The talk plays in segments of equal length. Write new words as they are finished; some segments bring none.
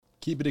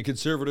Keeping it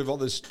conservative on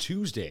this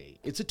Tuesday.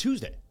 It's a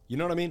Tuesday, you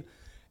know what I mean?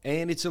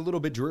 And it's a little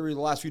bit dreary the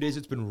last few days.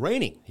 It's been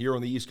raining here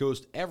on the East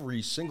Coast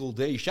every single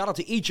day. Shout out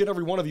to each and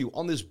every one of you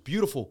on this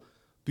beautiful,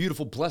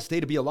 beautiful, blessed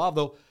day to be alive,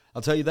 though.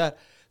 I'll tell you that.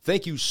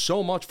 Thank you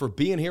so much for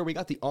being here. We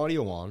got the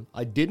audio on.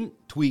 I didn't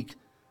tweak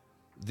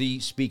the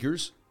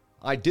speakers.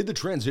 I did the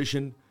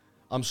transition.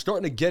 I'm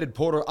starting to get it,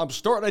 Porter. I'm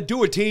starting to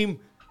do it,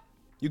 team.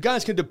 You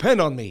guys can depend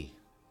on me.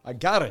 I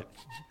got it.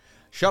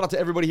 Shout out to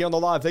everybody here on the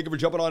live. Thank you for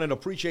jumping on and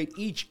appreciate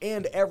each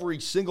and every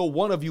single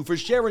one of you for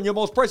sharing your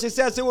most precious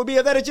asset with me.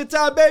 And that is your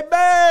time,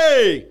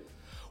 baby.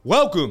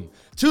 Welcome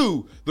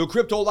to the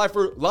Crypto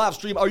Lifer live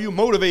stream. Are you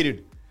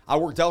motivated? I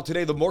worked out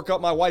today. The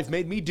workout my wife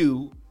made me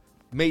do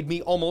made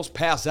me almost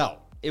pass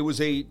out. It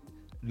was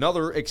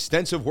another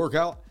extensive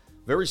workout,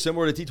 very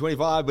similar to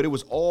T25, but it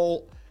was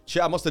all,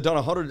 I must have done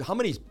 100. How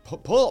many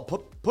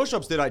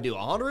push-ups did I do?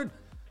 100?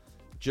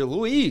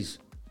 Louise.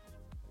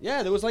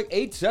 Yeah, there was like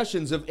 8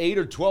 sessions of 8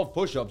 or 12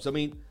 push-ups. I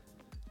mean,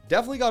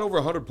 definitely got over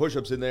 100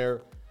 push-ups in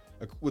there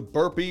with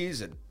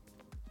burpees and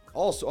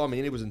also, I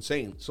mean, it was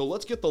insane. So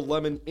let's get the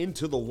lemon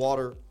into the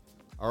water.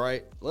 All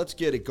right, let's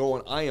get it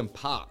going. I am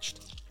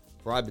parched,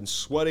 for I've been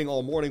sweating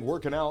all morning,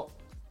 working out.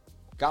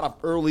 Got up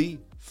early,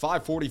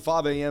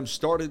 5:45 a.m.,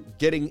 started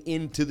getting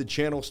into the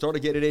channel,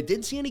 started getting it.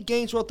 Didn't see any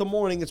gains throughout the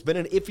morning. It's been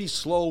an iffy,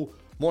 slow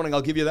morning,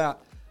 I'll give you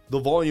that. The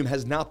volume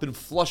has not been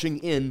flushing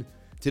in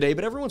today,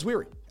 but everyone's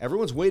weary.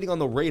 Everyone's waiting on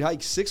the rate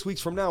hike. 6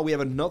 weeks from now, we have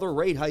another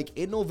rate hike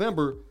in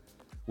November,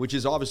 which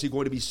is obviously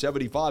going to be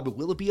 75, but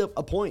will it be a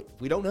point?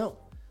 We don't know.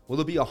 Will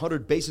it be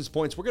 100 basis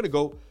points? We're going to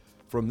go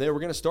from there.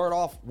 We're going to start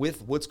off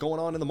with what's going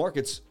on in the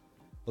markets.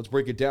 Let's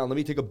break it down. Let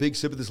me take a big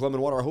sip of this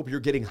lemon water. I hope you're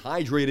getting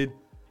hydrated.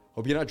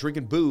 Hope you're not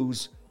drinking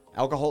booze.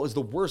 Alcohol is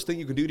the worst thing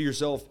you can do to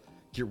yourself.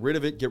 Get rid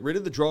of it. Get rid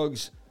of the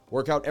drugs.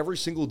 Work out every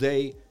single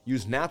day.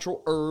 Use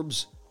natural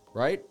herbs,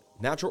 right?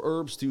 Natural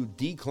herbs to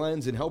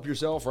de-cleanse and help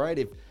yourself, right?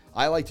 If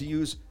I like to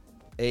use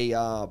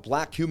a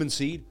black cumin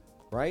seed,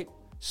 right?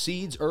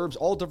 Seeds, herbs,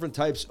 all different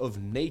types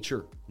of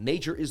nature.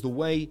 Nature is the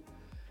way.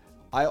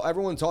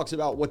 Everyone talks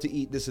about what to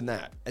eat, this and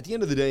that. At the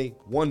end of the day,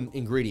 one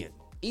ingredient.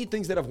 Eat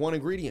things that have one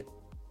ingredient.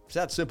 It's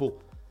that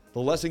simple. The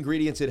less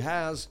ingredients it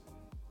has,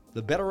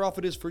 the better off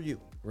it is for you.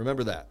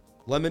 Remember that.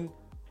 Lemon,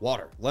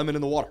 water. Lemon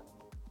in the water.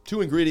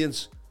 2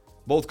 ingredients.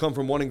 Both come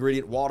from one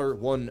ingredient. Water,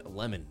 1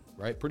 lemon.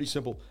 Right? Pretty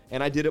simple.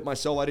 And I did it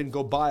myself. I didn't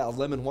go buy a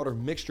lemon water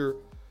mixture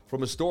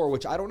from a store,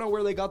 which I don't know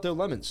where they got their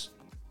lemons.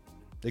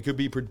 They could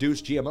be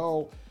produced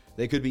GMO.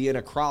 They could be in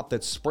a crop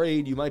that's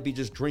sprayed. You might be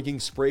just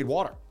drinking sprayed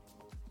water.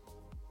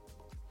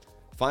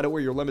 Find out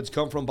where your lemons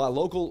come from. Buy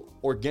local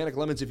organic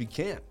lemons if you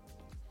can.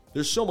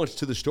 There's so much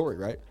to the story,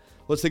 right?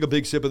 Let's take a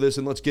big sip of this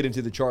and let's get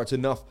into the charts.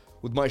 Enough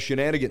with my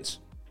shenanigans.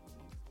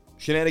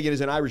 Shenanigan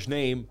is an Irish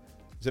name.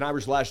 It's an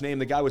Irish last name.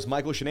 The guy was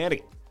Michael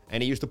Shenanigan.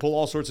 And he used to pull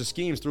all sorts of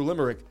schemes through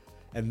Limerick.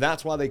 And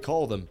that's why they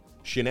call them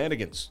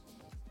shenanigans.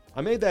 I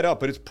made that up,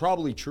 but it's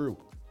probably true.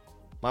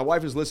 My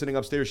wife is listening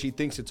upstairs. She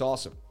thinks it's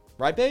awesome.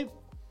 Right, babe?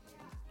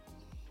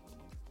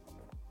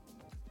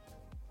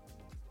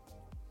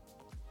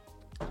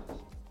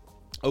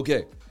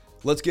 Okay,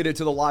 let's get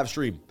into the live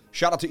stream.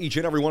 Shout out to each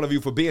and every one of you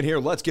for being here.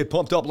 Let's get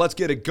pumped up. Let's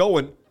get it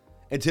going.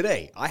 And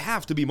today, I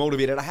have to be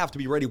motivated. I have to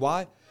be ready.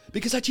 Why?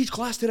 Because I teach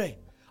class today.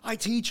 I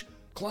teach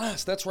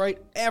class. That's right.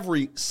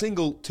 Every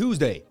single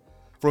Tuesday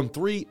from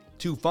 3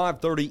 to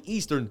 5:30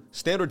 Eastern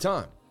Standard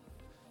Time.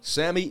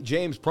 Sammy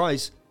James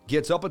Price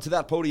gets up into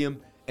that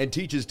podium and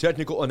teaches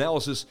technical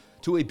analysis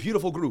to a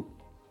beautiful group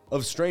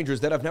of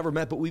strangers that I've never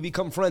met, but we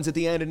become friends at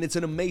the end, and it's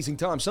an amazing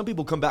time. Some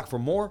people come back for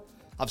more.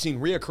 I've seen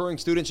reoccurring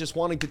students just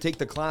wanting to take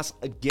the class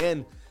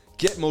again,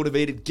 get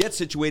motivated, get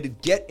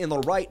situated, get in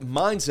the right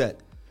mindset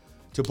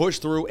to push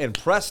through and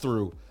press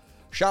through.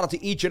 Shout out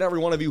to each and every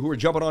one of you who are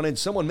jumping on in.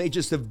 Someone may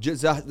just have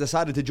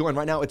decided to join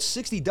right now. It's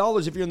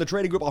 $60 if you're in the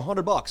trading group,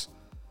 $100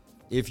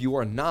 if you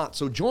are not.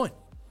 So join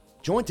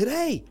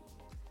today.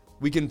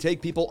 We can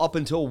take people up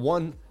until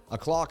 1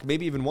 o'clock,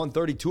 maybe even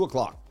 1:30, 2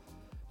 o'clock.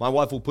 My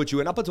wife will put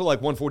you in up until like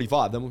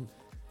 1:45. Then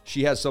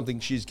she has something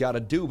she's got to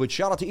do. But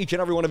shout out to each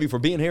and every one of you for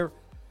being here.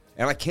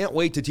 And I can't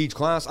wait to teach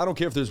class. I don't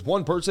care if there's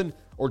 1 person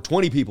or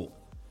 20 people.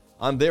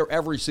 I'm there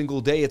every single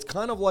day. It's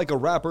kind of like a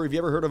rapper. Have you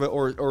ever heard of it?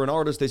 Or an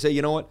artist? They say,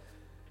 you know what?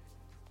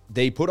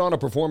 They put on a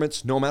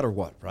performance no matter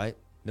what, right?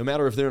 No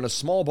matter if they're in a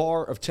small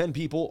bar of 10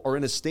 people or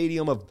in a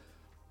stadium of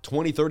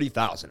 20,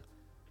 30,000.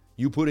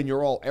 You put in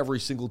your all every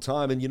single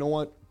time. And you know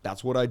what?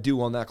 That's what I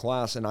do on that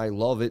class, and I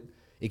love it.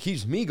 It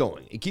keeps me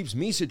going. It keeps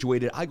me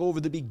situated. I go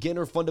over the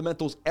beginner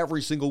fundamentals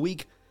every single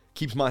week.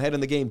 Keeps my head in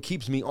the game.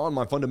 Keeps me on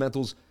my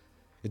fundamentals.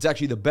 It's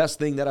actually the best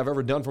thing that I've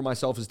ever done for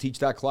myself is teach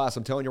that class.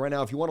 I'm telling you right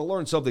now, if you want to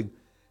learn something,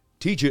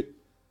 teach it.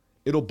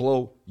 It'll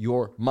blow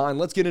your mind.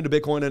 Let's get into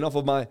Bitcoin. Enough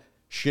of my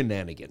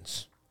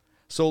shenanigans.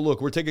 So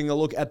look, we're taking a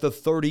look at the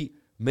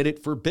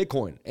 30-minute for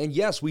Bitcoin. And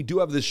yes, we do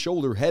have this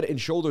head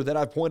and shoulder that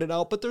I've pointed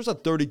out, but there's a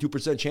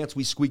 32% chance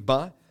we squeak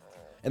by.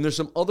 And there's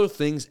some other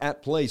things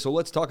at play. So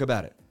let's talk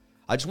about it.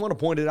 I just want to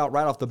point it out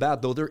right off the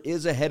bat, though. There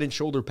is a head and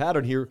shoulder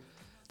pattern here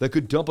that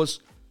could dump us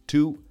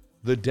to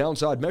the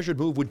downside. Measured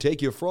move would take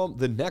you from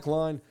the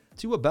neckline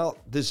to about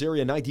this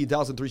area,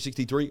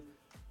 19,363.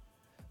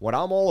 What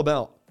I'm all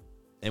about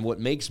and what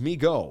makes me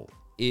go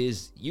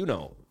is,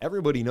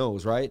 everybody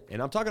knows, right?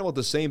 And I'm talking about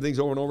the same things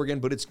over and over again,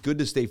 but it's good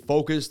to stay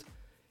focused.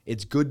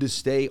 It's good to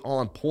stay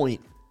on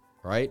point,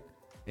 right?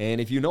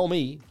 And if you know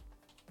me,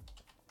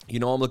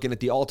 I'm looking at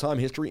the all-time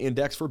history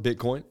index for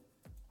Bitcoin.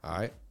 All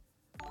right.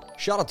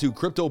 Shout out to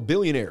Crypto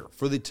Billionaire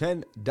for the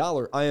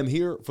 $10. I am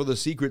here for the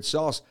secret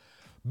sauce.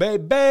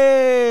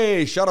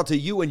 Baby! Shout out to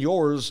you and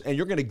yours, and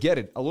you're going to get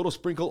it. A little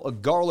sprinkle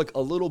of garlic,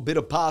 a little bit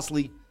of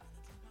parsley.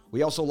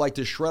 We also like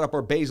to shred up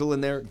our basil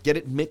in there, get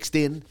it mixed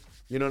in.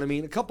 You know what I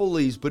mean? A couple of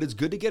leaves, but it's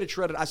good to get it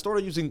shredded. I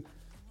started using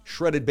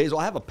shredded basil.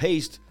 I have a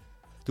paste.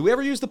 Do we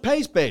ever use the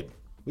paste, babe?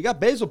 We got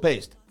basil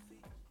paste.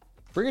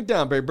 Bring it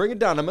down, babe. Bring it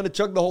down. I'm going to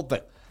chug the whole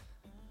thing.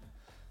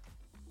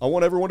 I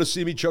want everyone to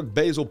see me chug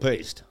basil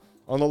paste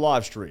on the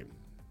live stream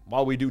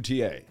while we do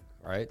TA,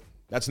 right?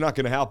 That's not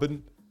going to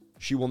happen.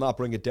 She will not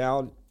bring it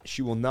down.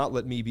 She will not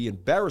let me be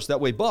embarrassed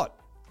that way. But,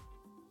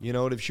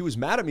 if she was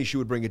mad at me, she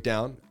would bring it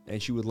down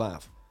and she would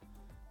laugh.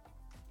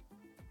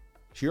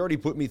 She already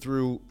put me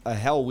through a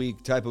hell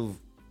week type of,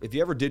 if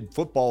you ever did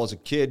football as a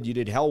kid, you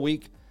did hell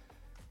week.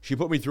 She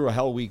put me through a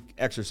hell week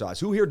exercise.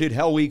 Who here did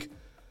hell week?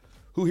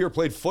 Who here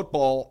played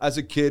football as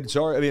a kid?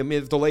 Sorry, I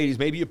mean, the ladies,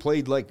 maybe you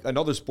played like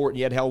another sport and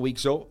you had hell week.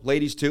 So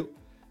ladies too,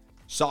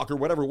 soccer,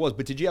 whatever it was.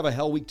 But did you have a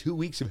hell week, 2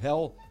 weeks of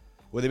hell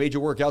where they made you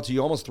work out so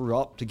you almost threw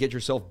up to get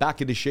yourself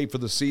back into shape for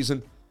the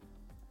season?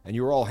 And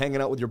you were all hanging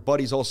out with your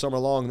buddies all summer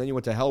long. And then you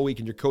went to hell week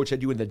and your coach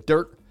had you in the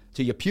dirt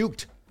till you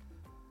puked.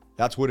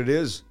 That's what it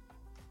is.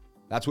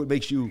 That's what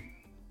makes you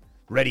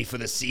ready for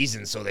the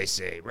season, so they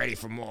say. Ready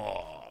for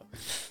more.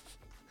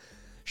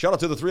 Shout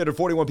out to the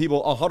 341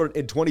 people,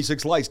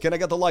 126 likes. Can I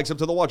get the likes up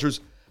to the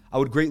watchers? I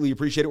would greatly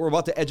appreciate it. We're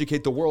about to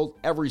educate the world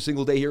every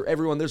single day here.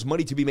 Everyone, there's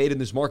money to be made in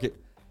this market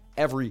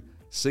every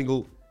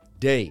single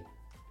day.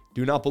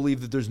 Do not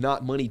believe that there's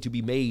not money to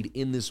be made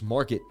in this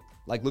market.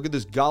 Like, look at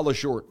this Gala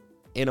short.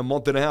 In a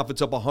month and a half,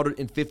 it's up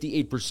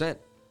 158%.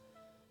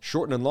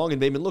 Short and long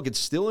and Bateman. Look, it's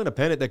still in a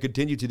pennant that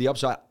continued to the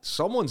upside.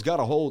 Someone's got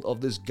a hold of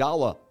this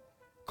Gala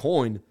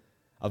coin,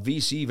 a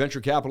VC,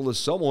 venture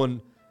capitalist,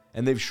 someone,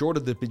 and they've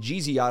shorted the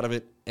bejeezy out of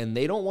it, and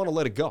they don't want to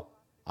let it go.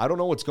 I don't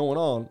know what's going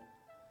on.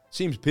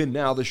 Seems pinned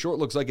now. The short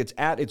looks like it's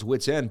at its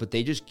wit's end, but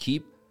they just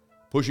keep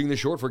pushing the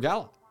short for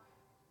Gala.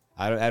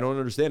 I don't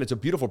understand. It's a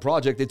beautiful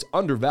project. It's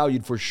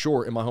undervalued for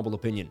sure, in my humble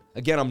opinion.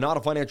 Again, I'm not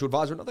a financial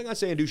advisor. Nothing I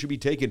say and do should be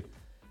taken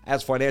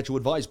as financial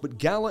advice, but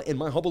Gala, in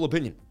my humble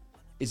opinion,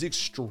 is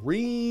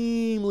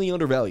extremely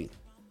undervalued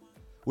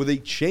with a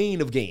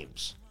chain of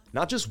games.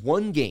 Not just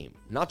one game,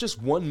 not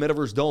just one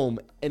Metaverse Dome,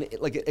 and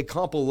like a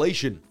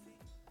compilation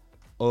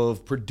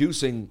of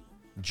producing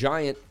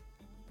giant,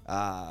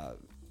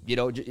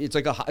 it's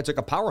like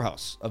a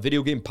powerhouse, a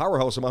video game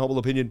powerhouse, in my humble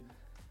opinion,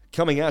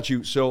 coming at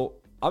you. So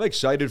I'm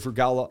excited for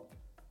Gala.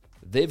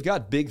 They've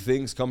got big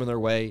things coming their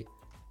way,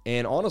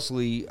 and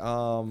honestly,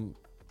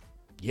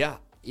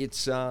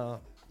 it's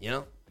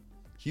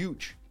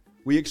huge.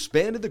 We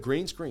expanded the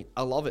green screen.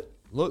 I love it.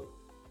 Look.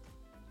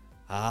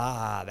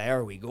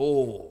 There we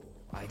go.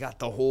 I got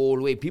the whole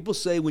way. People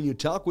say when you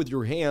talk with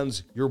your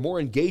hands, you're more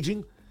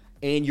engaging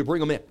and you bring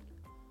them in.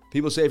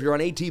 People say if you're on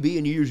ATB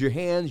and you use your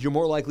hands, you're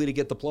more likely to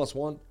get the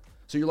 +1.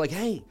 So you're like,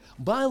 hey,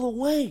 by the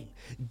way,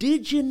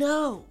 did you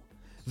know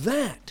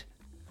that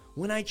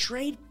when I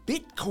trade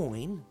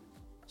Bitcoin,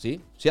 see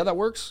how that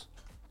works?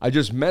 I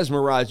just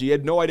mesmerized you. You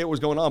had no idea what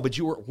was going on, but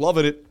you were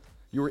loving it.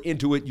 You were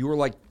into it. You were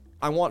like,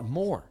 I want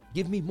more.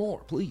 Give me more,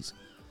 please.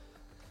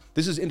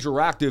 This is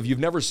interactive. You've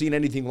never seen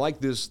anything like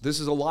this. This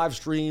is a live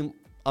stream.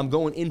 I'm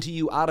going into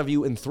you, out of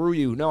you, and through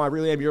you. No, I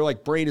really am. Your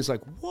brain is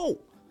like, whoa,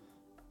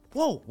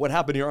 what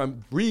happened here?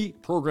 I'm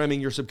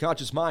reprogramming your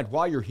subconscious mind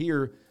while you're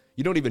here.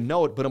 You don't even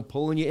know it, but I'm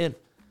pulling you in.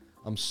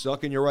 I'm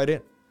sucking you right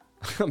in.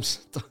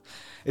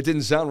 It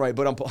didn't sound right,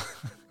 but I'm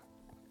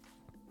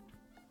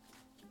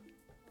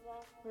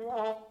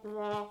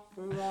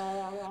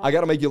I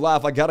got to make you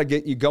laugh. I got to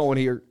get you going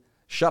here.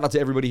 Shout out to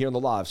everybody here on the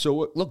live.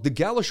 So, look, the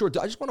Gala short,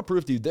 I just want to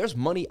prove to you, there's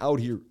money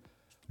out here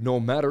no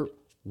matter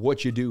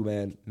what you do,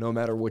 man. No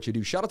matter what you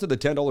do. Shout out to the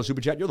 $10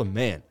 Super Chat. You're the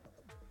man.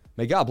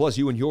 May God bless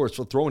you and yours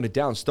for throwing it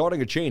down,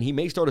 starting a chain. He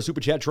may start a Super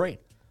Chat train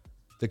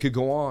that could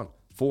go on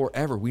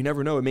forever. We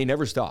never know. It may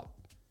never stop.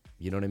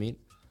 You know what I mean?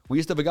 We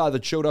used to have a guy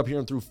that showed up here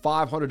and threw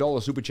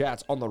 $500 Super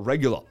Chats on the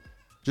regular.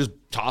 Just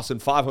tossing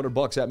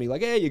 $500 at me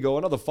like, hey, you go,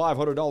 another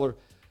 $500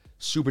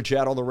 Super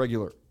Chat on the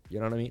regular. You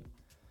know what I mean?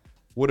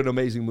 What an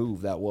amazing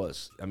move that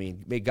was. I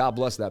mean, may God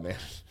bless that man.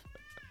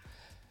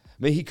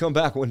 May he come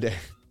back one day.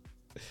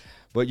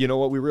 But you know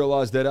what? We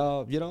realized that,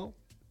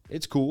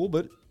 it's cool,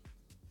 but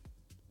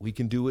we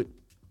can do it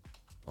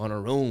on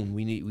our own.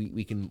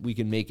 We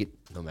can make it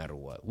no matter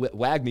what.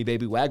 Wag me,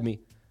 baby, wag me.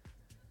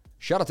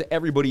 Shout out to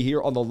everybody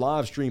here on the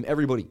live stream.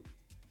 Everybody.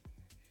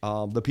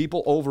 The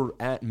people over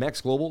at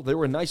Mex Global, they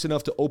were nice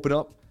enough to open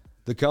up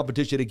the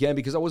competition again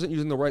because I wasn't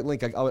using the right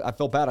link. I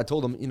felt bad. I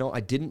told them,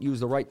 I didn't use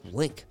the right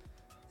link.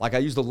 Like I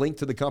used the link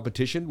to the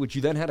competition, which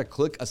you then had to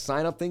click a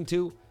sign up thing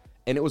to,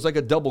 and it was like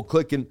a double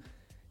click, and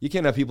You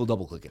can't have people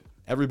double clicking.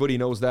 Everybody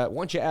knows that.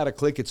 Once you add a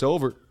click, it's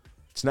over.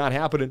 It's not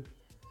happening.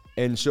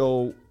 And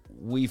so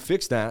we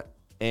fixed that,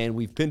 and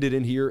we've pinned it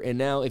in here. And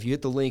now if you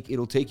hit the link,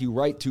 it'll take you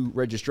right to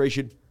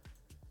registration,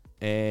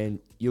 and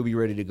you'll be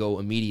ready to go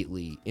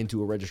immediately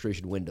into a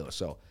registration window.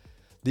 So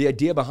the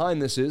idea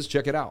behind this is,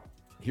 check it out.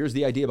 Here's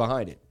the idea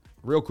behind it.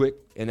 Real quick,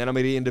 and then I'm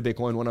going to get into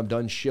Bitcoin when I'm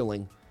done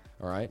shilling,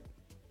 all right?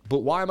 But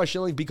why am I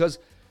shilling? Because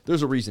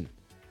there's a reason.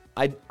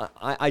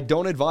 I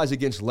don't advise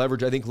against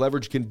leverage. I think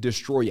leverage can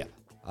destroy you.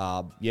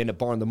 You end up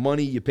borrowing the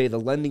money, you pay the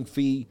lending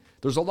fee.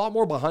 There's a lot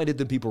more behind it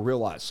than people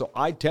realize. So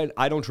I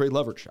don't trade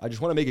leverage. I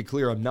just want to make it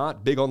clear I'm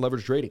not big on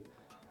leverage trading.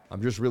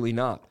 I'm just really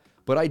not.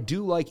 But I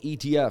do like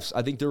ETFs.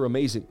 I think they're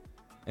amazing.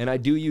 And I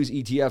do use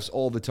ETFs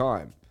all the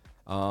time.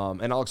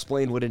 And I'll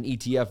explain what an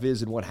ETF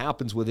is and what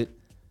happens with it.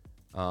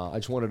 I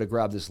just wanted to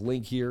grab this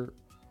link here.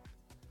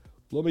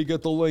 Let me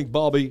get the link,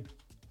 Bobby.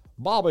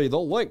 Bobby, the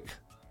link.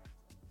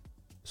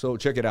 So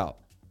check it out.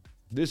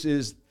 This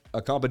is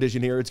a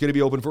competition here. It's going to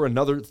be open for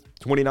another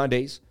 29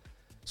 days.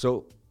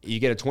 So you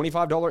get a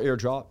 $25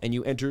 airdrop, and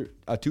you enter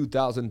a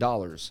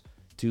 $2,000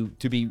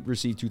 to be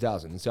received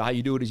 $2,000. And so how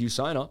you do it is you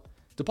sign up,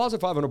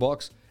 deposit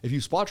 $500. If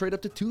you spot trade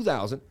up to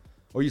 $2,000,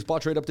 or you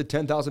spot trade up to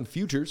 10,000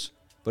 futures,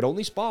 but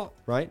only spot,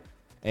 right?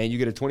 And you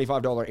get a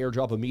 $25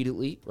 airdrop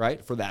immediately,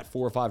 right? For that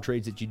 4 or 5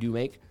 trades that you do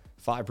make,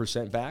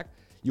 5% back.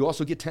 You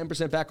also get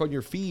 10% back on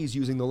your fees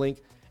using the link.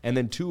 And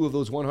then 2 of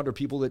those 100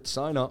 people that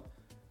sign up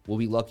will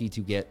be lucky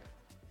to get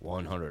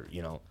 100,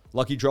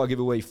 Lucky draw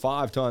giveaway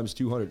 5 times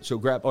 200. So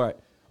grab, all right.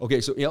 Okay,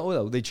 so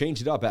they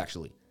changed it up,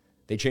 actually.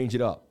 They changed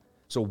it up.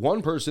 So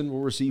 1 person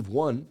will receive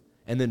 1,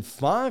 and then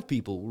 5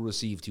 people will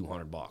receive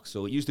 $200.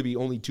 So it used to be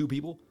only 2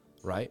 people,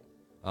 right?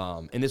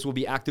 And this will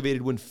be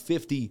activated when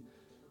 50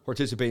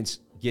 participants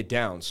get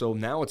down. So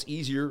now it's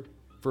easier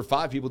for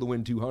 5 people to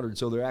win 200.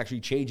 So they're actually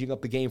changing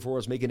up the game for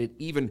us, making it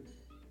even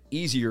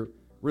easier.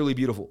 Really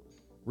beautiful.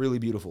 Really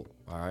beautiful.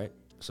 All right.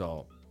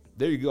 So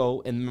there you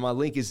go. And my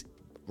link is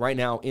right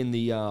now in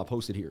the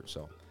posted here.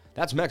 So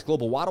that's Mex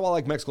Global. Why do I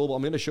like Mex Global?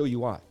 I'm going to show you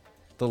why.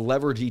 The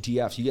leverage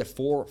ETFs. You get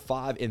 4,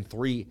 5, and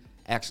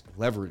 3x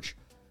leverage.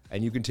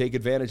 And you can take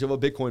advantage of a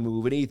Bitcoin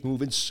move, an ETH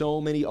move, and so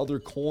many other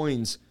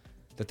coins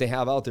that they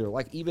have out there,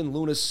 like even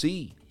Luna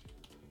C.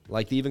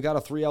 Like they even got a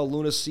 3L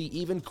Luna C.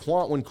 Even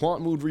Quant, when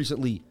Quant moved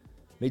recently,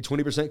 made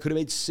 20%, could have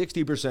made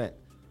 60%,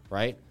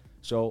 right?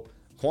 So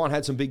Quant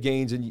had some big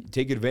gains, and you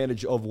take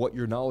advantage of what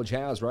your knowledge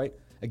has, right?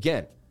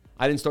 Again,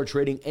 I didn't start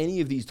trading any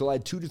of these till I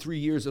had 2 to 3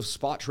 years of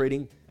spot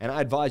trading, and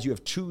I advise you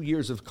have 2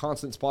 years of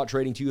constant spot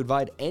trading to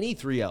avoid any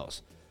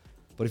 3Ls.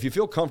 But if you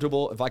feel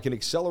comfortable, if I can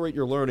accelerate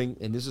your learning,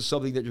 and this is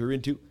something that you're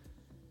into,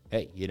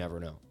 hey, you never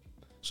know.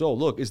 So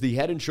look, is the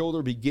head and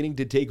shoulder beginning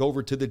to take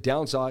over to the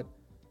downside?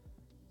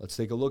 Let's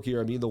take a look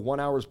here. I mean, the 1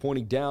 hour is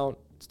pointing down.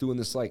 It's doing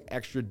this like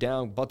extra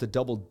down, about to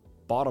double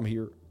bottom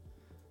here.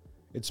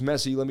 It's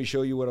messy. Let me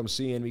show you what I'm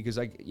seeing, because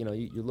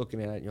you're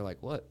looking at it and you're like,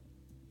 what?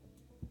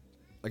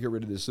 I get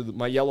rid of this. So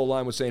my yellow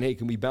line was saying, hey,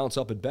 can we bounce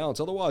up and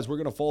bounce? Otherwise, we're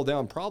going to fall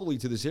down probably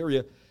to this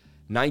area,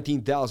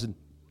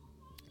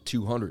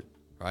 19,200,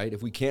 right?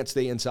 If we can't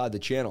stay inside the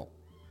channel.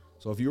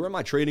 So if you're in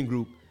my trading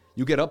group,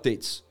 you get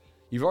updates.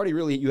 You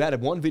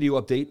had 1 video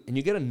update, and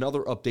you get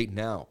another update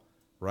now,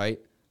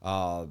 right?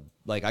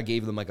 Like I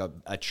gave them like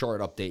a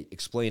chart update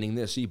explaining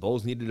this. See,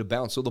 bulls needed to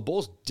bounce. So the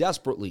bulls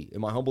desperately,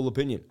 in my humble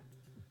opinion,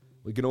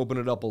 we can open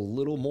it up a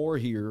little more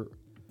here,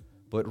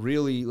 but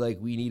really, like,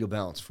 we need a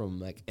bounce from,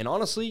 like, and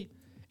honestly,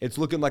 it's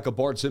looking like a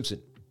Bart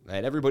Simpson.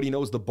 And everybody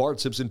knows the Bart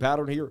Simpson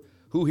pattern here.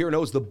 Who here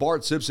knows the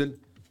Bart Simpson?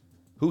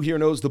 Who here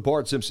knows the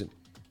Bart Simpson?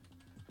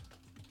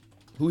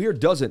 Who here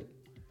doesn't?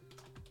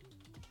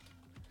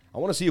 I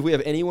want to see if we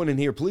have anyone in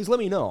here. Please let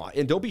me know,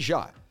 and don't be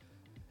shy.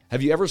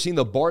 Have you ever seen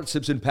the Bart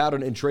Simpson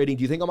pattern in trading?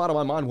 Do you think I'm out of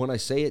my mind when I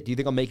say it? Do you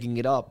think I'm making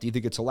it up? Do you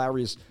think it's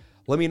hilarious?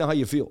 Let me know how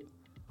you feel.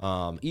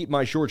 Eat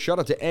my short. Shout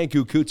out to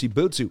Anku Kutsi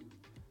Butsu.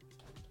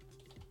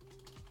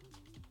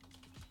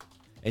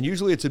 And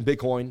usually it's in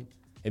Bitcoin.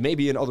 It may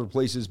be in other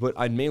places, but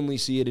I mainly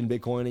see it in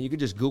Bitcoin. And you can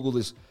just Google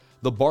this,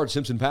 the Bart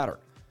Simpson pattern.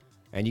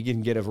 And you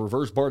can get a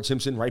reverse Bart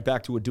Simpson right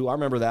back to a duo. I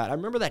remember that. I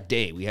remember that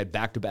day we had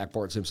back-to-back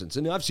Bart Simpsons.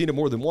 And I've seen it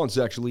more than once,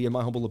 actually, in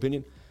my humble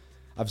opinion.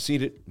 I've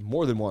seen it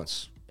more than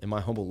once in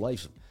my humble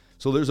life.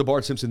 So there's a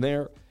Bart Simpson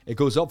there. It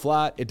goes up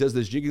flat. It does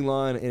this jigging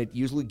line, and it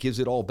usually gives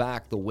it all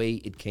back the way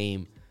it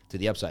came to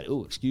the upside.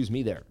 Oh, excuse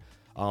me there.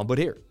 But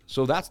here.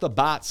 So that's the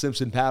Bart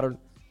Simpson pattern.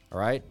 All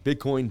right,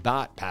 Bitcoin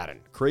bot pattern,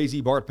 crazy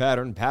Bart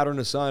pattern, pattern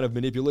a sign of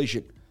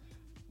manipulation.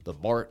 The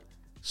Bart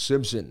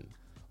Simpson.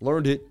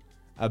 Learned it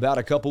about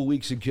a couple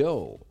weeks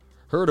ago.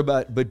 Heard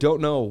about it, but don't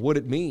know what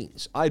it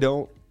means. I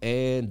don't,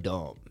 and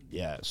dumb.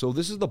 Yeah, so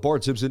this is the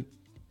Bart Simpson.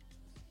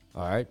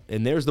 All right,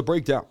 and there's the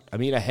breakdown. I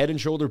mean, a head and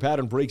shoulder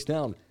pattern breaks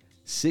down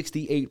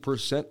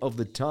 68% of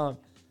the time.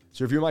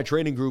 So if you're my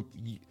trading group,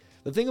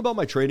 the thing about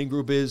my trading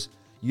group is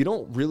you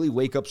don't really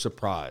wake up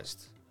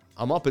surprised.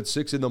 I'm up at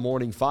 6 in the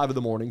morning, 5 in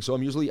the morning, so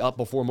I'm usually up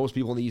before most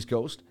people on the East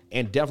Coast,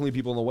 and definitely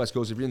people on the West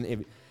Coast. If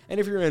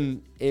you're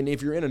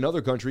in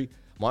another country,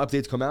 my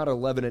updates come out at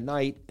 11 at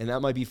night, and that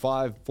might be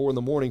 4 in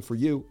the morning for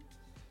you.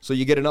 So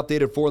you get an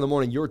update at 4 in the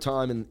morning your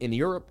time in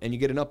Europe, and you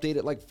get an update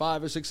at like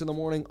 5 or 6 in the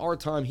morning our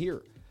time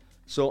here.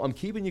 So I'm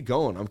keeping you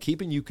going. I'm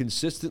keeping you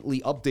consistently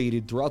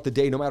updated throughout the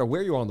day, no matter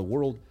where you are in the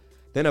world.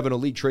 Then I have an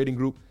elite trading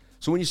group.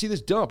 So when you see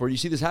this dump or you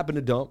see this happen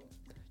to dump,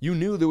 you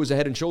knew there was a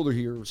head and shoulder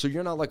here. So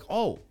you're not like,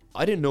 oh,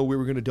 I didn't know we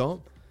were going to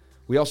dump.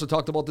 We also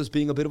talked about this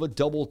being a bit of a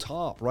double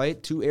top,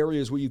 right? 2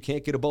 areas where you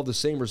can't get above the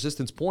same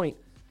resistance point.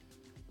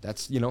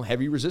 That's,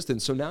 heavy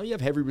resistance. So now you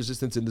have heavy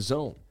resistance in the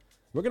zone.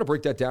 We're going to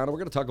break that down, and we're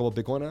going to talk about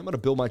Bitcoin. And I'm going to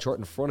build my chart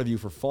in front of you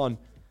for fun.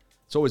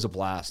 It's always a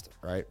blast,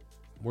 right?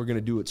 We're going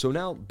to do it. So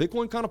now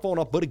Bitcoin kind of falling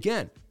off, but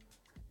again,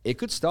 it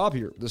could stop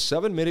here. The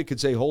 7-minute could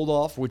say hold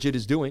off, which it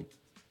is doing,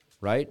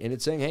 right? And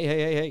it's saying,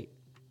 hey,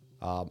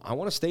 I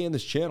want to stay in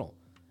this channel.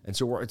 And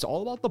so it's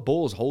all about the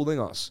bulls holding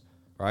us,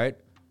 right?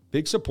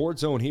 Big support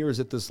zone here is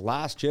at this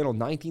last channel,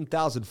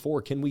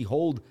 19,004. Can we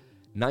hold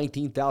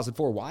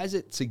 19,004? Why is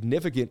it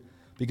significant?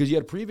 Because you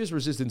had previous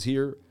resistance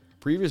here,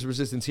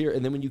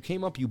 and then when you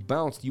came up, you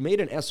bounced. You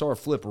made an SR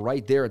flip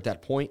right there at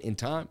that point in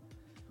time.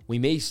 We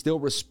may still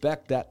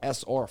respect that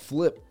SR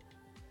flip,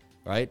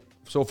 right?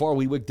 So far,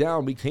 we wicked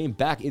down. We came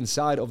back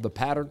inside of the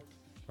pattern,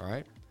 all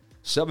right?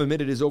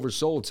 7-minute is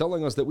oversold,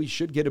 telling us that we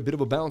should get a bit of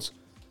a bounce,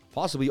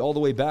 possibly all the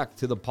way back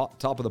to the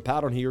top of the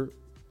pattern here.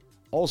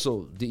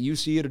 Also, do you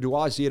see it or do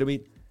I see it? I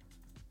mean,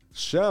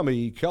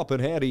 Sammy, cup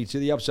and handy to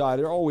the upside.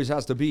 There always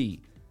has to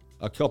be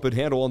a cup and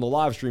handle on the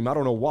live stream. I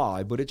don't know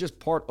why, but it's just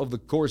part of the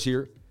course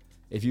here.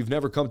 If you've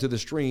never come to the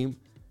stream,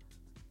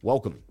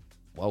 welcome.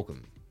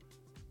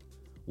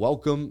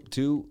 Welcome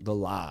to the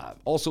live.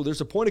 Also,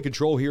 there's a point of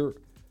control here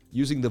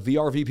using the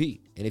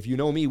VRVP. And if you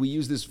know me, we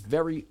use this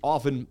very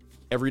often,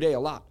 every day, a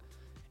lot.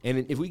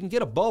 And if we can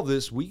get above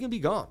this, we can be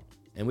gone.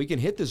 And we can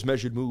hit this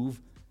measured move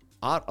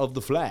out of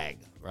the flag,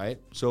 right?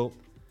 So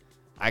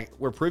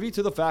we're privy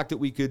to the fact that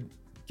we could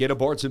get a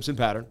Bart Simpson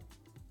pattern.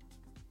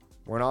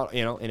 We're not,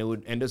 and it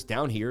would end us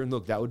down here. And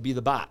look, that would be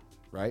the bot,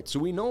 right? So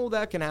we know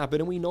that can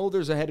happen, and we know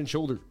there's a head and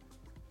shoulder.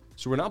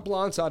 So we're not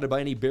blindsided by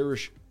any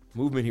bearish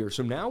movement here.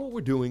 So now what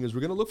we're doing is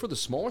we're going to look for the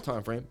smaller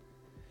time frame,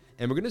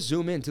 and we're going to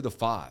zoom into the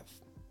 5,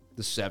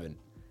 the 7,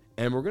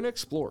 and we're going to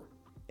explore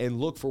and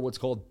look for what's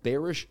called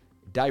bearish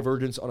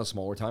divergence on a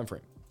smaller time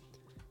frame.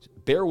 So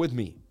bear with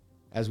me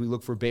as we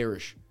look for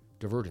bearish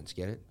divergence.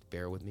 Get it?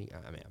 Bear with me.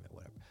 I mean,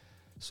 whatever.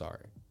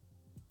 Sorry.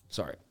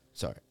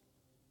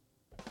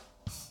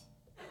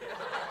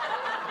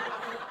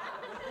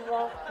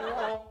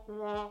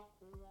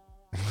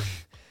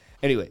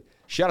 Anyway,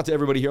 shout out to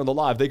everybody here on the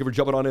live. Thank you for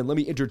jumping on in. Let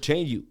me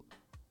entertain you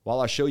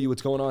while I show you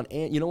what's going on.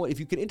 And you know what? If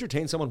you can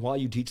entertain someone while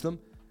you teach them,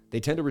 they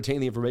tend to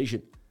retain the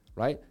information,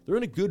 right? They're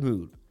in a good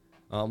mood.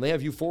 They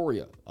have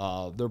euphoria.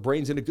 Their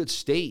brain's in a good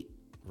state,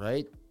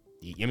 right?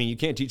 I mean, you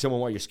can't teach someone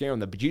while you're scaring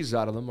the bejesus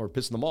out of them or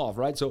pissing them off,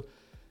 right? So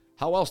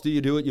how else do you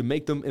do it? You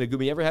make them in a good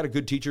mood. You ever had a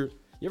good teacher?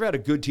 You ever had a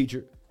good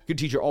teacher? Good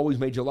teacher always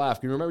made you laugh.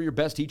 Can you remember your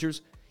best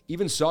teachers?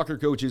 Even soccer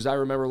coaches, I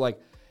remember,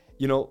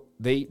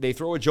 they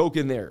throw a joke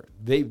in there.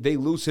 They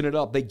loosen it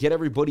up. They get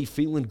everybody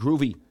feeling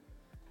groovy.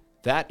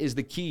 That is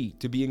the key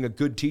to being a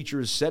good teacher,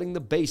 is setting the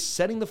base,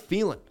 setting the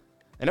feeling.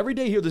 And every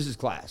day here, this is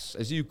class,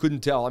 as you couldn't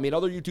tell. I mean,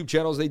 other YouTube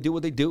channels, they do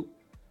what they do.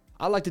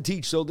 I like to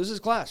teach, so this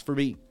is class for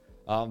me.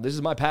 This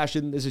is my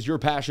passion. This is your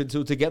passion.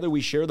 So together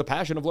we share the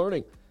passion of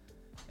learning.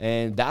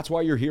 And that's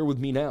why you're here with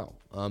me now.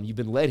 You've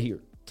been led here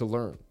to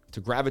learn,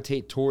 to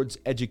gravitate towards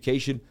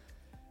education.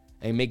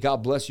 And may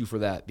God bless you for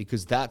that,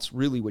 because that's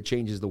really what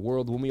changes the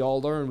world. When we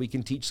all learn, we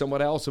can teach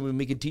someone else. And when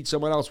we can teach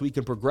someone else, we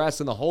can progress,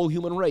 and the whole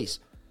human race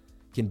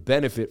can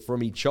benefit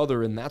from each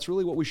other. And that's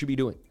really what we should be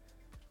doing.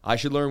 I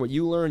should learn what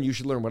you learn. You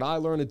should learn what I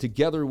learn. And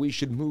together we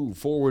should move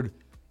forward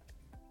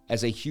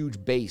as a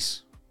huge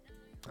base.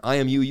 I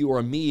am you, you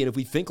are me. And if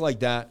we think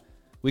like that,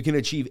 we can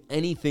achieve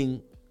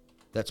anything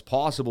that's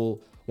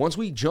possible. Once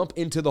we jump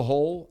into the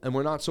hole and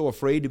we're not so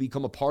afraid to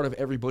become a part of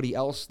everybody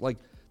else, like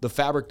the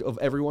fabric of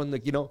everyone,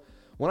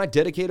 when I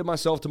dedicated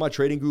myself to my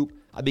trading group,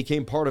 I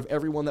became part of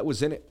everyone that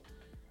was in it.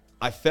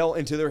 I fell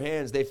into their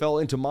hands. They fell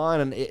into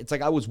mine. And it's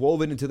like I was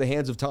woven into the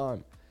hands of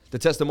time. The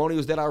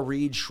testimonials that I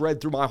read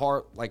shred through my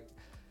heart like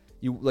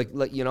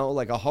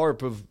a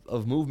harp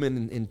of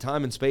movement in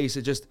time and space.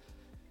 It just,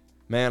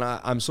 man,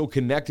 I'm so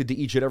connected to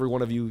each and every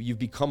one of you. You've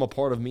become a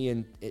part of me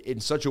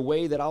in such a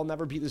way that I'll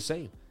never be the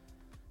same.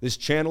 This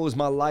channel is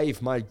my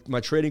life. My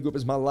trading group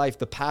is my life.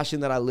 The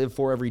passion that I live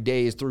for every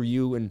day is through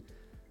you.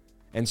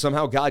 And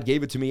somehow God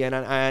gave it to me. And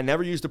I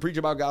never used to preach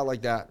about God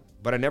like that.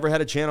 But I never had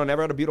a channel,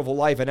 never had a beautiful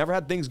life. I never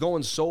had things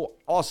going so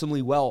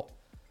awesomely well.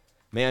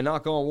 Man,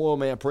 knock on wood,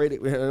 man. I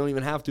don't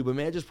even have to. But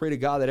man, just pray to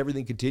God that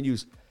everything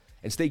continues.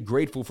 And stay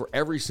grateful for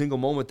every single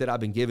moment that I've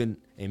been given.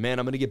 And man,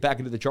 I'm going to get back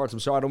into the charts. I'm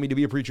sorry, I don't mean to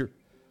be a preacher.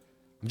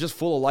 I'm just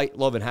full of light,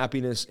 love, and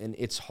happiness. And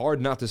it's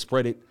hard not to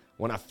spread it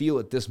when I feel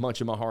it this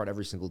much in my heart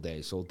every single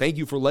day. So thank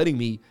you for letting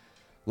me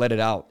let it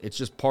out. It's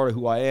just part of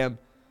who I am.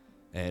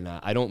 And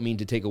I don't mean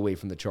to take away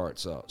from the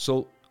charts.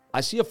 So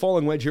I see a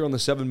falling wedge here on the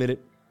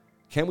 7-minute.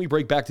 Can we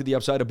break back to the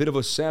upside? A bit of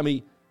a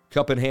Sammy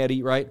cup and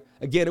handy, right?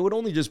 Again, it would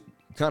only just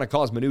kind of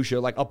cause minutia,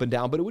 like up and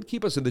down, but it would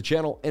keep us in the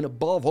channel and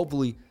above,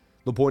 hopefully,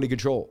 the point of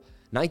control.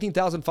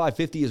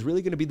 19,550 is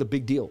really going to be the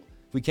big deal.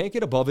 If we can't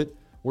get above it,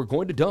 we're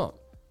going to dump,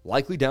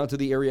 likely down to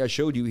the area I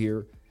showed you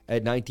here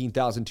at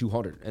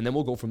 19,200, and then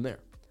we'll go from there.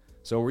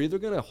 So we're either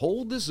going to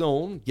hold this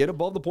zone, get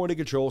above the point of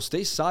control,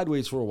 stay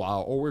sideways for a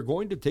while, or we're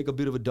going to take a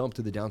bit of a dump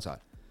to the downside.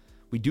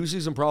 We do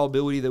see some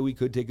probability that we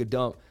could take a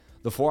dump.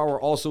 The 4-hour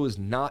also is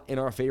not in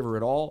our favor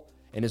at all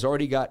and has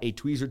already got a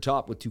tweezer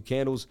top with 2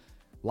 candles,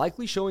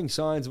 likely showing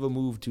signs of a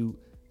move to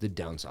the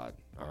downside.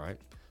 All right.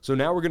 So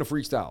now we're going to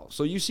freestyle.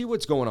 So you see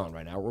what's going on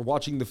right now. We're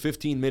watching the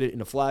 15-minute in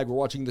a flag. We're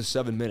watching the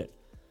 7-minute.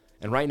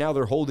 And right now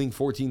they're holding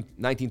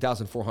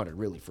 19,400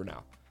 really for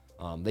now.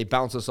 They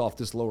bounce us off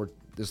this lower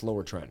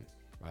trend,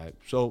 right?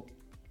 So,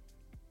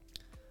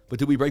 but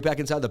did we break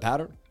back inside the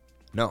pattern?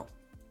 No.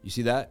 You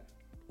see that?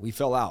 We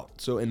fell out.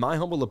 So in my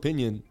humble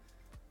opinion,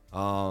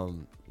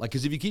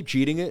 because if you keep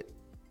cheating it,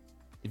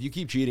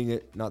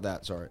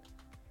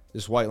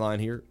 this white line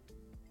here,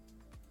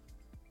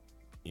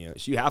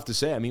 so you have to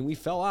say, we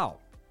fell out.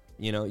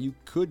 You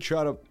could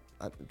trying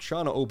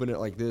to open it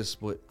like this,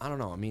 but I don't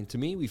know. To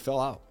me, we fell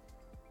out.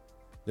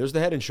 There's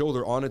the head and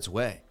shoulder on its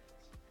way,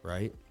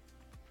 right?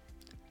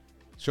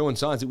 Showing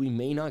signs that we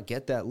may not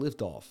get that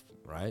lift off,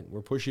 right?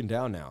 We're pushing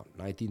down now,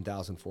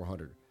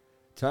 19,400.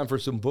 Time for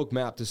some book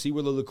map to see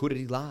where the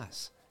liquidity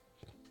lies.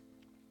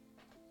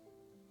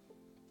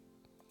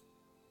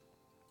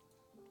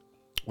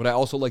 What I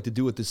also like to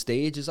do at this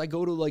stage is I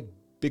go to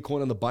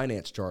Bitcoin on the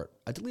Binance chart.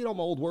 I delete all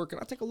my old work and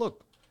I take a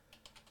look.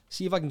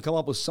 See if I can come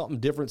up with something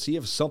different. See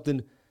if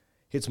something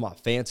hits my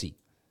fancy.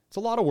 It's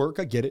a lot of work.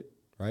 I get it,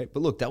 right?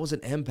 But look, that was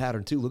an M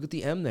pattern too. Look at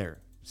the M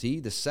there. See,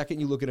 the second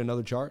you look at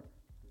another chart.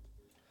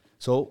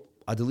 So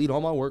I delete all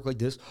my work like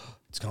this.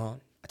 It's gone.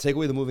 I take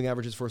away the moving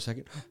averages for a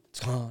second. It's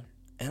gone.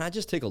 And I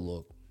just take a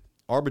look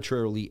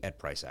arbitrarily at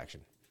price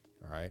action.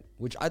 All right.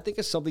 Which I think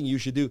is something you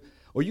should do.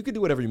 Or you can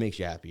do whatever makes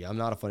you happy. I'm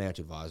not a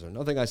financial advisor.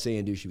 Nothing I say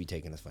and do should be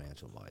taken as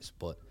financial advice.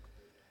 But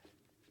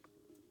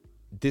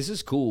this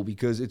is cool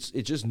because it's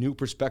just new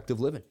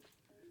perspective living.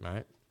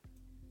 Right.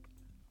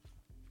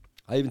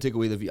 I even take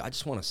away the view. I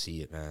just want to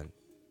see it, man.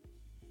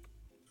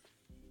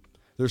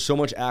 There's so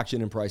much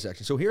action in price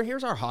action. So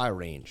here's our high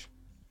range.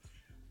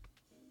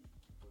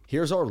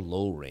 Here's our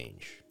low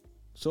range.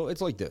 So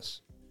it's like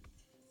this.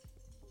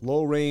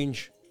 Low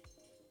range.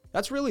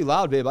 That's really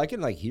loud, babe. I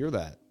can hear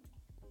that.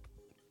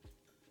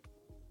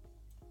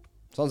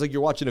 Sounds like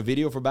you're watching a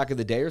video from back in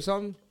the day or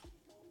something.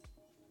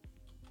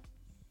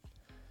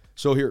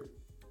 So here,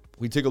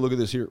 we take a look at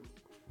this here.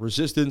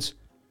 Resistance,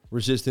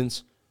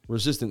 resistance,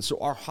 resistance. So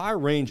our high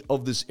range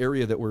of this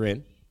area that we're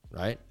in,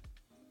 right?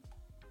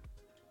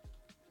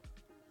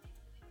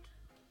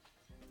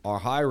 Our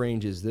high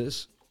range is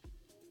this,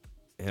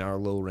 and our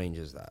low range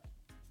is that.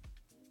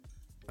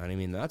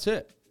 That's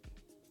it.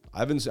 I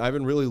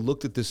haven't really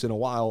looked at this in a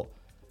while.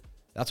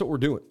 That's what we're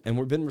doing. And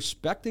we've been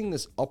respecting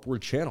this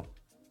upward channel.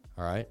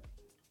 All right.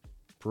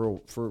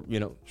 For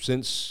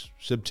since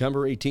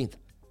September 18th.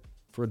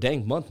 For a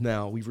dang month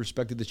now, we've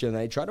respected this channel.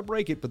 They tried to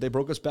break it, but they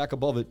broke us back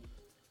above it.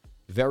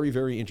 Very,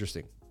 very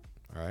interesting.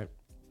 All right.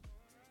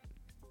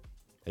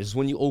 This is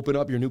when you open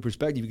up your new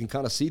perspective. You can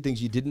kind of see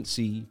things you didn't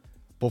see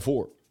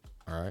before.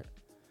 All right.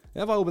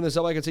 Now, if I open this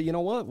up, I can say, you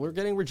know what? We're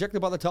getting rejected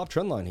by the top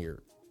trend line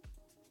here.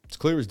 It's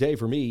clear as day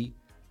for me.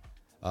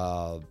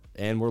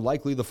 And we're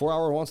likely the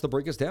 4-hour wants to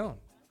break us down.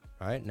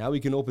 All right. Now we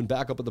can open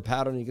back up at the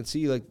pattern. You can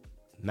see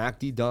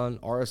MACD done,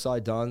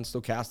 RSI done,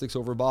 stochastics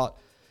overbought.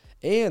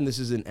 And this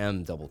is an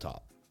M double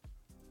top.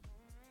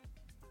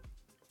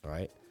 All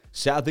right.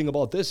 Sad thing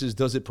about this is,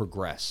 does it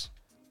progress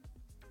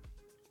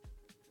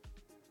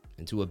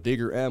into a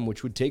bigger M,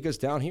 which would take us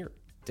down here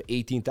to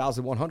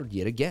 18,100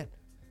 yet again?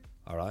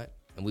 All right.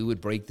 And we would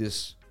break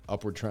this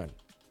upward trend.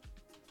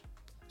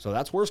 So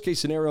that's worst case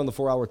scenario on the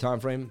 4-hour time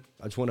frame.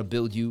 I just want to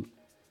build you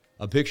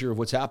a picture of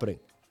what's happening.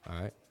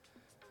 All right.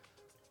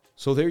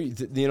 So there,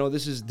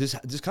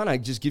 this kind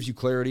of just gives you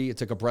clarity.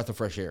 It's like a breath of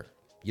fresh air.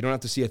 You don't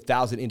have to see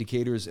 1,000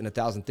 indicators and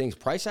 1,000 things.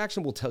 Price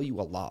action will tell you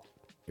a lot.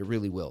 It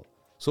really will.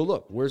 So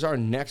look, where's our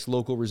next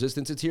local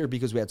resistance? It's here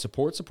because we had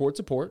support,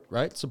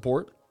 right?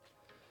 Support.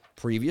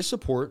 Previous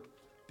support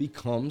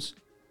becomes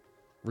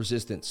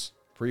resistance.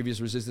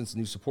 Previous resistance,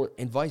 new support,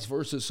 and vice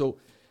versa. So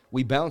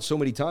we bounce so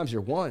many times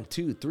here. 1,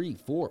 2, 3,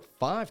 4,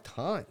 5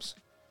 times.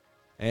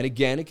 And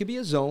again, it could be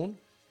a zone,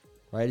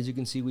 right? As you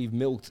can see, we've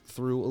milked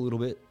through a little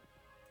bit.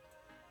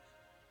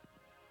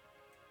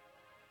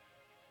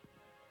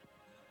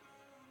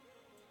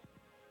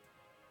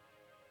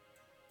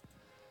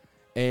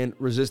 And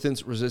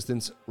resistance,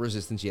 resistance,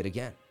 resistance yet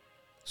again.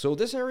 So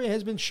this area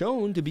has been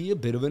shown to be a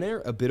bit of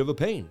a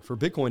pain for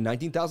Bitcoin,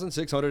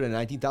 19,600 and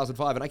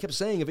 19,005. And I kept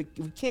saying, if we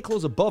can't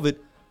close above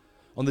it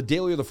on the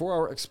daily or the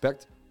 4-hour,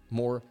 expect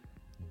more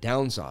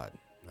downside.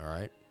 All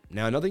right.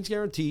 Now, nothing's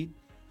guaranteed.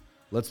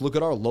 Let's look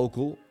at our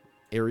local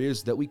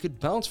areas that we could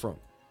bounce from.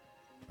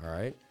 All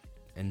right.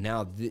 And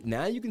now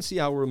you can see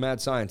how we're a mad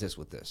scientist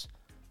with this.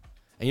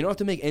 And you don't have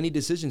to make any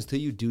decisions till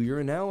you do your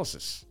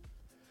analysis.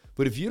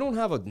 But if you don't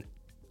have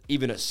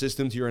even a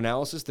system to your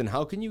analysis, then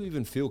how can you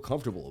even feel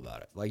comfortable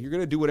about it? You're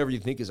going to do whatever you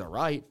think is all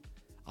right.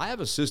 I have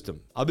a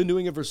system. I've been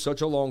doing it for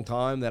such a long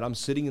time that I'm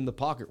sitting in the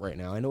pocket right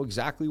now. I know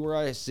exactly where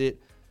I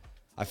sit.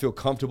 I feel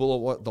comfortable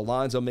at what the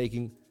lines I'm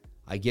making.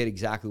 I get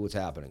exactly what's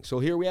happening. So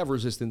here we have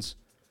resistance.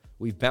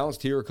 We've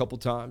bounced here a couple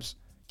times.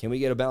 Can we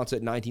get a bounce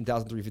at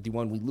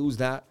 19,351? We lose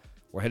that.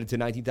 We're headed to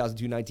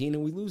 19,219,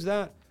 and we lose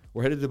that.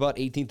 We're headed to about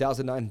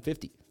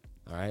 18,950.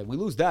 All right, we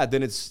lose that,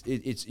 then it's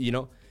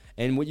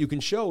and what you can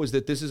show is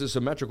that this is a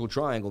symmetrical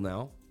triangle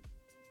now.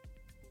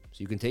 So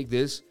you can take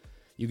this,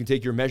 you can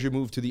take your measured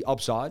move to the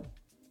upside,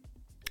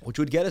 which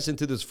would get us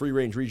into this free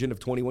range region of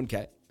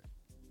 21K.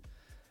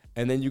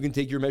 And then you can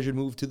take your measured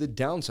move to the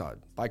downside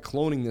by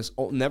cloning this.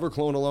 Oh, never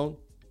clone alone.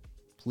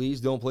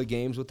 Please don't play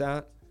games with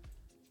that.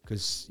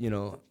 Because,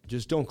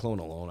 just don't clone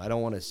alone. I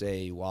don't want to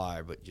say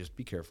why, but just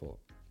be careful.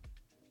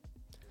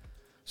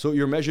 So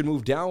your measured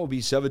move down will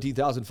be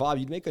 17,005.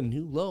 You'd make a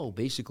new low,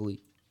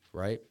 basically,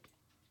 right?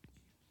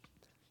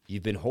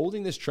 You've been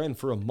holding this trend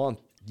for a month.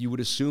 You would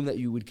assume that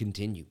you would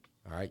continue,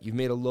 all right? You've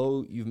made a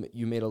low, you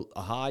made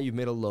a high, you've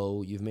made a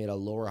low, you've made a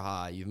lower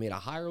high, you've made a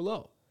higher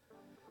low.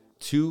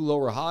 2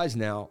 lower highs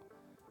now,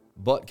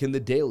 but can the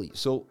daily?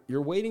 So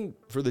you're waiting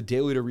for the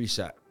daily to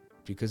reset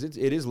because it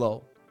is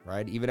low,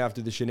 right? Even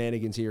after the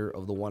shenanigans here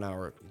of the 1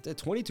 hour. The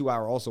 22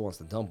 hour also wants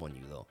to dump on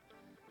you, though.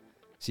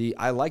 See,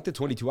 I like the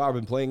 22 hour. I've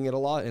been playing it a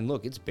lot, and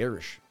look, it's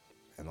bearish.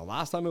 And the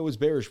last time it was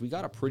bearish, we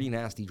got a pretty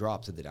nasty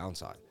drop to the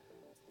downside.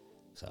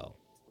 So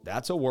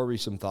that's a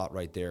worrisome thought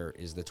right there,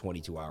 is the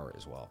 22 hour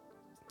as well.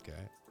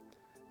 Okay.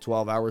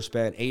 12 hour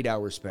span, 8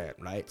 hour span,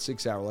 right?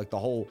 6 hour, like the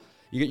whole,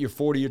 you get your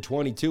 40 or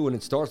 22, and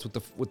it starts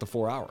with the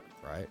 4 hour,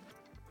 right?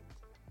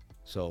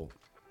 So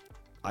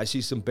I see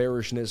some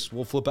bearishness.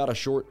 We'll flip out a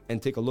short and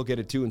take a look at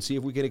it too and see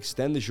if we can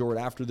extend the short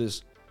after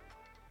this.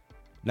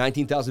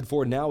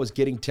 19,004 now is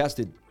getting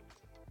tested.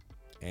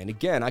 And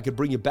again, I could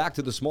bring you back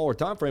to the smaller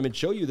time frame and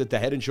show you that the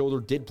head and shoulder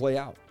did play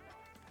out.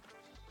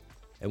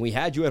 And we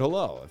had you at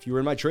hello. If you were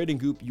in my trading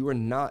group, you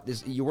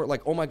weren't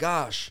like, oh my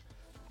gosh,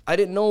 I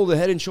didn't know the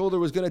head and shoulder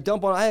was going to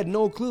dump on. I had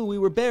no clue we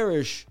were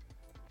bearish.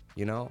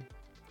 I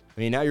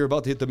mean, now you're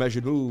about to hit the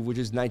measured move, which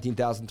is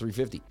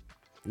 19,350.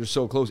 You're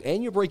so close.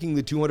 And you're breaking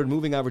the 200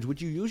 moving average,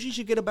 which you usually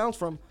should get a bounce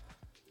from.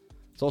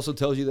 It also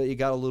tells you that you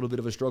got a little bit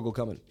of a struggle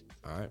coming.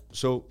 All right.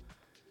 So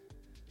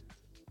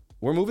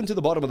we're moving to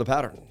the bottom of the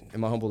pattern,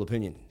 in my humble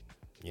opinion.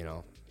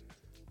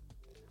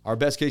 Our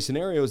best case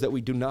scenario is that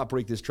we do not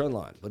break this trend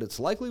line, but it's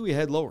likely we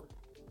head lower.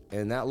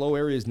 And that low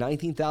area is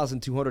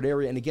 19,200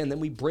 area. And again,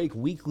 then we break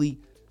weekly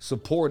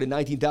support at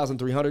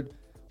 19,300,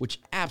 which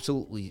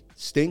absolutely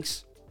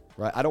stinks,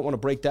 right? I don't want to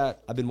break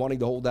that. I've been wanting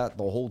to hold that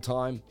the whole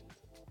time.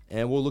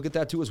 And we'll look at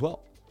that too as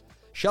well.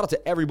 Shout out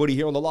to everybody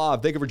here on the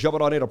live. Thank you for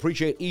jumping on in.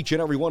 Appreciate each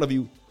and every one of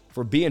you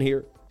for being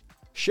here,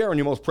 sharing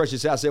your most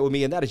precious asset with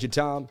me, and that is your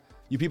time.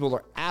 You people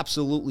are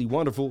absolutely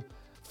wonderful.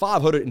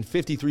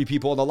 553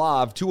 people on the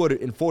live,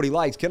 240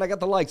 likes. Can I get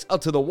the likes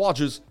up to the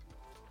watchers?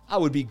 I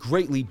would be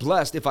greatly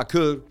blessed if I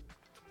could.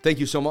 Thank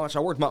you so much. I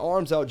worked my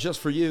arms out just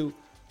for you,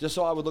 just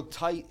so I would look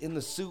tight in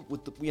the suit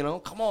with the,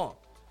 come on.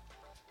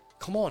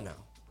 Come on now.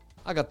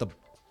 I got the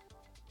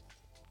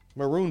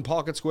maroon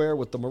pocket square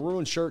with the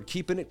maroon shirt,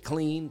 keeping it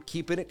clean,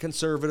 keeping it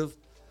conservative.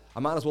 I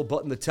might as well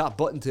button the top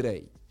button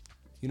today.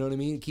 You know what I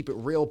mean? Keep it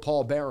real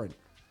Paul Barron.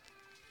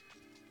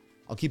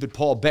 I'll keep it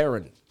Paul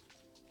Barron.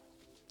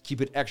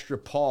 Keep it extra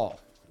Paul.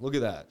 Look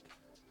at that.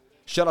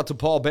 Shout out to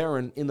Paul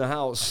Barron in the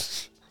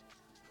house.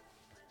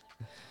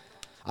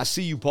 I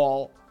see you,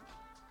 Paul.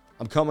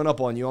 I'm coming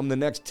up on you. I'm the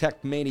next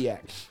tech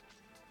maniac.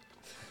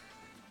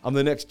 I'm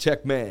the next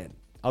tech man.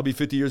 I'll be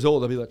 50 years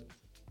old. I'll be like,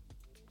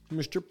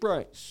 Mr.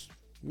 Price,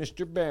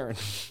 Mr. Barron.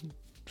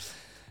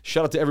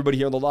 Shout out to everybody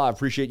here on the live.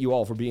 Appreciate you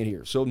all for being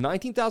here. So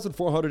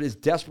 19,400 is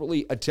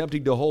desperately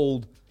attempting to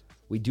hold.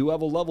 We do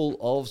have a level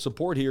of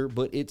support here,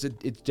 but it's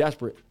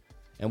desperate.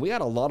 And we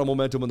had a lot of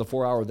momentum in the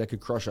 4 hour that could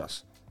crush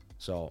us.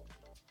 So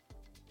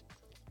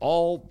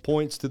all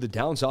points to the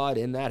downside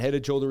in that head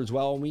and shoulder as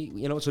well.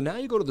 So now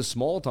you go to the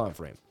small time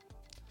frame.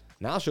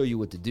 Now I'll show you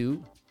what to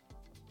do.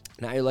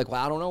 Now you're like,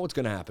 well, I don't know what's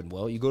going to happen.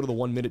 Well, you go to the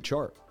 1 minute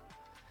chart.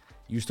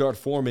 You start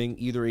forming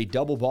either a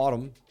double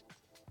bottom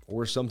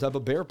or some type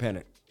of bear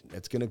pennant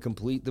that's going to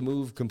complete the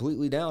move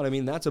completely down. I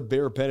mean, that's a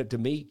bear pennant to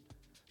me,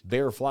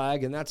 bear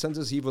flag, and that sends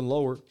us even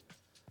lower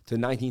to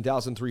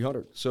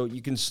 19,300. So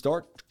you can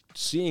start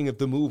seeing if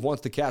the move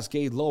wants to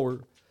cascade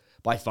lower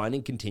by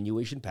finding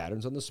continuation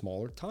patterns on the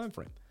smaller time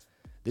frame.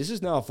 This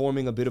is now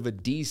forming a bit of a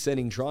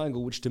descending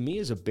triangle, which to me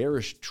is a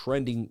bearish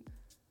trending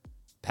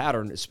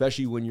pattern,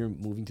 especially when you're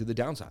moving to the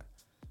downside.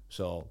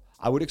 So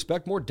I would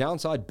expect more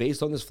downside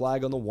based on this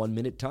flag on the 1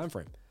 minute time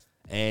frame.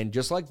 And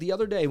just like the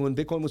other day when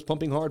Bitcoin was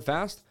pumping hard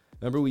fast,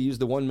 remember we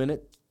used the 1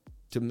 minute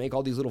to make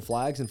all these little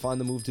flags and find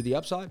the move to the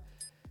upside?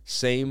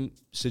 Same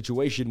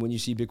situation when you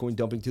see Bitcoin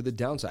dumping to the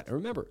downside. And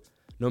remember,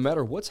 no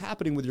matter what's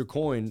happening with your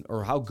coin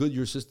or how good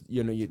your system,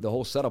 the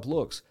whole setup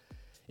looks,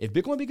 if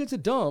Bitcoin begins to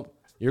dump,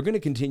 you're going to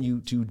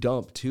continue to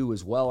dump too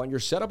as well, and your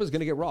setup is going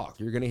to get rocked.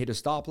 You're going to hit a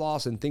stop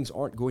loss, and things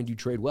aren't going to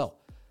trade well.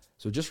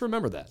 So just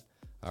remember that.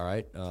 All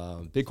right,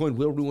 Bitcoin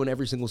will ruin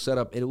every single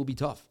setup, and it will be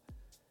tough.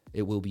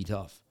 It will be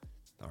tough.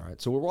 All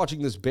right, so we're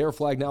watching this bear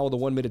flag now with a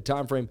 1 minute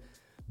time frame.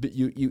 But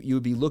you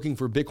would be looking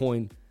for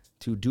Bitcoin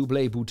to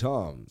double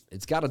bottom.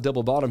 It's got a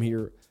double bottom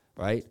here,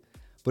 right?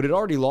 But it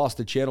already lost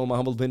the channel, in my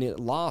humble opinion. It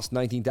lost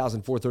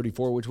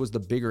 19,434, which was the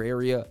bigger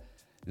area.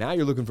 Now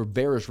you're looking for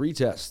bearish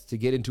retests to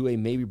get into a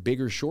maybe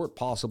bigger short,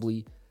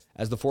 possibly,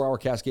 as the 4-hour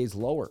cascades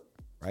lower,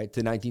 right,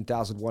 to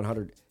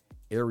 19,100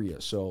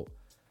 area. So,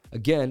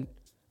 again,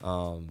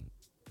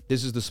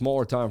 this is the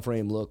smaller time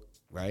frame look,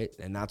 right?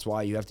 And that's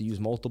why you have to use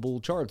multiple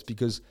charts,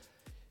 because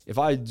if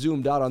I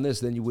zoomed out on this,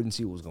 then you wouldn't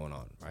see what was going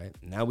on, right?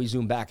 Now we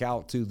zoom back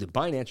out to the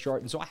Binance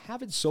chart, and so I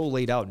have it so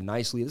laid out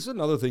nicely. This is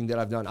another thing that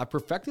I've done. I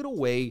perfected a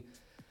way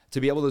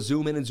to be able to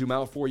zoom in and zoom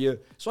out for you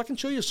so I can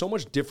show you so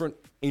much different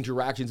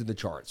interactions in the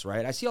charts,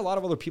 right? I see a lot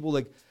of other people,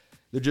 like,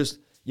 they're just,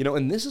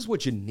 and this is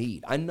what you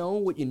need. I know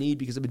what you need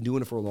because I've been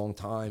doing it for a long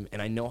time,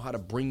 and I know how to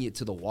bring you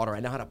to the water. I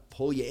know how to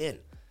pull you in.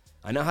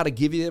 I know how to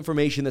give you the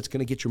information that's going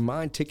to get your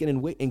mind ticking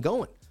and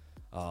going.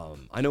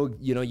 I know,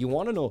 you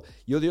want to know.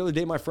 The other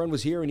day my friend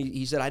was here and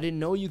he said, I didn't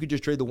know you could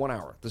just trade the 1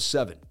 hour, the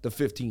 7, the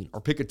 15,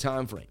 or pick a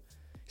time frame.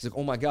 He's like,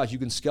 oh my gosh, you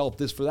can scalp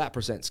this for that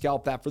percent,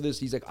 scalp that for this.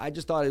 He's like, I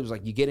just thought it was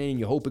like you get in and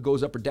you hope it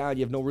goes up or down.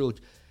 You have no real.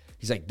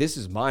 He's like, this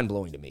is mind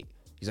blowing to me.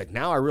 He's like,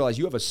 now I realize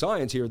you have a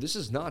science here. This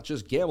is not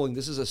just gambling.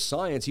 This is a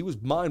science. He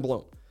was mind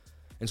blown.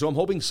 And so I'm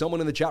hoping someone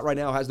in the chat right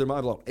now has their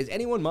mind blown. Is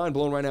anyone mind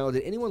blown right now?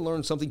 Did anyone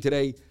learn something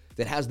today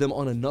that has them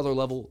on another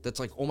level that's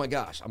like, oh my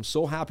gosh, I'm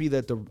so happy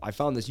that I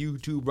found this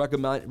YouTube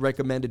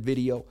recommended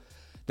video.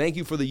 Thank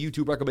you for the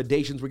YouTube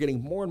recommendations. We're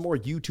getting more and more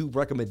YouTube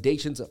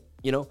recommendations,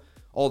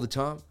 all the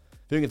time.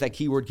 If that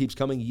keyword keeps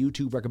coming,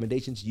 YouTube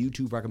recommendations.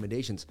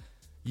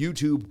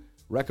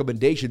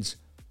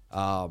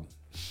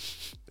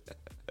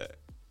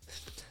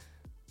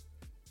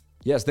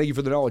 Yes, thank you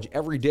for the knowledge.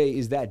 Every day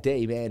is that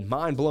day, man.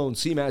 Mind blown.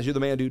 C-Maz, you're the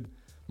man, dude.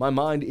 My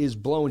mind is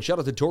blown. Shout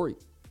out to Tori.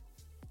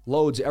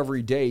 Loads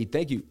every day.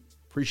 Thank you.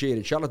 Appreciate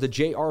it. Shout out to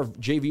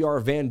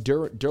JVR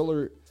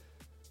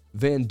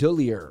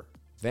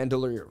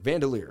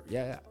Vandelier.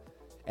 Yeah.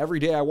 Every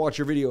day I watch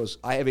your videos.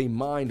 I have a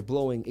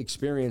mind-blowing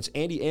experience.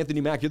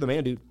 Anthony Mack, you're the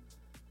man, dude.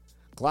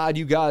 Glad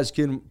you guys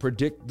can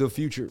predict the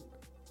future.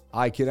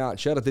 I cannot.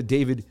 Shout out to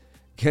David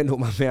Kendall,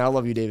 my man. I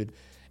love you, David.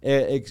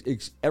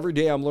 Every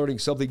day I'm learning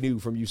something new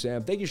from you,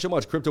 Sam. Thank you so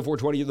much.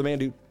 Crypto420, you're the man,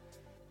 dude.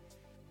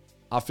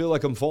 I feel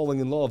like I'm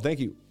falling in love. Thank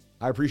you.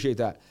 I appreciate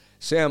that.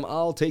 Sam,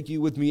 I'll take you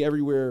with me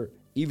everywhere,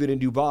 even in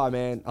Dubai,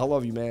 man. I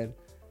love you, man.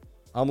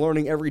 I'm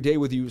learning every day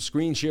with you.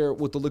 Screen share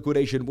with the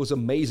liquidation was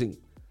amazing.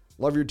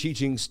 Love your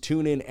teachings.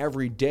 Tune in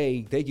every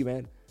day. Thank you,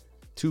 man.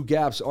 2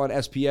 gaps on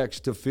SPX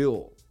to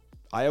fill.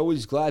 I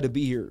always glad to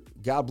be here.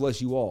 God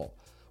bless you all.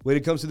 When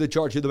it comes to the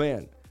chart, you're the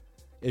man.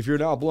 If you're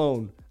not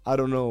blown, I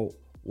don't know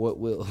what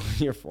will.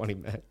 You're funny,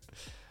 man.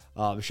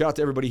 Shout out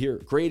to everybody here.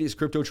 Greatest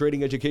crypto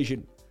trading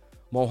education.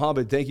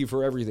 Mohammed, thank you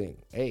for everything.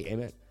 Hey,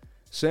 amen.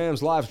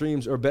 Sam's live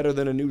streams are better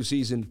than a new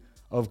season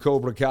of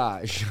Cobra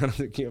Kai. Shout out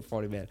to You're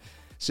funny, man.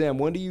 Sam,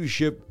 when do you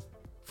ship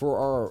for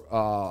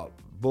our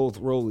both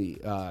Rolly?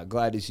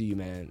 Glad to see you,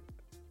 man.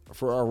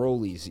 For our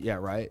Rollies. Yeah,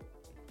 right?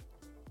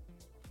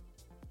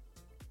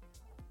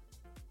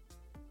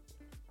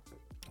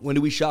 When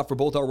do we shop for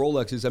both our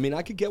Rolexes? I mean,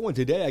 I could get one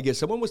today. I guess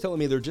someone was telling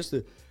me they're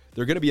going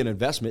to be an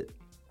investment.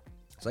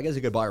 So I guess I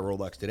could buy a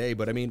Rolex today.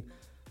 But I mean,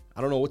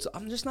 I don't know.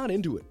 I'm just not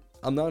into it.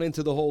 I'm not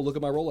into the whole look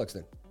at my Rolex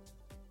thing.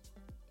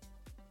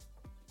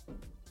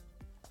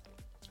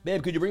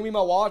 Babe, could you bring me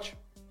my watch?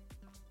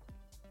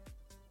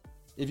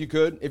 If you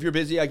could. If you're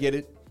busy, I get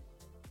it.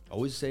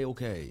 Always say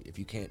okay if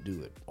you can't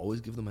do it. Always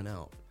give them an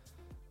out.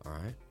 All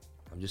right?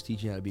 I'm just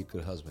teaching you how to be a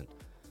good husband.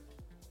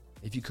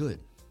 If you could.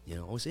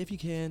 Always say if you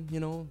can,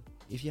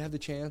 if you have the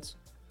chance.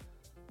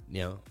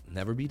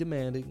 Never be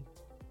demanding.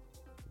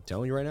 I'm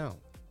telling you right now.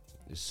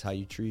 This is how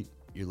you treat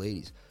your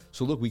ladies.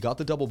 So look, we got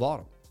the double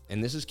bottom.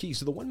 And this is key.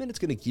 So the 1 minute's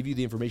going to give you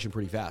the information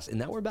pretty fast. And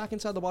now we're back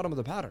inside the bottom of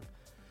the pattern,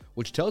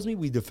 which tells me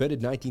we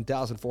defended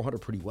 19,400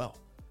 pretty well,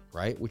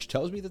 right? Which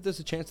tells me that there's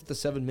a chance that the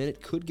 7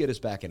 minute could get us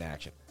back in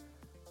action,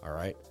 all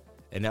right?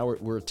 And now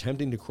we're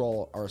attempting to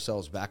crawl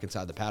ourselves back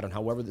inside the pattern.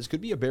 However, this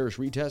could be a bearish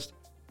retest,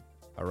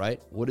 all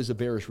right? What is a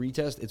bearish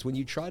retest? It's when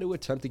you try to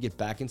attempt to get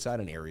back inside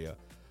an area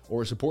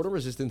or a support or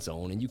resistance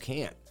zone and you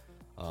can't.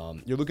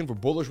 You're looking for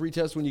bullish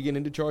retest when you get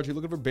into charge. You're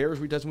looking for bearish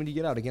retest when you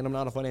get out. Again, I'm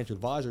not a financial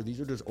advisor. These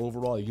are just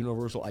overall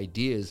universal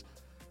ideas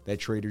that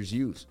traders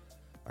use.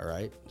 All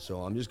right. So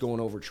I'm just going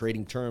over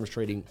trading terms,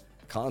 trading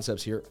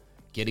concepts here,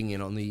 getting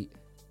in on the,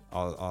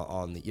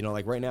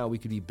 like right now we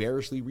could be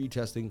bearishly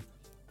retesting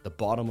the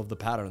bottom of the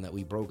pattern that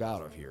we broke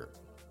out of here.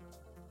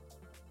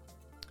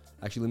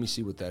 Actually, let me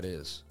see what that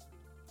is.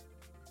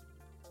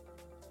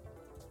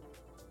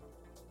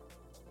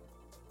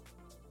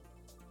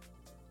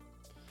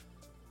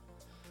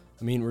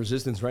 I mean,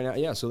 resistance right now.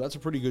 Yeah, so that's a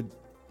pretty good,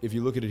 if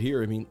you look at it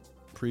here, I mean,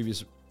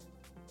 previous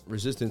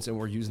resistance, and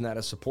we're using that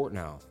as support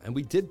now. And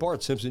we did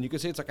Bart Simpson. You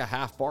could say it's like a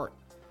half Bart,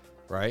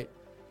 right?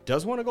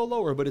 Does want to go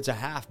lower, but it's a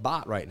half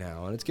bot right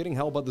now, and it's getting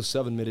held by the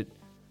 7 minute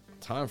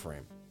time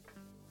frame.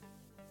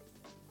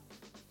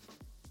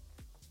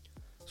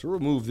 So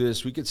remove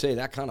this. We could say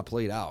that kind of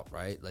played out,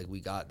 right? Like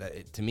we got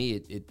that. To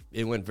me,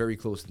 it went very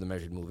close to the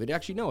measured move. It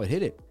actually, no, it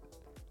hit it.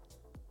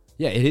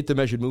 Yeah, it hit the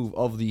measured move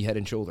of the head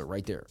and shoulder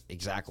right there.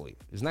 Exactly.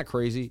 Isn't that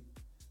crazy?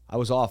 I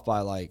was off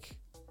by like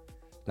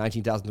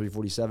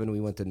 19,347.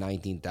 We went to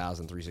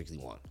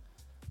 19,361.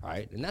 All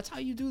right. And that's how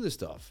you do this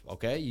stuff.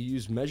 Okay. You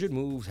use measured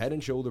moves, head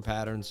and shoulder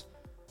patterns,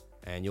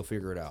 and you'll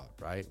figure it out,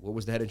 right? What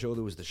was the head and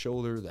shoulder? It was the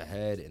shoulder, the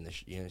head,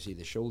 and see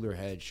the shoulder,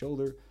 head,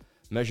 shoulder.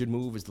 Measured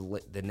move is the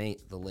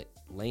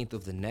length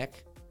of the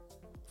neck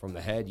from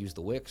the head. Use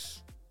the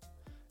wicks,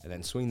 and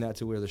then swing that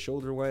to where the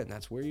shoulder went, and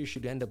that's where you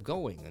should end up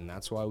going. And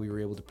that's why we were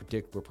able to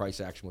predict where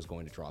price action was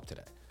going to drop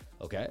today.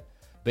 Okay,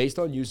 based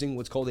on using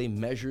what's called a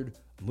measured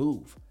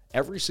move.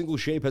 Every single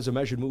shape has a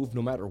measured move,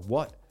 no matter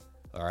what.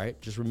 All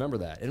right, just remember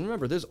that. And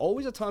remember, there's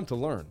always a time to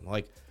learn.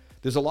 Like,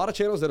 there's a lot of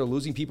channels that are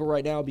losing people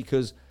right now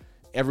because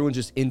everyone's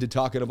just into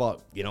talking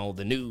about,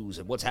 the news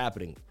and what's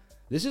happening.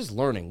 This is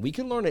learning. We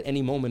can learn at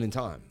any moment in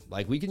time.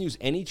 Like, we can use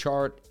any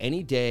chart,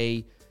 any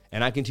day,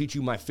 and I can teach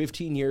you my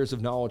 15 years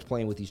of knowledge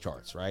playing with these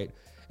charts, right?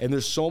 And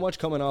there's so much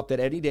coming up that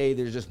any day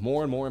there's just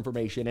more and more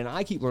information, and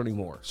I keep learning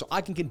more. So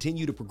I can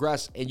continue to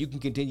progress, and you can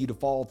continue to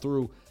follow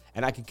through,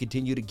 and I can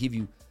continue to give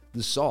you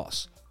the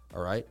sauce,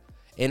 all right?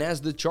 And as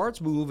the charts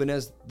move and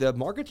as the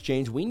markets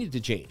change, we need to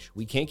change.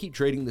 We can't keep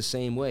trading the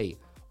same way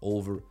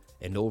over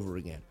and over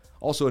again.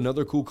 Also,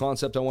 another cool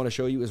concept I want to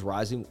show you is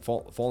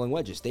falling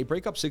wedges. They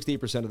break up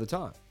 68% of the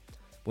time.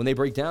 When they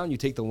break down, you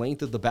take the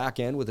length of the back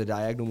end with a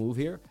diagonal move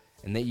here,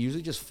 and they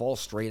usually just fall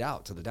straight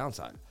out to the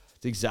downside.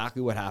 It's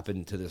exactly what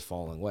happened to this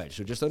falling wedge.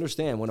 So just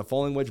understand, when a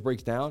falling wedge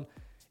breaks down,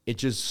 it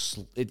just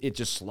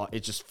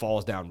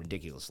falls down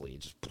ridiculously.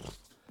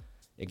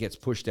 It gets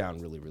pushed down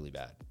really, really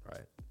bad.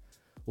 Right?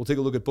 We'll take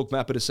a look at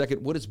Bookmap in a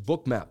second. What is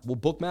Bookmap? Well,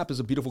 Bookmap is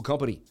a beautiful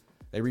company.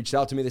 They reached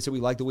out to me. They said, we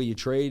like the way you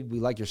trade.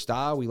 We like your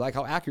style. We like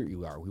how accurate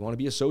you are. We want to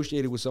be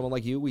associated with someone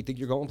like you. We think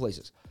you're going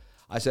places.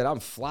 I said, I'm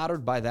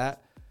flattered by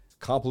that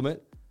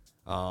compliment.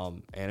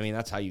 And I mean,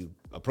 that's how you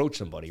approach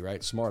somebody,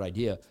 right? Smart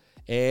idea.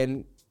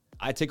 And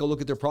I take a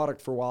look at their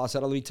product for a while. I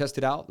said, let me test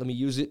it out. Let me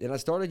use it. And I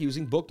started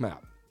using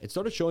Bookmap. It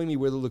started showing me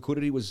where the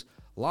liquidity was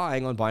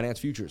lying on Binance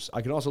Futures.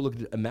 I can also look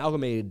at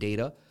amalgamated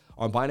data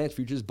on Binance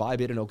Futures,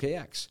 Bybit, and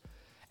OKX.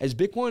 As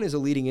Bitcoin is a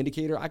leading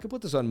indicator, I could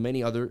put this on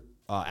many other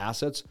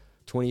assets,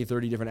 20,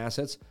 30 different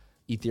assets,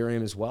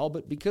 Ethereum as well.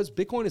 But because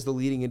Bitcoin is the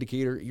leading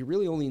indicator, you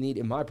really only need,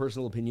 in my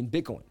personal opinion,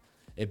 Bitcoin.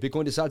 If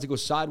Bitcoin decides to go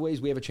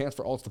sideways, we have a chance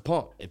for alts to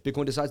pump. If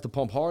Bitcoin decides to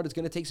pump hard, it's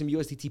going to take some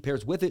USDT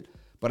pairs with it,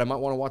 but I might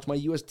want to watch my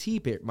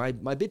UST pair, my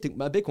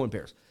Bitcoin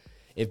pairs.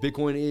 If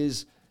Bitcoin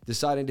is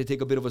deciding to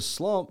take a bit of a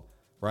slump,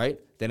 right,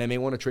 then I may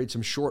want to trade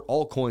some short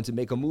altcoins and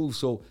make a move.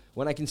 So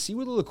when I can see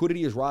where the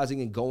liquidity is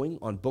rising and going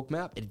on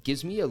Bookmap, it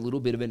gives me a little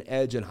bit of an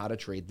edge on how to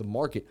trade the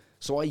market.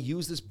 So I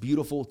use this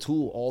beautiful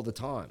tool all the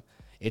time.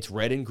 It's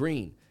red and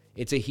green.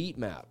 It's a heat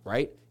map,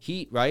 right?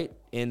 Heat, right?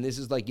 And this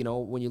is like,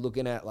 when you're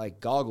looking at like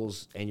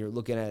goggles and you're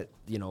looking at,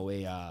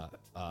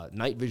 a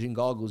night vision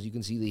goggles, you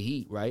can see the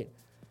heat, right?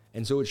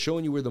 And so it's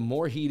showing you where the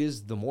more heat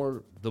is, the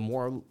more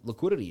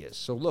liquidity is.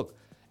 So look,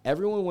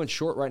 everyone went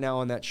short right now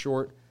on that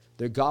short.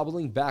 They're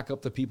gobbling back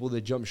up the people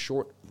that jumped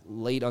short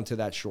late onto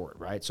that short,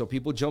 right? So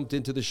people jumped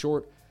into the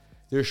short.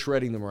 They're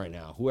shredding them right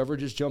now. Whoever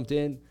just jumped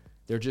in,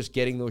 they're just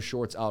getting those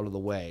shorts out of the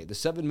way. The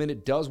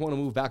 7-minute does want to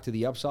move back to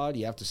the upside.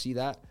 You have to see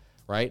that,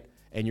 right?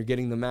 And you're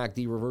getting the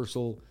MACD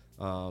reversal.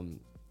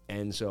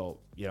 And so,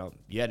 you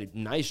had a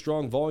nice,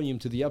 strong volume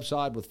to the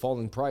upside with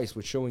falling price,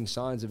 which showing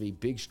signs of a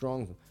big,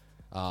 strong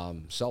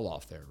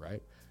sell-off there,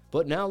 right?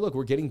 But now, look,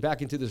 we're getting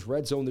back into this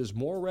red zone. There's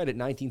more red at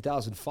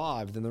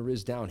 19,005 than there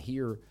is down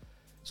here.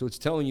 So it's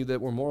telling you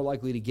that we're more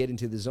likely to get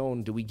into the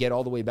zone. Do we get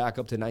all the way back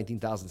up to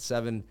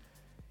 19,007?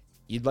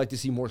 You'd like to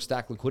see more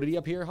stacked liquidity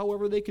up here.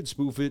 However, they could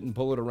spoof it and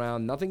pull it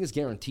around. Nothing is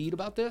guaranteed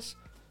about this,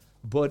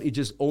 but it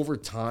just over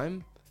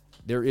time,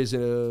 there is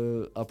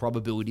a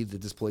probability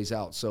that this plays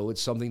out. So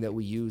it's something that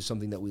we use,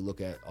 something that we look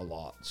at a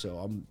lot. So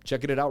I'm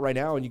checking it out right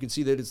now, and you can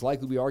see that it's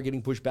likely we are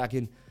getting pushed back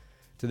in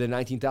to the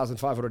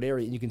 19,500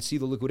 area, and you can see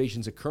the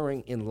liquidations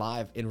occurring in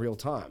real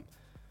time.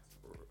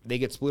 They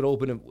get split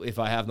open if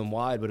I have them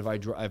wide, but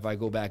if I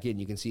go back in,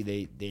 you can see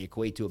they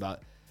equate to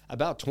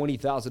about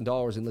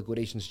 $20,000 in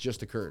liquidations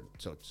just occurred.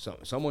 So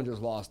someone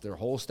just lost their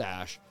whole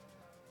stash,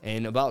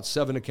 and about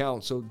 7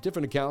 accounts. So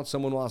different accounts.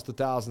 Someone lost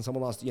 1,000.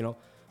 Someone lost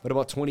but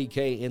about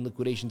 20K in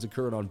liquidations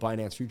occurred on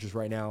Binance Futures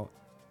right now.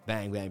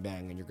 Bang, bang,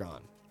 bang, and you're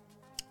gone.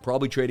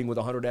 Probably trading with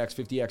 100x,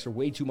 50x, or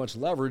way too much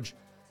leverage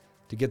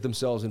to get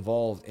themselves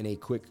involved in a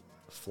quick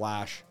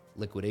flash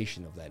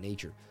liquidation of that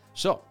nature.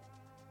 So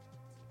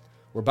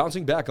we're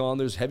bouncing back on.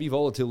 There's heavy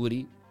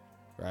volatility,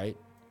 right,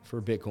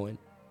 for Bitcoin.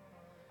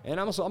 And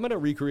I'm going to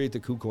recreate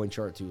the KuCoin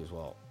chart too as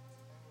well.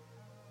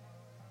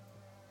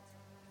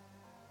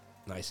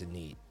 Nice and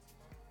neat.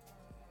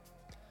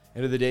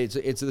 End of the day,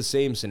 it's the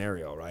same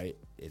scenario, right?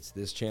 It's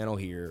this channel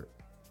here,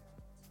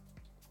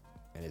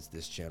 and it's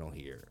this channel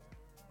here.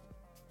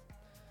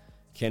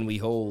 Can we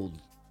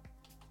hold?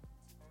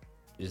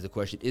 Is the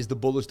question. Is the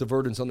bullish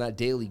divergence on that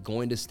daily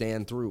going to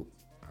stand through?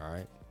 All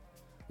right.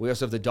 We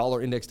also have the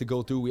dollar index to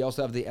go through. We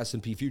also have the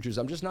S&P futures.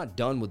 I'm just not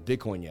done with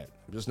Bitcoin yet.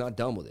 I'm just not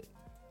done with it.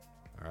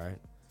 All right.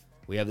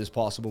 We have this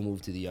possible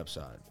move to the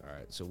upside. All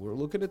right. So we're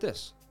looking at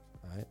this.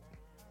 All right.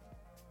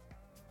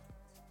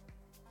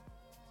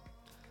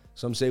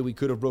 Some say we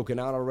could have broken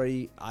out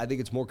already. I think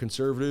it's more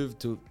conservative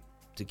to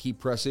keep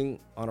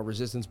pressing on a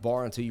resistance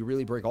bar until you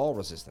really break all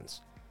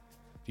resistance.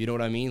 You know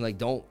what I mean?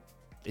 Like,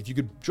 if you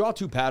could draw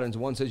two patterns,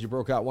 one says you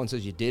broke out, one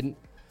says you didn't,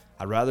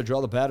 I'd rather draw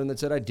the pattern that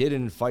said I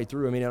didn't and fight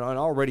through. I mean, and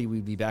already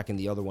we'd be back in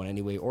the other one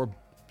anyway, or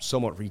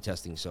somewhat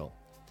retesting. So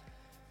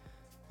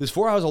this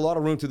 4 hours, a lot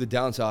of room to the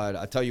downside.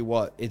 I tell you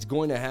what, it's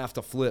going to have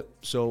to flip.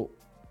 So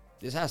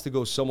this has to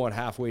go somewhat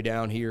halfway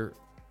down here,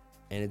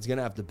 and it's going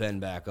to have to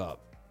bend back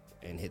up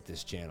and hit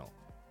this channel,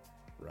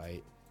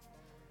 right?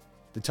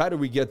 The tighter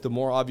we get, the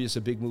more obvious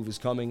a big move is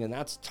coming, and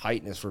that's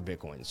tightness for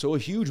Bitcoin. So a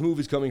huge move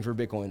is coming for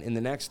Bitcoin in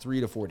the next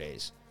 3 to 4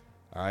 days.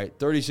 All right,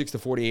 36 to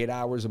 48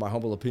 hours, in my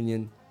humble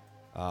opinion.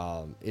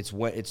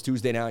 It's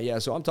Tuesday now, yeah.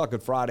 So I'm talking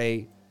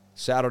Friday,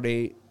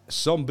 Saturday.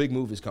 Some big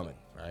move is coming.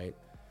 Right,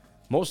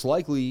 most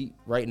likely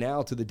right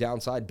now to the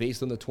downside,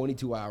 based on the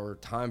 22-hour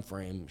time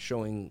frame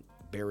showing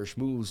bearish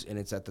moves, and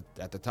it's at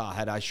the top.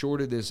 Had I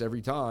shorted this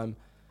every time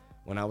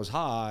when I was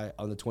high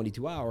on the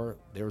 22-hour,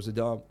 there was a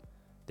dump.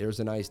 There's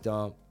a nice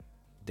dump.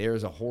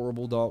 There's a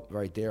horrible dump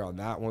right there on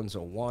that one.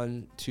 So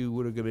 1, 2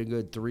 would have been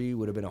good. 3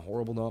 would have been a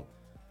horrible dump.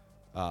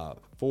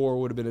 4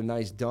 would have been a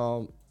nice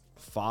dump.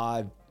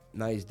 5,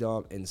 nice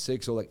dump. And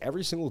 6, so like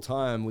every single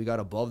time we got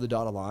above the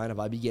dotted line, if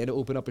I began to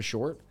open up a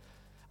short,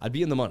 I'd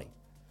be in the money.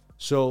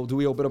 So do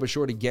we open up a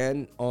short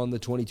again on the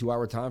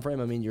 22-hour time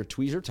frame? I mean, your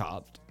tweezers are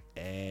topped,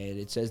 and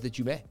it says that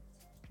you may,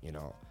 you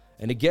know.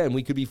 And again,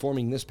 we could be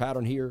forming this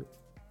pattern here.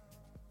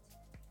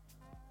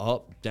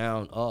 Up,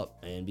 down, up,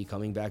 and be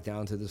coming back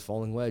down to this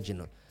falling wedge.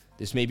 And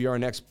this may be our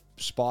next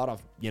spot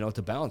of,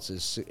 to bounce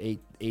is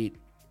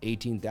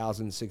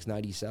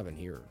 18,697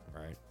 here,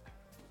 right?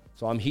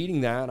 So I'm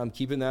heeding that. I'm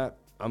keeping that.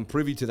 I'm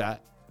privy to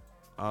that.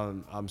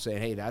 I'm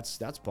saying, hey, that's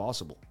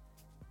possible.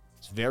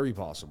 It's very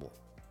possible.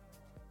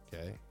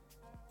 Okay.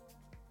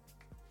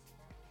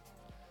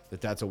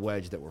 That's a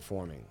wedge that we're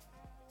forming.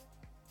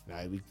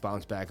 Now we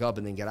bounce back up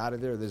and then get out of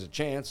there. There's a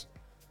chance.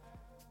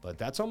 But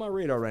that's on my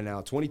radar right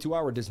now.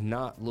 22-hour does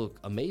not look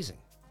amazing,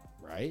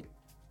 right?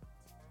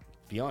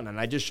 Beyond, and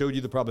I just showed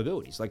you the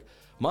probabilities. Like,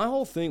 my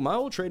whole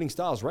trading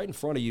style is right in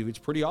front of you. It's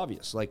pretty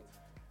obvious. Like,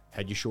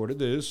 had you shorted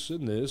this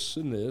and this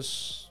and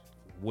this,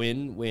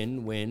 win.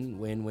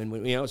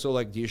 So,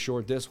 like, do you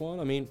short this one?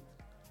 I mean,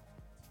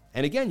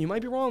 and again, you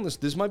might be wrong.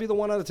 This might be the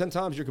 1 out of 10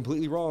 times you're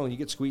completely wrong and you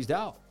get squeezed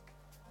out.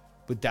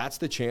 But that's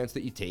the chance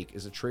that you take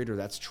as a trader.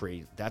 That's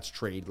trade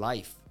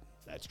life.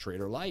 That's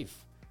trader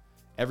life.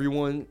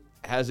 Everyone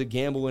has a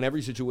gamble in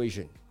every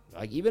situation.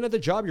 Like, even at the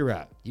job you're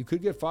at, you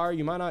could get fired.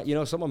 You might not,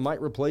 someone might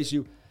replace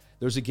you.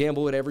 There's a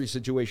gamble at every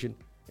situation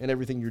and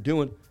everything you're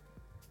doing.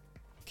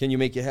 Can you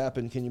make it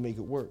happen? Can you make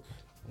it work?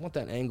 I want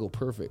that angle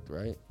perfect,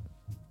 right?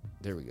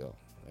 There we go.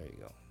 There you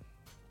go.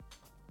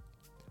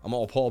 I'm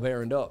all Paul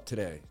Barroned up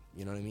today.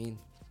 You know what I mean?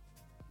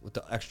 With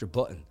the extra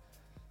button.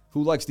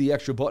 Who likes the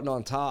extra button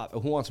on top?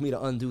 Who wants me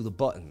to undo the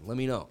button? Let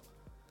me know.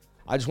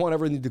 I just want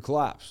everything to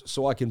collapse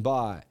so I can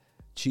buy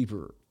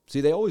cheaper. See,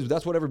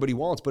 that's what everybody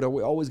wants, but are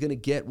we always going to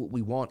get what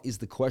we want is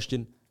the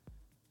question.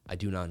 I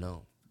do not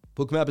know.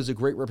 Bookmap is a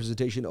great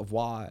representation of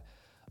why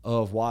the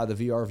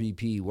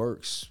VRVP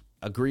works.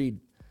 Agreed.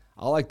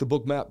 I like the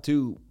Bookmap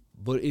too,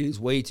 but it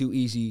is way too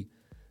easy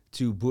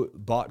to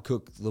bot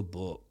cook the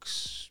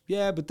books.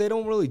 Yeah, but they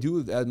don't really do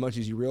it as much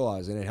as you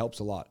realize, and it helps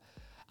a lot.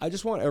 I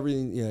just want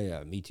everything.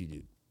 Yeah, me too,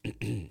 dude.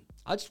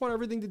 I just want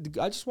everything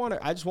to. I just want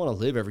to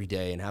live every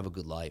day and have a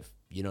good life.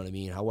 You know what I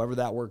mean? However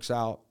that works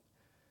out.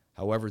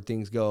 However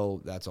things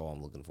go, that's all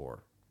I'm looking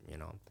for,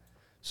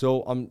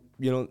 So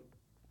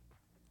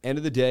end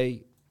of the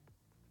day,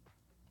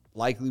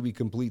 likely we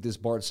complete this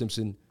Bart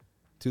Simpson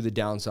to the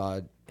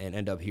downside and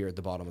end up here at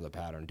the bottom of the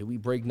pattern. Do we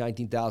break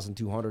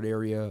 19,200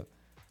 area?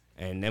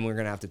 And then we're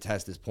going to have to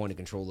test this point of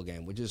control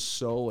again, which is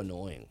so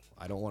annoying.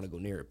 I don't want to go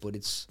near it, but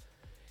it's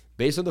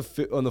based on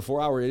the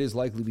 4 hour, it is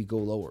likely we go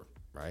lower,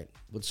 right?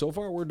 But so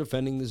far we're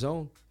defending the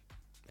zone,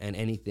 and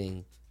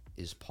anything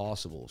is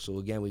possible. So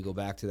again, we go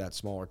back to that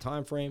smaller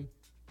time frame,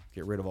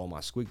 get rid of all my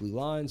squiggly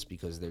lines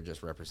because they're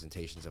just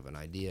representations of an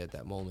idea at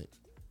that moment.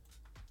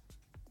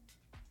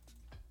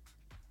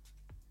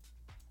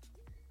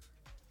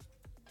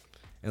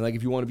 And like,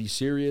 if you want to be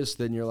serious,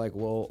 then you're like,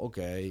 well,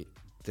 okay,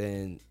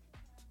 then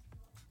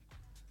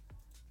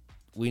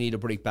we need to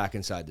break back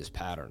inside this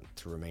pattern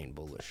to remain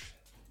bullish.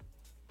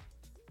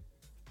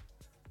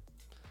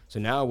 So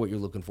now what you're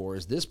looking for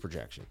is this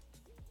projection.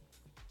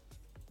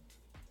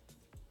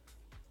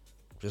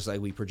 Just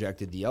like we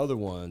projected the other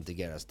one to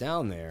get us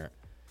down there,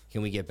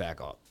 can we get back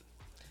up?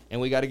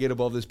 And we got to get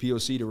above this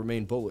POC to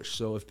remain bullish.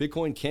 So if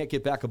Bitcoin can't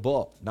get back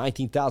above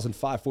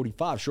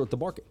 19,545, short the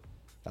market.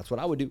 That's what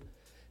I would do.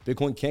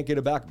 Bitcoin can't get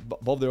it back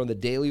above there on the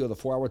daily or the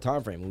 4 hour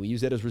time frame. When we use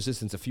that as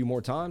resistance a few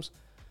more times,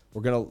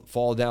 we're going to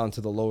fall down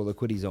to the lower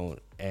liquidity zone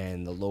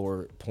and the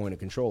lower point of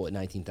control at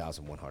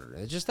 19,100.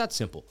 And it's just that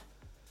simple.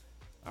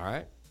 All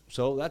right.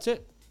 So that's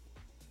it.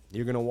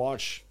 You're going to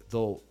watch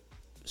the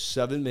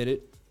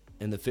 7-minute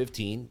and the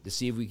 15 to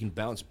see if we can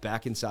bounce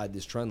back inside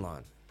this trend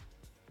line.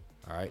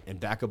 All right, and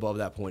back above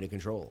that point of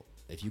control.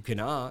 If you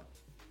cannot,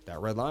 that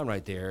red line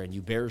right there, and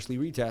you bearishly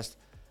retest,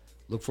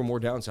 look for more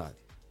downside.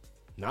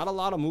 Not a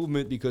lot of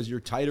movement because you're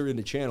tighter in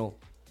the channel,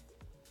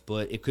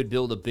 but it could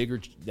build a bigger,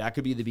 that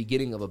could be the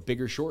beginning of a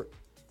bigger short.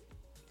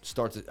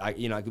 I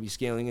could be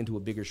scaling into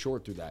a bigger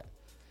short through that.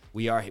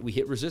 We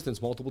hit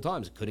resistance multiple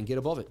times, couldn't get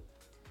above it.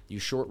 You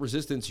short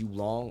resistance, you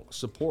long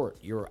support.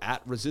 You're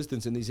at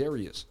resistance in these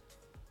areas.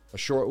 A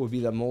short would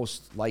be the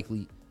most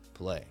likely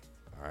play,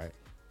 all right?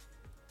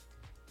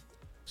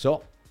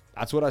 So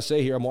that's what I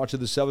say here. I'm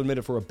watching the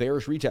 7-minute for a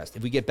bearish retest.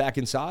 If we get back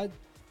inside,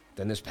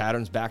 then this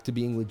pattern's back to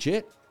being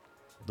legit.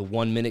 The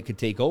 1 minute could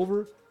take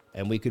over,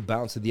 and we could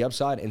bounce to the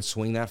upside and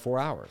swing that 4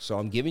 hours. So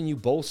I'm giving you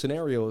both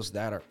scenarios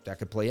that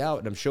could play out,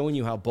 and I'm showing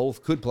you how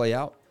both could play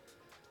out.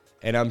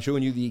 And I'm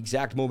showing you the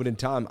exact moment in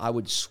time I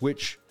would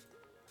switch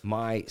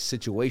my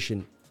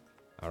situation,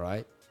 all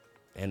right,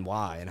 and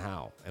why and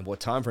how and what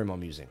time frame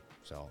I'm using.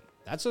 So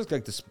that's just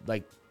like this.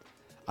 Like,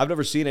 I've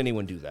never seen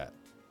anyone do that,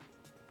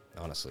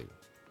 honestly.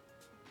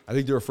 I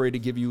think they're afraid to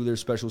give you their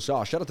special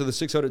sauce. Shout out to the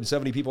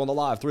 670 people on the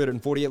live,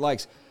 348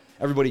 likes.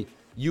 Everybody,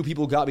 you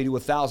people got me to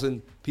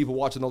 1,000 people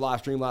watching the live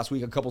stream last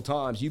week a couple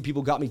times. You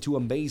people got me to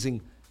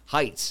amazing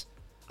heights.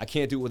 I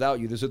can't do it without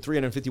you. There's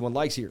 351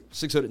 likes here,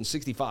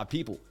 665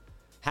 people.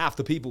 Half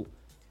the people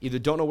either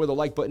don't know where the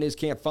like button is,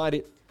 can't find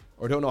it,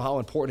 or don't know how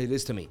important it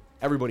is to me.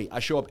 Everybody, I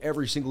show up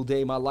every single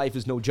day. My life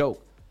is no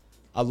joke.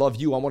 I love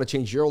you. I want to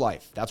change your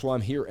life. That's why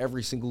I'm here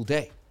every single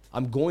day.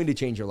 I'm going to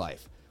change your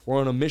life. We're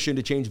on a mission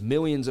to change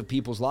millions of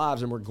people's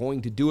lives, and we're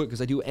going to do it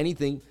because I do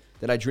anything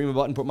that I dream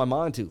about and put my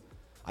mind to.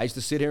 I used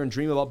to sit here and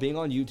dream about being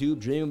on YouTube,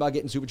 dream about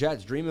getting super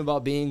chats, dream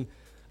about being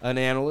an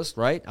analyst,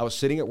 right? I was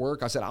sitting at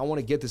work. I said, I want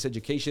to get this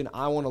education.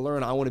 I want to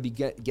learn. I want to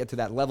get to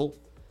that level,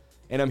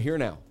 and I'm here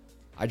now.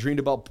 I dreamed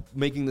about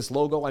making this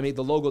logo. I made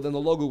the logo. Then the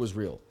logo was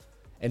real.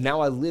 And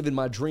now I live in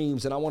my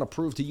dreams, and I want to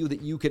prove to you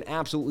that you can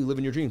absolutely live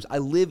in your dreams. I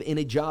live in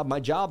a job. My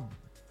job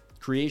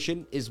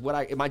creation is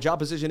my job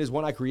position is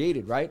one I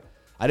created, right?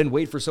 I didn't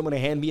wait for someone to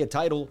hand me a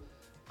title.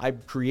 I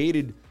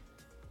created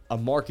a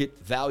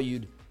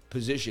market-valued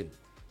position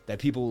that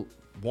people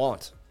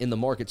want in the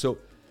market. So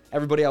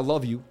everybody, I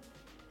love you.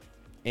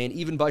 And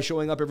even by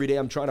showing up every day,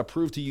 I'm trying to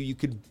prove to you, you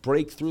can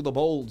break through the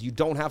mold. You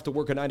don't have to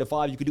work a 9 to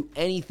 5. You can do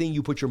anything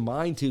you put your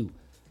mind to.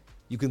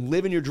 You can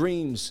live in your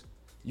dreams.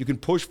 You can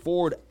push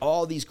forward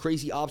all these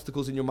crazy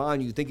obstacles in your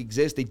mind you think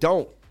exist. They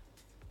don't.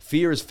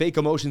 Fear is fake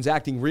emotions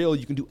acting real.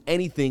 You can do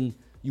anything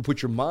you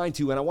put your mind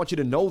to, and I want you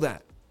to know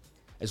that.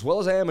 As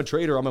well as I am a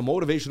trader, I'm a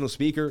motivational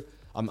speaker.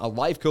 I'm a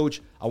life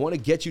coach. I want to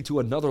get you to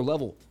another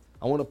level.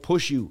 I want to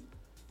push you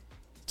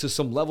to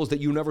some levels that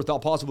you never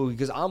thought possible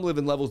because I'm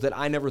living levels that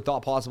I never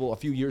thought possible a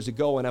few years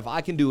ago, and if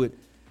I can do it,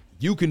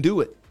 you can do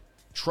it.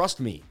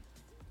 Trust me.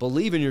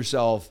 Believe in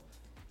yourself.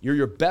 You're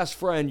your best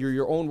friend. You're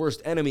your own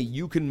worst enemy.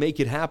 You can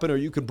make it happen or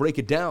you can break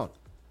it down.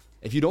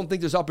 If you don't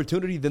think there's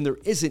opportunity, then there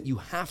isn't. You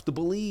have to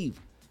believe.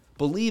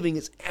 Believing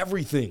is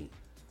everything.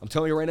 I'm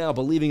telling you right now,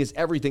 believing is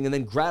everything. And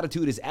then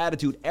gratitude is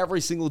attitude.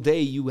 Every single day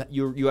you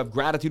have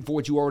gratitude for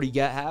what you already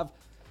have.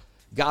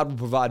 God will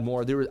provide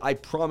more. I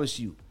promise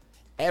you,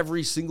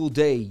 every single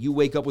day you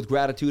wake up with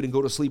gratitude and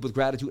go to sleep with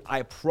gratitude.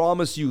 I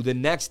promise you the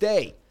next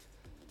day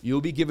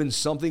you'll be given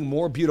something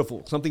more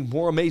beautiful, something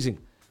more amazing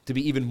to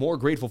be even more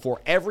grateful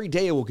for. Every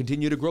day it will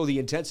continue to grow the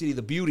intensity,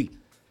 the beauty.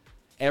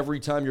 Every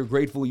time you're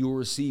grateful, you will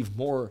receive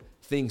more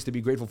things to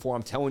be grateful for.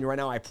 I'm telling you right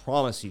now, I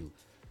promise you,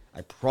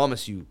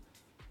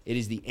 it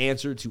is the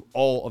answer to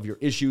all of your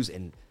issues,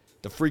 and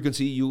the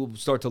frequency you will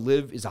start to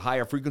live is a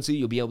higher frequency.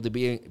 You'll be able to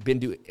begin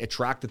to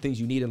attract the things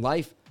you need in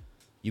life.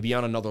 You'll be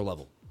on another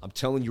level. I'm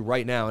telling you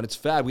right now, and it's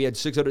fad. We had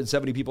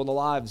 670 people on the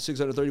live,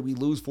 630, we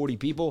lose 40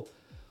 people.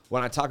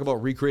 When I talk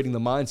about recreating the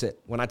mindset,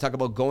 when I talk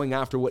about going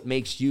after what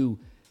makes you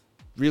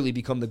really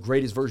become the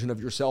greatest version of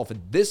yourself,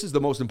 and this is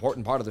the most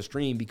important part of the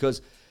stream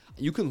because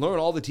you can learn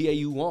all the TA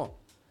you want,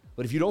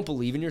 but if you don't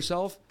believe in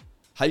yourself,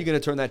 how are you going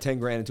to turn that 10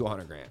 grand into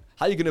 100 grand?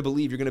 How are you going to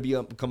believe you're going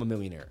to become a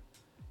millionaire?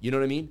 You know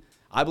what I mean?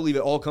 I believe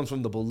it all comes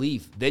from the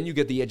belief. Then you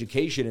get the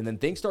education, and then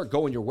things start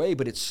going your way,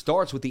 but it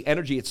starts with the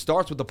energy. It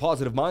starts with the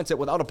positive mindset.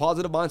 Without a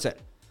positive mindset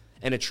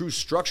and a true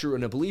structure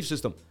and a belief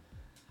system,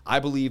 I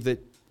believe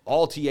that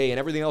all TA and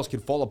everything else can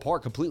fall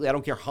apart completely. I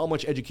don't care how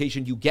much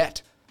education you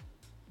get.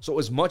 So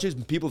as much as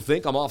people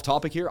think I'm off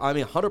topic here, I'm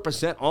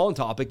 100% on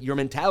topic. Your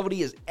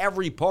mentality is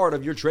every part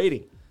of your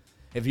trading.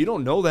 If you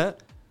don't know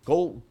that,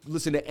 go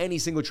listen to any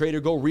single trader.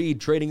 Go read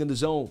Trading in the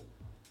Zone.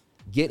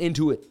 Get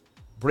into it.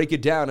 Break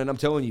it down. And I'm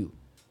telling you,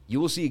 you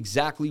will see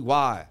exactly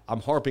why I'm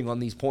harping on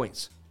these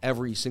points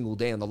every single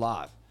day on the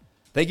live.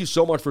 Thank you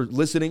so much for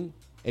listening.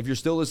 If you're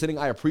still listening,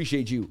 I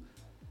appreciate you.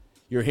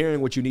 You're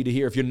hearing what you need to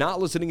hear. If you're not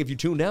listening, if you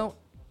tuned out,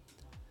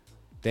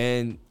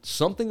 then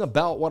something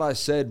about what I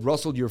said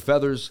rustled your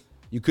feathers.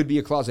 You could be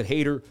a closet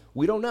hater.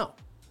 We don't know.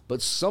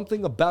 But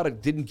something about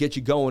it didn't get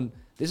you going.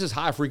 This is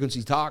high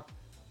frequency talk.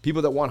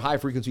 People that want high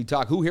frequency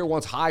talk. Who here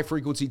wants high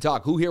frequency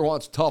talk? Who here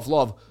wants tough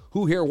love?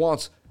 Who here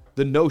wants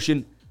the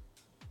notion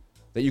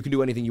that you can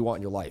do anything you want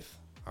in your life?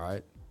 All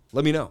right?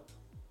 Let me know.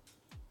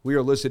 We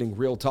are listening,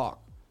 real talk.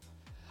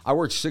 I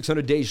worked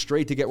 600 days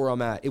straight to get where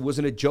I'm at. It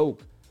wasn't a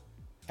joke.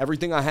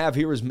 Everything I have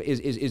here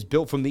is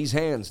built from these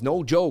hands.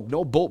 No joke,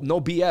 no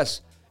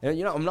BS. And,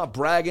 I'm not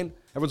bragging.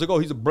 Everyone's like, oh,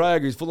 he's a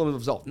bragger. He's full of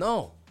himself.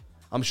 No.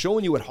 I'm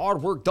showing you what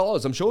hard work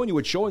does. I'm showing you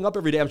what showing up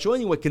every day. I'm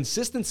showing you what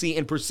consistency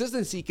and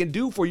persistency can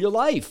do for your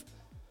life.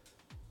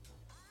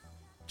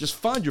 Just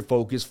find your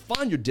focus.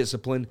 Find your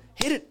discipline.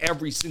 Hit it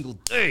every single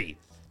day.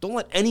 Don't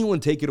let anyone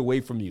take it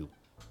away from you.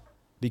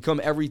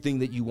 Become everything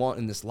that you want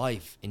in this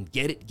life. And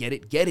get it, get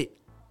it, get it.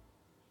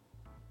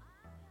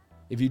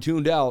 If you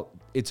tuned out,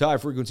 it's high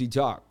frequency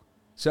talk.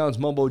 Sounds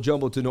mumbo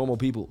jumbo to normal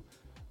people,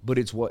 but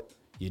it's what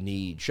you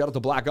need. Shout out to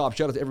Black Ops.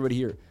 Shout out to everybody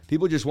here.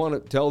 People just want to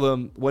tell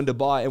them when to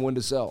buy and when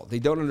to sell. They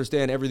don't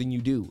understand everything you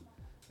do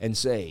and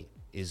say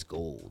is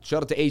gold.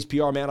 Shout out to Ace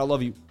PR, man. I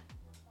love you.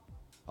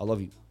 I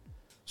love you.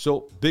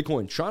 So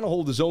Bitcoin trying to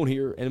hold his own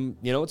here. And,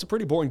 it's a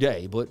pretty boring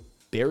day, but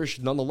bearish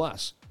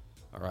nonetheless.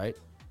 All right.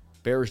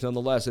 Bearish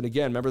nonetheless. And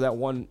again, remember that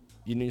one,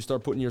 you need to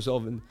start putting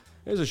yourself in.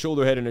 There's a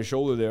shoulder, head, and a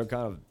shoulder there.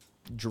 Kind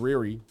of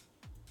dreary.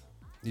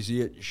 You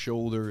see it?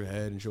 Shoulder,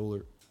 head, and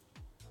shoulder.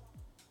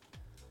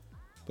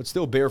 But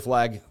still bear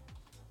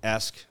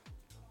flag-esque.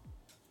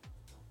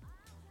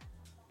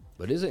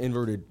 But is it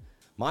inverted?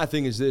 My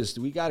thing is this.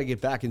 We got to get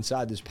back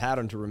inside this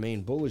pattern to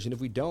remain bullish. And if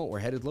we don't, we're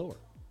headed lower.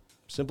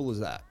 Simple as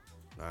that.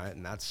 All right?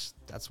 And that's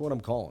what I'm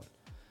calling.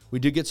 We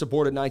did get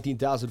support at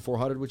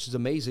 19,400, which is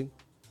amazing.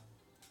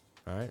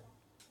 All right?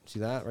 See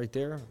that right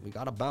there? We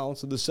got a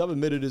bounce. And the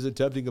 7-minute is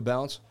attempting a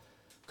bounce.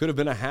 Could have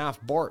been a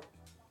half BART,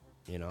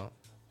 You can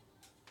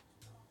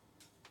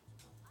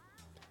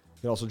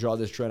also draw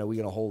this trend. Are we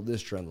going to hold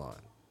this trend line?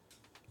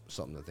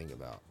 Something to think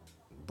about.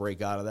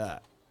 Break out of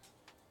that.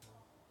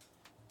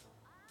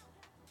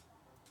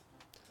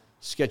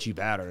 Sketchy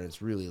pattern.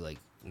 It's really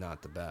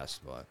not the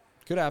best, but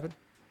could happen.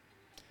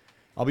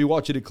 I'll be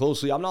watching it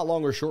closely. I'm not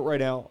long or short right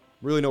now.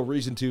 Really no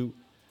reason to.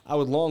 I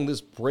would long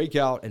this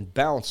breakout and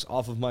bounce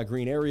off of my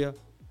green area.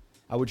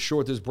 I would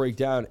short this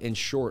breakdown and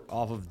short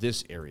off of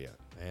this area.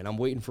 And I'm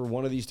waiting for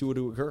one of these two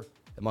to occur,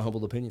 in my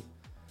humble opinion.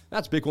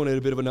 That's Bitcoin in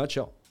a bit of a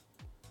nutshell.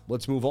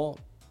 Let's move on.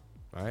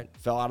 All right.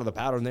 Fell out of the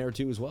pattern there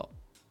too as well.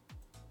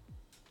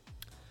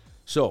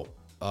 So,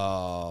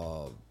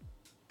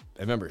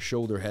 remember,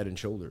 shoulder, head, and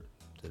shoulder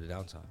to the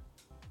downside.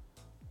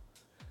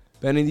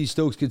 Bending these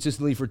stokes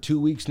consistently for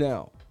 2 weeks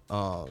now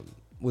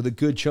with a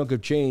good chunk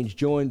of change.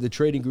 Joined the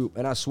trading group,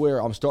 and I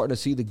swear I'm starting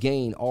to see the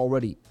gain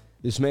already.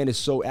 This man is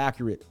so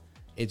accurate.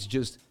 It's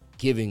just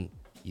giving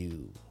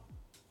you.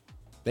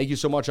 Thank you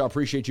so much. I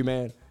appreciate you,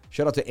 man.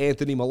 Shout out to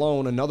Anthony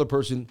Malone, another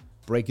person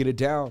breaking it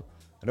down.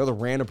 Another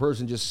random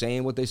person just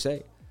saying what they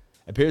say.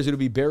 Appears to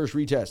be bearish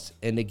retest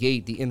and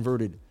negate the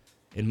inverted,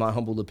 in my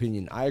humble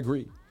opinion. I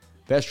agree.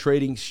 Best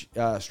trading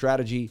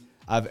strategy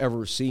I've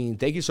ever seen.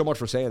 Thank you so much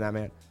for saying that,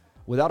 man.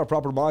 Without a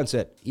proper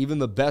mindset, even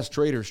the best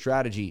trader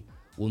strategy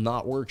will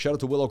not work. Shout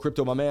out to Willow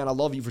Crypto, my man. I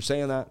love you for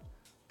saying that.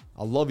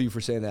 I love you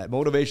for saying that.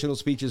 Motivational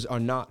speeches are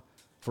not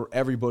for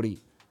everybody.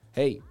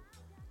 Hey,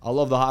 I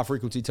love the high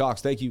frequency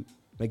talks. Thank you.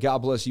 May God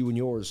bless you and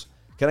yours.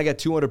 Can I get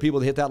 200 people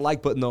to hit that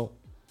like button, though?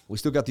 We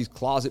still got these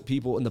closet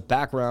people in the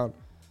background.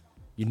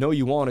 You know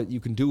you want it. You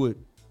can do it.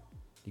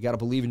 You got to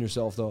believe in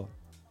yourself, though.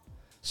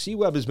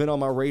 C-Web has been on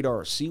my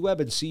radar.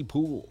 C-Web and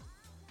C-Pool.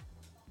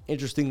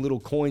 Interesting little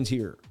coins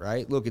here,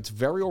 right? Look, it's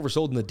very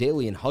oversold in the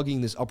daily and hugging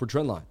this upper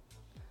trend line.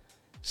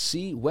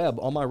 C-Web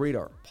on my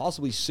radar.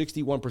 Possibly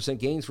 61%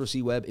 gains for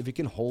C-Web if it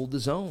can hold the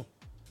zone.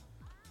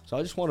 So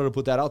I just wanted to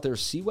put that out there.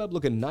 C-Web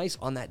looking nice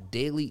on that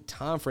daily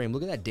time frame.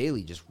 Look at that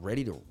daily, just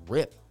ready to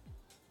rip,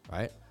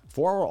 right?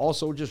 4 hour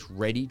also just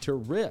ready to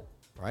rip,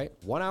 right?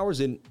 1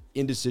 hour's in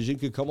indecision,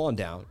 could come on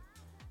down.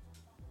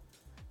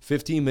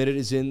 15-minute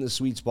is in the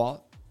sweet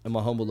spot, in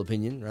my humble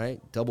opinion,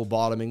 right? Double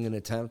bottoming an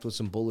attempt with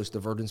some bullish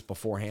divergence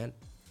beforehand.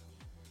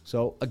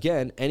 So,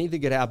 again,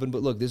 anything could happen.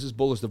 But look, this is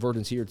bullish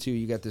divergence here, too.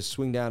 You got this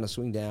swing down,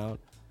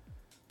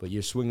 but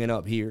you're swinging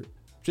up here.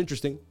 It's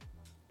interesting.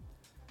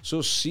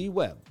 So,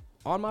 C-Web,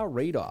 on my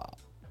radar,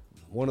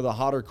 one of the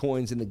hotter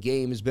coins in the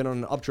game, has been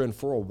on an uptrend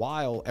for a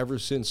while, ever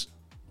since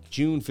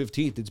June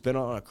 15th, it's been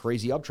on a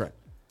crazy uptrend.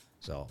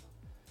 So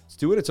it's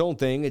doing its own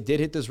thing. It did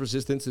hit this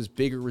resistance, this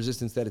bigger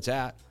resistance that it's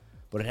at,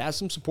 but it has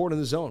some support in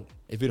the zone.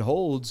 If it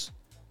holds,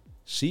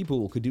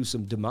 C-Pool could do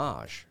some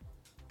damage,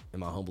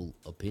 in my humble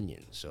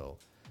opinion. So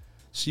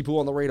C-Pool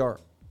on the radar.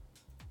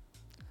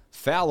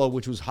 Fallow,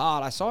 which was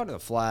hot. I saw it in the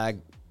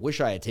flag.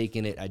 Wish I had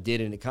taken it. I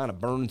didn't. It kind of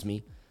burns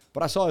me.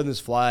 But I saw it in this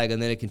flag,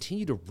 and then it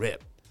continued to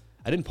rip.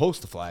 I didn't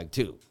post the flag,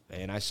 too.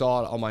 And I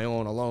saw it on my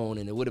own alone,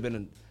 and it would have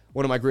been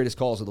one of my greatest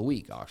calls of the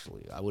week,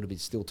 actually. I would have been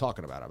still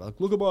talking about it. I'm like,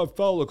 look at my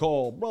Fowler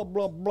call, blah,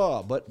 blah,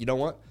 blah. But you know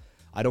what?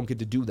 I don't get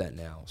to do that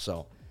now.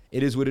 So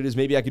it is what it is.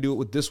 Maybe I could do it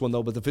with this one,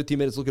 though. But the 15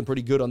 minutes looking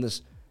pretty good on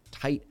this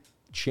tight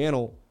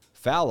channel.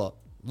 Fowler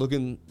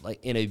looking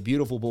like in a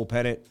beautiful bull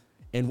pennant.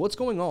 And what's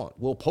going on?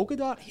 Will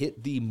Polkadot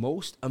hit the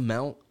most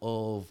amount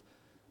of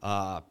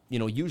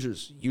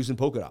users using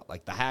Polkadot.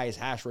 Like the highest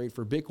hash rate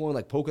for Bitcoin,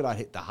 like Polkadot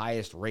hit the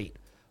highest rate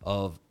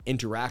of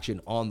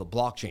interaction on the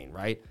blockchain,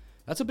 right?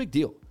 That's a big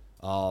deal.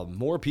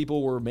 More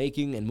people were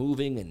making and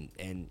moving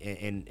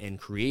and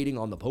creating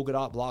on the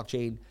Polkadot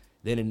blockchain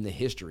than in the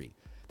history.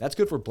 That's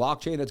good for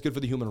blockchain. That's good for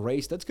the human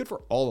race. That's good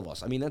for all of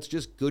us. I mean, that's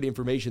just good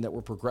information that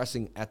we're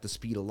progressing at the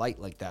speed of light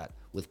like that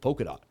with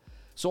Polkadot.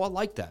 So I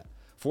like that.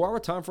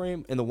 4-hour time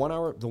frame and the 1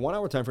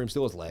 hour time frame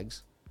still has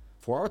legs.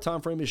 4-hour time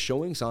frame is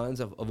showing signs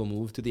of a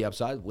move to the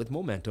upside with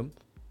momentum.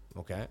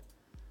 Okay.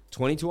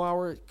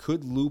 22-hour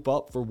could loop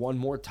up for one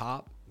more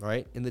top,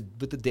 right?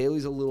 But the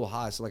daily's a little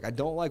high. So like I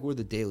don't like where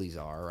the dailies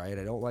are, right?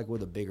 I don't like where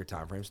the bigger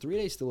time frames. 3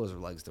 days still has their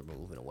legs, they're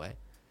moving away.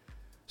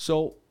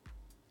 So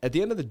at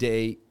the end of the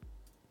day,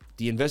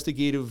 the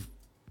investigative,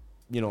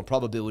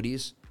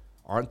 probabilities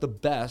aren't the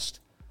best,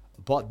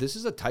 but this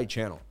is a tight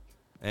channel.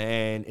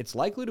 And it's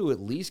likely to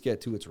at least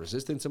get to its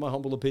resistance, in my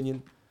humble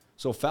opinion.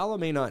 So Fala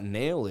may not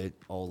nail it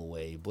all the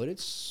way, but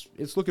it's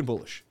looking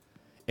bullish.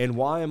 And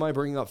why am I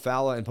bringing up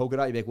Fala and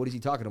Polkadot? You're like, what is he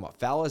talking about?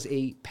 Fala is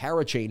a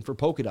parachain for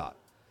Polkadot.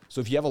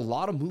 So if you have a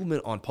lot of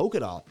movement on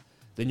Polkadot,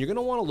 then you're going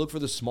to want to look for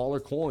the smaller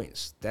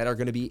coins that are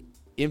going to be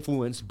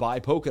influenced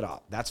by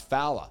Polkadot. That's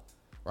Fala,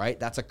 right?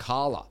 That's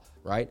Akala,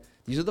 right?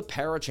 These are the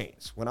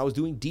parachains. When I was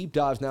doing deep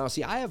dives now,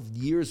 see, I have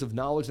years of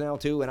knowledge now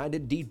too, and I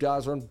did deep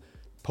dives on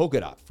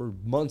Polkadot for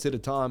months at a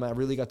time. I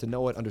really got to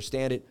know it,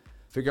 understand it,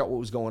 figure out what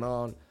was going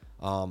on.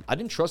 I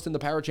didn't trust in the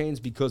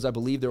parachains because I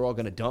believed they were all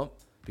going to dump,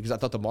 because I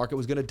thought the market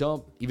was going to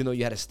dump, even though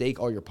you had to stake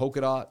all your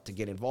Polkadot to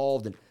get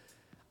involved. And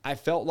I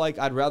felt like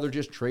I'd rather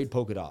just trade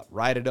Polkadot,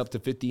 ride it up to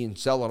 50 and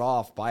sell it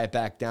off, buy it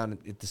back down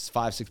at this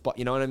 $5-6,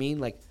 you know what I mean?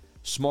 Like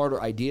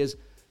smarter ideas.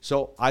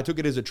 So I took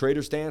it as a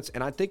trader stance.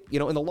 And I think, in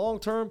the long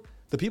term,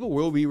 the people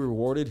will be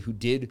rewarded who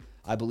did,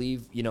 I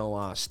believe,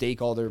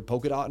 stake all their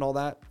Polkadot and all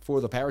that for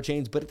the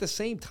parachains. But at the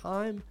same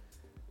time,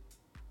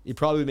 you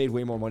probably made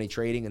way more money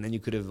trading, and then you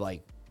could have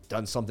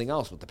done something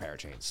else with the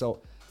parachains.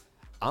 So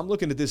I'm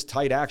looking at this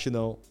tight action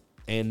though,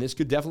 and this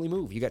could definitely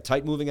move. You got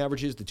tight moving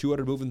averages, the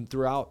 200 moving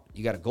throughout.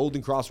 You got a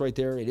golden cross right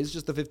there. It is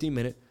just a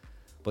 15-minute,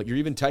 but you're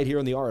even tight here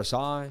on the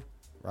RSI,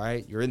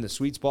 right? You're in the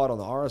sweet spot on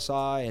the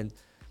RSI, and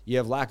you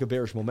have lack of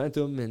bearish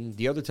momentum, and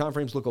the other time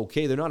frames look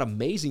okay. They're not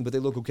amazing, but they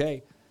look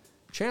okay.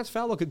 Chance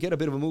Fowler could get a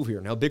bit of a move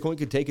here. Now, Bitcoin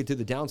could take it to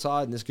the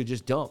downside, and this could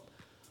just dump.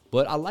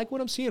 But I like what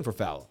I'm seeing for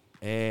Fowler.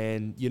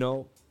 And,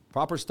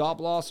 proper stop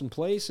loss in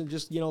place and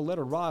just, let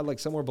her ride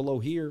somewhere below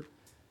here.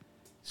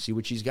 See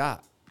what she's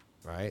got,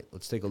 right?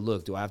 Let's take a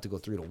look. Do I have to go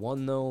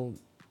 3-1, though?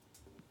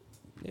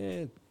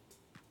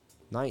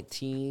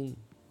 19.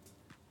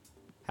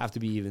 Have to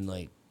be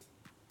even,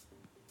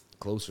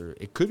 closer.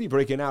 It could be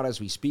breaking out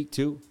as we speak,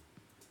 too.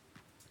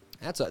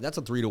 That's a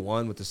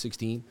 3-1 with the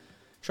 16.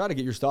 Try to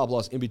get your stop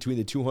loss in between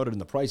the 200 and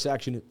the price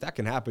action. If that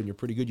can happen, you're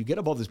pretty good. You get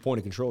above this point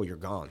of control, you're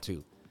gone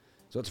too.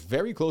 So it's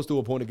very close to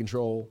a point of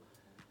control.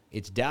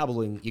 It's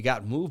dabbling. You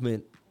got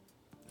movement.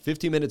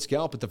 15-minute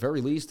scalp at the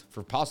very least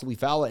for possibly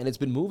Fowler, and it's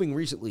been moving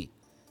recently.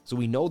 So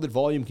we know that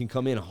volume can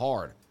come in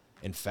hard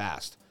and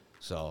fast.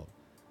 So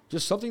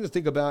just something to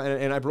think about.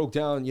 And I broke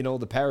down, the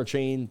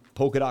parachain,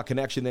 Polkadot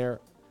connection there,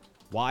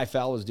 why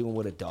Fowler is doing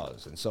what it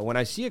does. And so when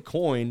I see a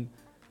coin,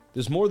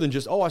 there's more than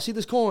just, I see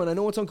this coin. I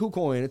know it's on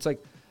KuCoin. It's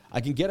like, I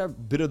can get a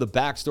bit of the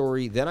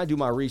backstory, then I do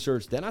my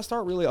research, then I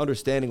start really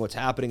understanding what's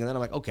happening, and then I'm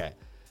like, okay,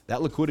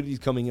 that liquidity is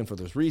coming in for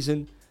this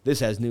reason. This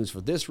has news for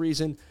this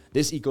reason.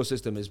 This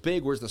ecosystem is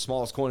big. Where's the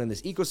smallest coin in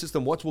this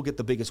ecosystem? What will get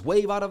the biggest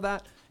wave out of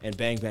that? And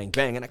bang, bang,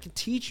 bang. And I can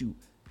teach you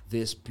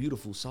this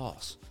beautiful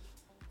sauce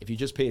if you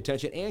just pay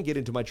attention and get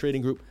into my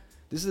trading group.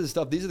 This is the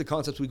stuff. These are the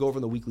concepts we go over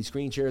in the weekly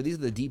screen share. These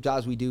are the deep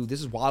dives we do.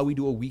 This is why we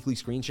do a weekly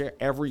screen share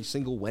every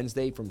single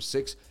Wednesday from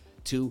 6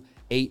 to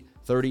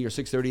 8:30 or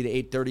 6:30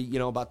 to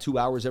 8:30, about 2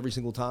 hours every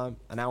single time,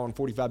 an hour and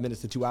 45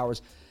 minutes to 2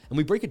 hours. And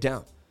we break it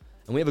down.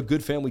 And we have a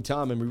good family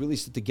time, and we really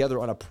sit together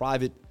on a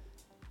private,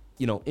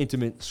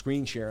 intimate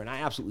screen share. And I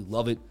absolutely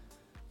love it.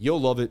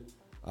 You'll love it.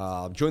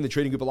 Join the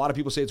trading group. A lot of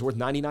people say it's worth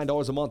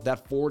 $99 a month.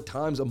 That 4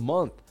 times a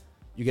month.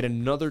 You get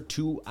another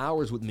 2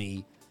 hours with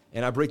me.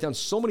 And I break down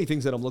so many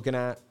things that I'm looking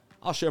at.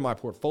 I'll share my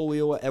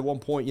portfolio at one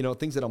point,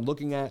 things that I'm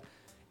looking at.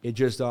 It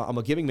just, I'm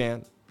a giving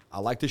man. I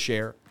like to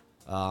share.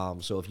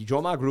 So if you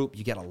join my group,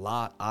 you get a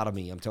lot out of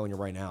me. I'm telling you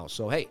right now.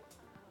 So, hey,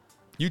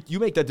 you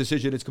make that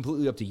decision. It's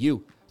completely up to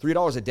you.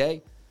 $3 a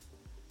day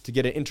to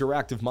get an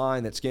interactive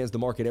mind that scans the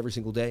market every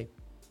single day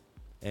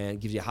and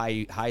gives you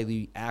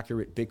highly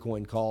accurate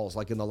Bitcoin calls.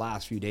 Like in the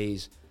last few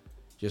days,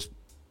 just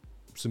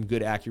some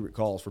good accurate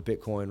calls for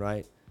Bitcoin,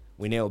 right?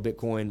 We nailed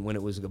Bitcoin when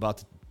it was about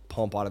to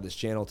pump out of this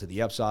channel to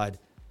the upside.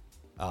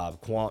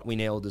 Quant we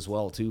nailed as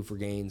well too for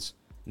gains.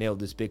 Nailed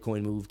this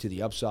Bitcoin move to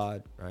the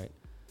upside, right?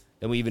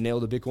 Then we even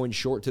nailed a Bitcoin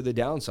short to the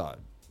downside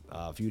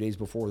a few days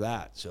before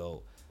that.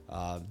 So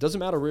it doesn't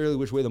matter really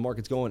which way the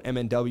market's going.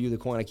 MNW, the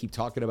coin I keep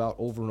talking about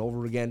over and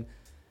over again.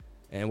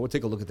 And we'll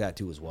take a look at that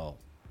too as well.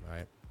 All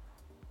right.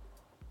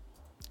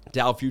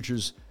 Dow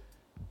futures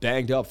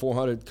banged up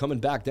 400, coming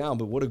back down,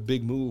 but what a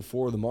big move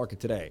for the market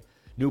today.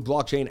 New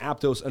blockchain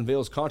Aptos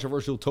unveils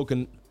controversial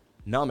token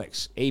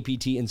Nomics,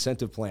 APT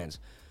incentive plans.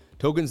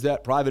 Tokens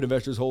that private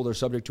investors hold are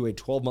subject to a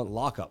 12-month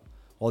lockup,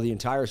 while the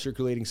entire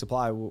circulating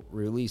supply will be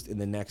released in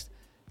the next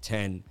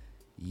 10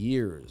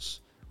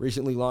 years.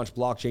 Recently launched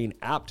blockchain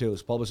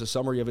Aptos published a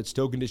summary of its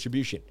token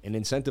distribution and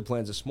incentive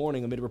plans this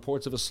morning amid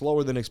reports of a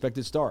slower than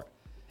expected start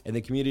and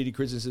the community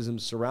criticism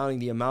surrounding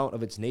the amount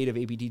of its native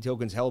APT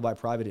tokens held by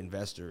private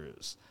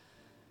investors.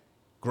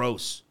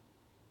 Gross.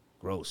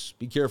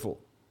 Be careful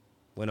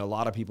when a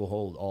lot of people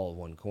hold all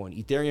one coin.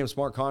 Ethereum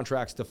smart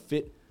contracts to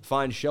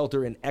find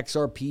shelter in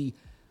XRP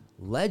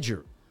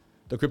ledger.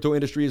 The crypto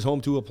industry is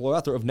home to a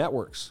plethora of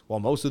networks. While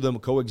most of them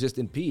coexist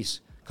in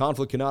peace,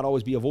 conflict cannot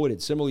always be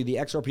avoided. Similarly, the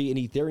XRP and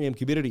Ethereum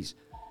communities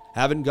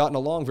haven't gotten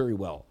along very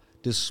well.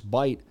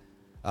 Despite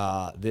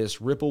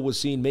this, Ripple was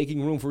seen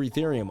making room for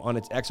Ethereum on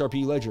its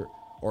XRP ledger,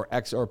 or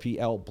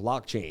XRPL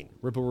blockchain.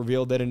 Ripple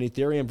revealed that an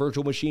Ethereum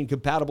virtual machine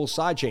compatible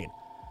sidechain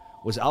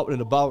was out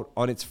and about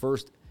on its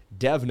first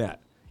DevNet.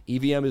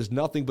 EVM is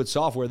nothing but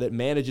software that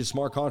manages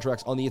smart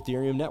contracts on the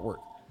Ethereum network.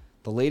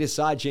 The latest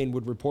sidechain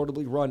would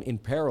reportedly run in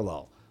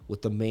parallel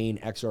with the main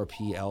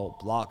XRPL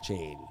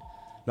blockchain.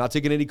 Not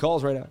taking any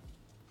calls right now.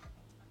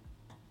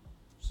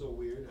 So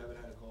weird. Haven't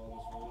had a call on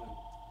this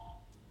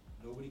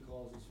phone. Nobody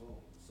calls this phone.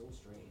 It's so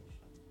strange.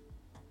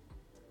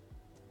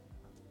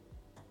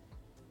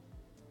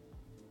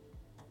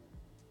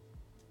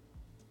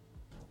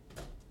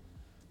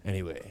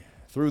 Anyway,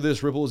 through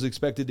this, Ripple is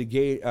expected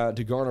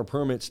to garner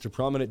permits to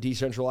prominent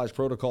decentralized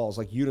protocols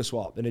like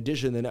Uniswap. In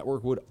addition, the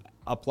network would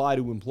apply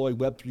to employ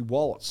Web3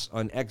 wallets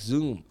on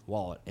Xzoom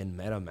wallet and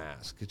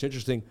MetaMask. It's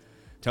interesting.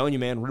 Telling you,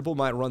 man, Ripple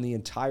might run the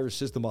entire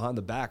system behind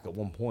the back at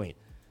one point.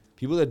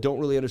 People that don't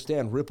really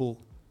understand Ripple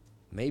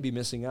may be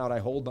missing out. I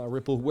hold my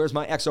Ripple. Where's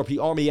my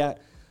XRP army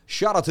at?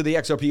 Shout out to the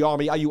XRP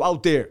army. Are you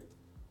out there?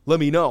 Let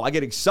me know. I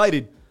get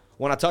excited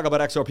when I talk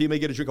about XRP. May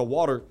get a drink of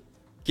water.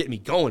 Get me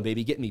going,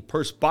 baby. Get me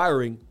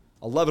perspiring.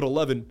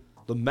 1111,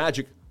 the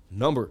magic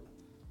number.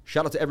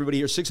 Shout out to everybody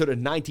here.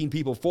 619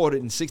 people,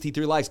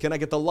 463 likes. Can I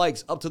get the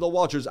likes up to the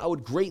watchers? I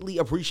would greatly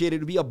appreciate it. It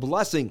would be a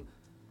blessing.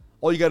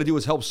 All you got to do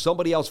is help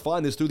somebody else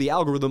find this through the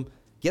algorithm.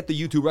 Get the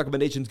YouTube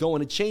recommendations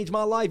going. It changed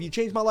my life. You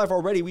changed my life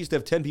already. We used to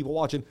have 10 people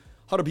watching,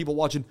 100 people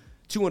watching,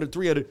 200,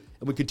 300,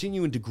 and we're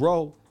continuing to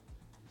grow.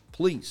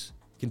 Please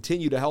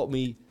continue to help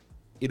me.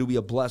 It'll be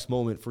a blessed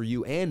moment for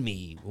you and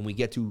me when we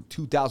get to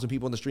 2,000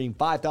 people on the stream,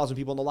 5,000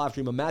 people on the live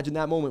stream. Imagine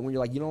that moment when you're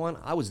like, you know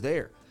what? I was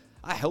there.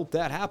 I helped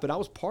that happen. I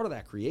was part of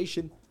that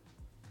creation.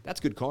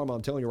 That's good karma,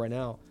 I'm telling you right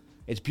now.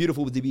 It's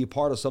beautiful to be a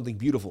part of something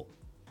beautiful.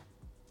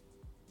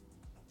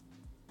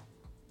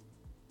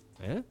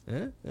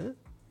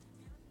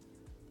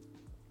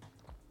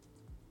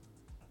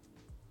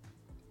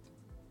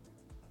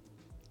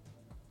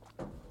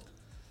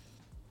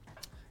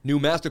 New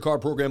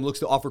MasterCard program looks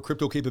to offer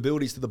crypto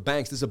capabilities to the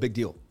banks. This is a big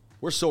deal.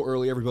 We're so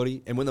early,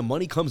 everybody. And when the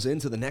money comes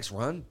into the next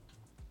run,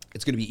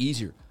 it's going to be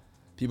easier.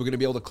 People are going to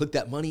be able to click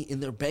that money in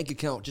their bank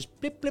account.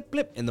 Just blip, blip,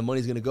 blip. And the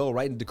money's going to go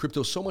right into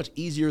crypto. So much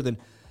easier than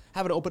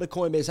having to open a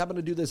Coinbase, having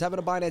to do this, having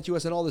to Binance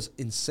US, and all this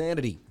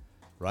insanity,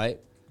 right?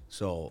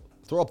 So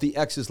throw up the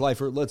X's,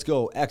 lifer. Let's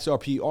go.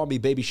 XRP Army,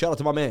 baby. Shout out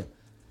to my man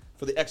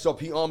for the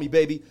XRP Army,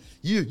 baby.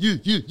 Yeah.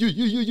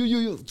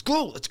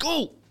 Let's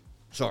go.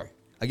 Sorry.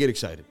 I get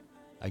excited.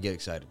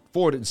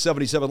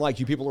 477 likes.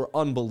 You people are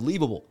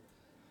unbelievable.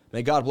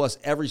 May God bless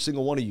every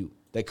single one of you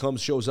that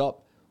shows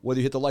up, whether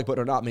you hit the like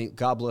button or not. May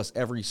God bless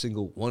every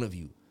single one of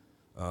you.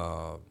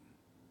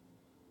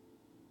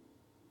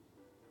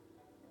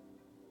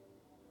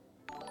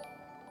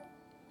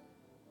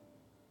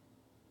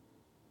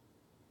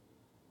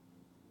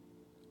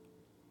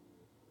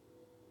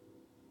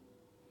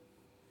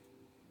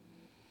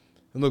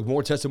 And look,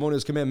 more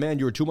testimonials come in. Man,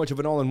 you are too much of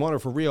an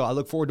all-in-oneer for real. I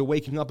look forward to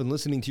waking up and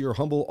listening to your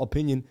humble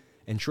opinion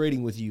and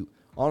trading with you.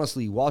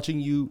 Honestly, watching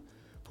you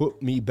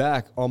put me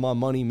back on my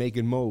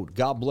money-making mode.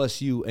 God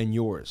bless you and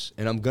yours.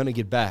 And I'm going to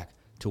get back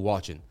to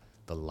watching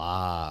the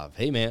live.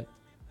 Hey, man,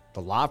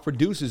 the live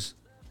produces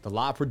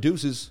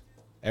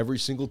every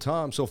single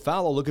time. So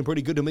Fallow looking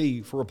pretty good to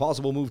me for a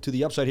possible move to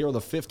the upside here on the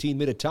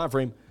 15-minute time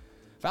frame.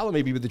 Fallow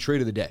may be the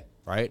trade of the day,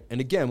 right? And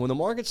again, when the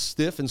market's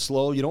stiff and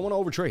slow, you don't want to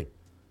overtrade.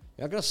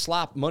 You're not going to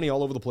slap money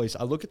all over the place.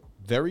 I look at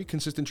very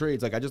consistent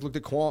trades. Like I just looked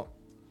at Quant.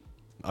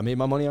 I made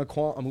my money on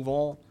Quant. I move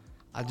on.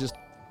 I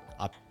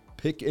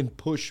pick and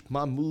push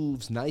my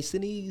moves nice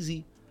and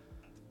easy.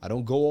 I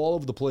don't go all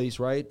over the place,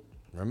 right?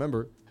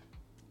 Remember.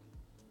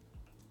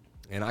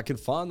 And I can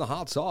find the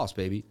hot sauce,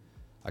 baby.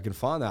 I can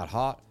find that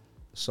hot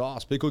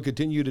sauce. Bitcoin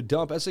continued to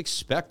dump as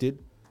expected,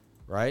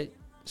 right?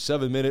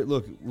 7 minute,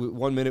 look,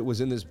 1 minute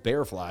was in this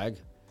bear flag.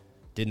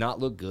 Did not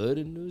look good,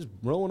 and it was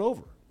rolling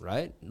over,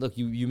 right? Look,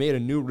 you made a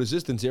new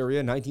resistance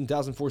area,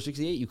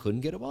 19,468. You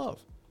couldn't get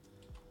above.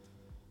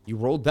 You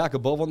rolled back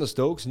above on the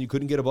Stokes, and you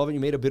couldn't get above it. You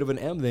made a bit of an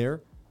M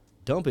there.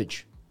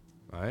 Dumpage,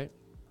 right?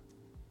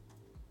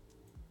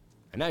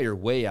 And now you're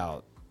way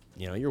out.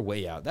 You know, you're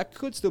way out. That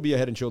could still be a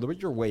head and shoulder,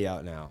 but you're way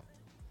out now.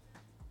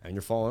 And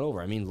you're falling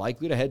over. I mean,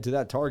 likely to head to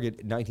that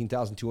target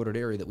 19,200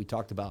 area that we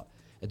talked about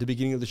at the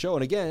beginning of the show.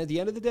 And again, at the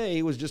end of the day,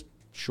 it was just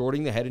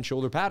shorting the head and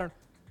shoulder pattern.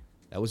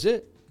 That was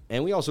it.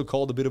 And we also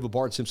called a bit of a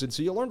Bart Simpson.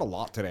 So you learned a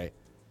lot today,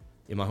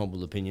 in my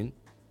humble opinion.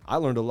 I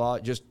learned a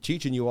lot just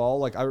teaching you all.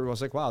 Like I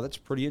was like, wow, that's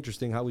pretty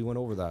interesting how we went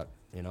over that,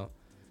 you know.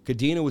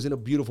 Cadena was in a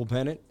beautiful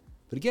pennant.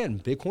 But again,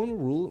 Bitcoin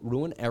will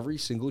ruin every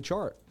single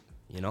chart,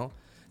 you know.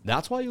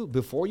 That's why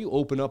before you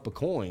open up a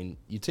coin,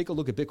 you take a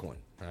look at Bitcoin,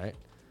 all right?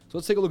 So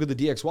let's take a look at the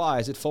DXY.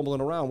 Is it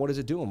fumbling around? What is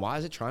it doing? Why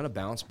is it trying to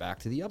bounce back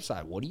to the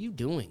upside? What are you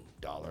doing,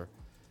 dollar?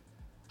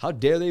 How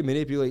dare they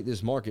manipulate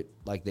this market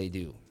like they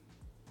do?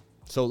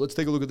 So let's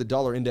take a look at the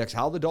dollar index.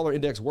 How the dollar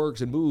index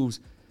works and moves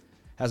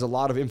has a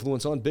lot of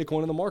influence on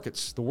Bitcoin and the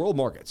markets, the world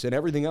markets, and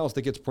everything else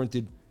that gets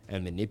printed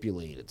and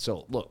manipulated.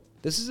 So look,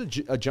 this is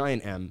a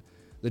giant M.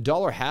 The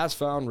dollar has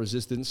found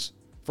resistance.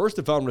 First,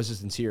 it found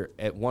resistance here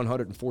at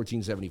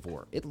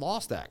 114.74. It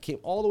lost that, came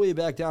all the way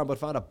back down, but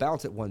found a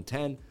bounce at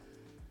 110.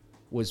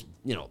 Was,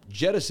 you know,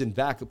 jettisoned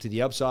back up to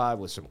the upside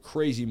with some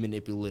crazy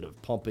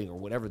manipulative pumping or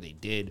whatever they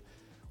did.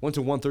 Went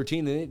to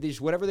 113, and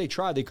whatever they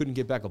tried, they couldn't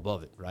get back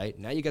above it, right?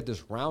 Now you got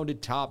this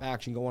rounded top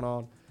action going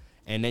on,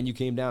 and then you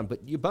came down,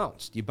 but you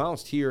bounced. You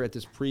bounced here at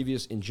this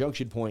previous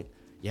injunction point.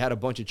 You had a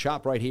bunch of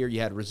chop right here. You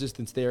had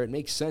resistance there. It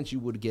makes sense you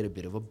would get a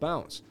bit of a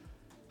bounce.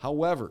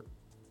 However,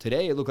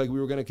 today it looked like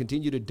we were going to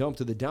continue to dump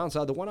to the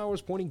downside. The 1 hour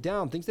is pointing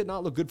down. Things did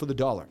not look good for the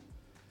dollar.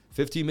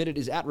 15-minute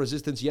is at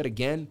resistance yet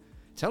again,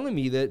 telling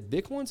me that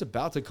Bitcoin's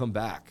about to come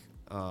back.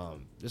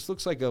 This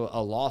looks like a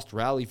lost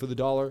rally for the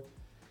dollar.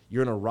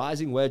 You're in a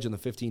rising wedge on the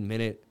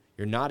 15-minute.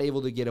 You're not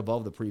able to get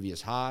above the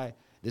previous high.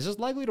 This is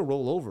likely to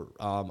roll over.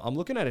 I'm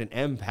looking at an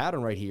M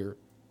pattern right here.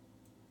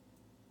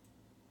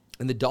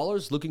 And the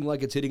dollar's looking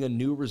like it's hitting a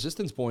new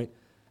resistance point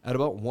at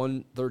about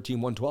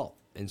 113, 112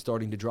 and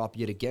starting to drop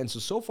yet again.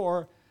 So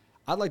far,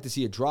 I'd like to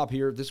see a drop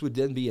here. This would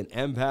then be an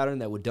M pattern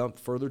that would dump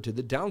further to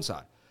the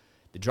downside.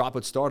 The drop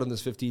would start on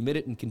this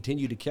 15-minute and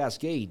continue to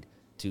cascade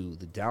to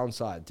the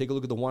downside. Take a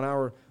look at the 1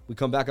 hour. We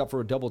come back up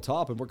for a double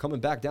top, and we're coming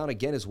back down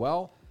again as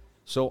well.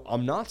 So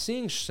I'm not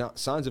seeing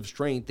signs of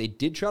strength. They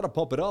did try to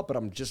pump it up, but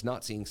I'm just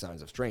not seeing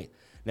signs of strength.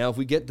 Now, if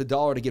we get the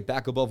dollar to get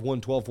back above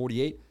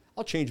 112.48,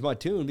 I'll change my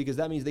tune because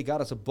that means they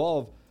got us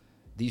above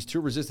these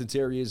two resistance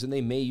areas, and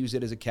they may use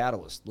it as a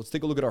catalyst. Let's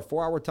take a look at our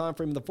 4 hour time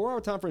frame. The 4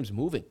 hour time frame is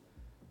moving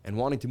and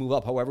wanting to move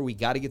up. However, we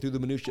got to get through the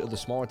minutia of the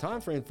smaller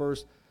time frame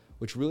first,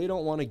 which really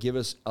don't want to give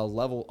us a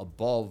level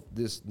above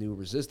this new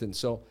resistance.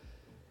 So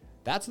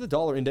that's the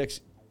dollar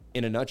index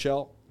in a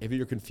nutshell. If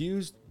you're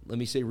confused, let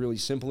me say really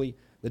simply,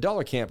 the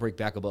dollar can't break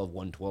back above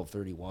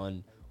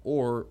 112.31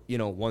 or,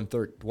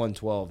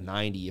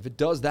 112.90. If it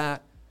does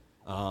that,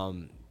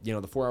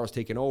 the 4 hours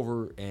taken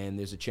over, and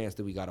there's a chance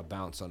that we got to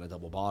bounce on a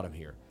double bottom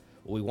here.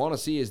 What we want to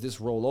see is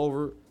this roll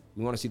over.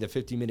 We want to see the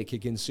 15-minute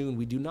kick in soon.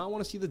 We do not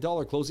want to see the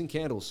dollar closing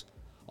candles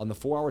on the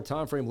 4 hour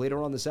time frame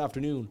later on this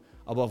afternoon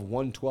above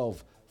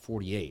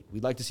 112.48.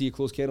 We'd like to see a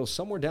close candle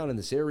somewhere down in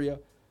this area.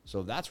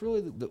 So that's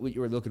really what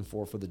you're looking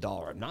for the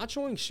dollar. I'm not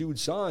showing huge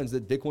signs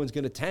that Bitcoin's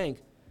going to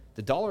tank.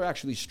 The dollar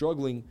actually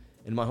struggling,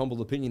 in my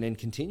humble opinion, and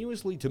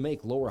continuously to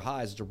make lower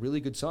highs is a really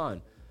good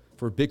sign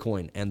for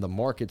Bitcoin and the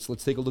markets.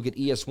 Let's take a look at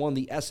ES1,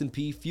 the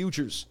S&P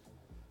futures.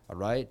 All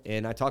right,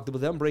 and I talked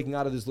about them breaking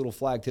out of this little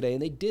flag today,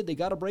 and they did. They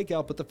got a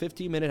breakout, but the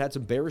 15-minute had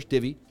some bearish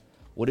divvy.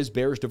 What is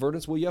bearish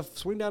divergence? Well, you have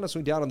swing down and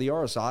swing down on the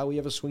RSI. We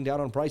have a swing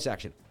down on price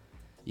action.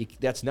 You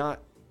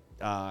can't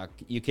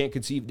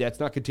conceive.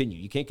 That's not continue.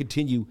 You can't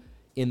continue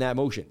in that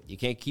motion. You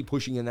can't keep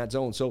pushing in that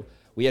zone. So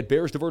we had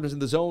bearish divergence in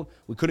the zone.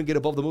 We couldn't get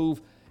above the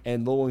move,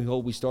 and lo and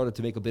behold, we started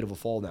to make a bit of a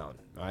fall down.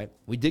 All right,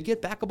 we did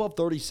get back above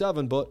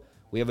 37, but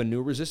we have a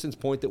new resistance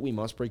point that we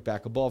must break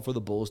back above for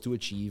the bulls to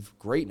achieve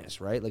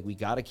greatness, right? Like, we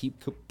got to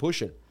keep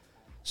pushing.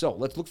 So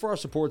let's look for our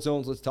support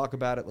zones. Let's talk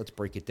about it. Let's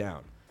break it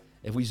down.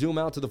 If we zoom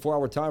out to the 4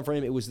 hour time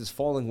frame, it was this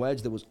falling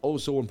wedge that was oh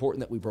so important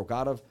that we broke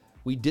out of.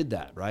 We did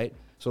that, right?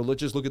 So let's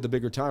just look at the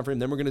bigger time frame.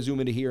 Then we're going to zoom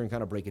into here and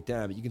kind of break it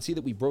down. But you can see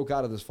that we broke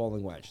out of this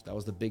falling wedge. That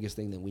was the biggest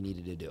thing that we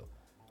needed to do,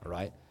 all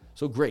right?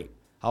 So great.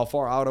 How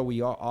far out are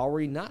we?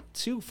 Already not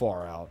too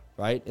far out,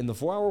 right? And the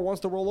 4 hour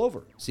wants to roll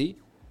over. See?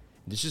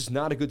 This is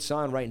not a good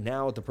sign right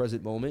now at the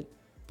present moment,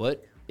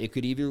 but it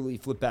could easily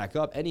flip back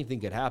up. Anything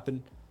could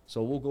happen.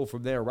 So we'll go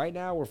from there. Right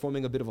now, we're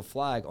forming a bit of a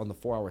flag on the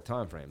 4 hour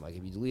time frame. Like,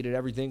 if you deleted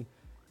everything,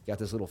 you got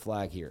this little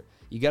flag here.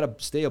 You got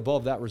to stay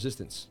above that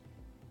resistance.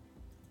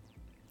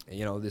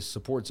 And, this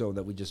support zone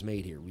that we just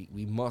made here.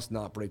 We must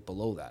not break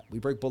below that. We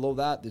break below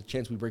that, there's a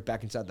chance we break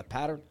back inside the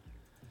pattern.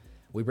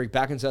 We break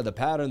back inside the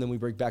pattern, then we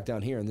break back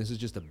down here. And this is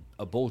just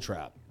a bull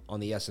trap on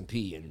the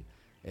S&P. And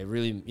it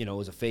really,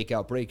 is a fake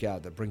out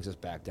breakout that brings us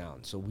back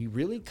down. So we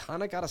really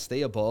kind of got to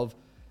stay above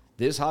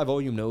this high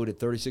volume node at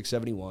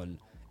 36.71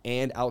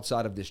 and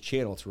outside of this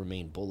channel to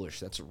remain bullish.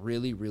 That's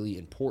really, really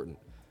important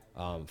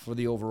for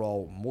the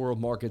overall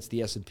world markets,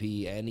 the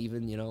S&P, and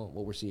even,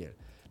 what we're seeing.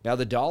 Now,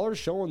 the dollar's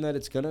showing that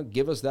it's going to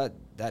give us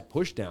that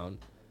push down.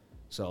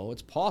 So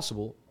it's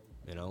possible,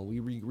 we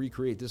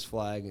recreate this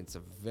flag. It's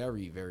a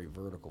very, very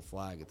vertical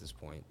flag at this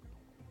point.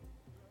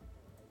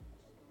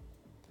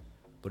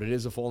 But it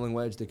is a falling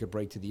wedge that could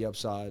break to the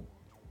upside.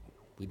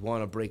 We'd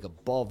want to break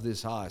above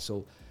this high.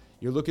 So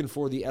you're looking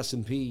for the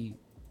S&P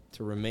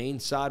to remain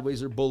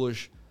sideways or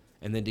bullish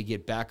and then to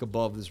get back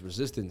above this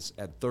resistance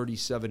at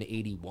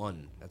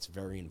 37.81. That's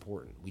very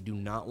important. We do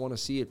not want to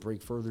see it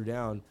break further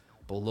down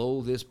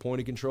below this point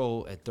of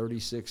control at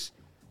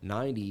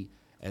 36.90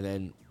 and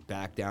then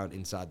back down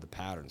inside the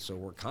pattern. So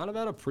we're kind of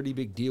at a pretty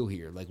big deal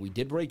here. Like, we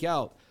did break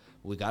out.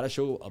 We got to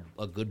show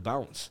a good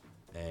bounce.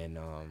 And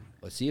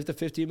let's see if the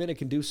 15-minute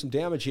can do some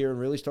damage here and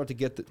really start to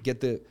get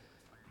the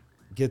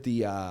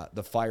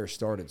fire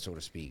started, so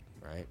to speak,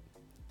 right?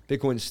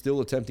 Bitcoin is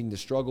still attempting to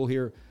struggle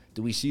here.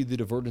 Do we see the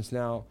divergence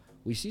now?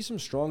 We see some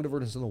strong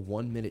divergence on the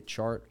 1-minute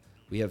chart.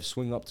 We have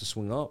swing up to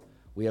swing up.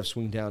 We have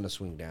swing down to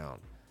swing down.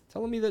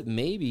 Telling me that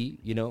maybe,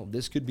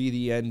 this could be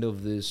the end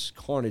of this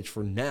carnage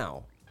for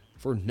now,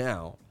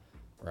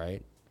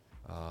 right?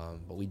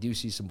 But we do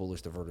see some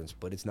bullish divergence,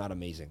 but it's not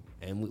amazing.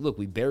 And look,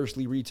 we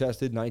barely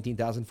retested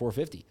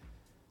 19,450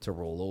 to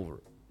roll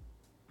over.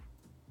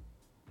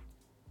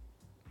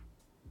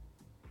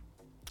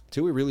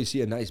 Till we really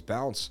see a nice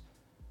bounce,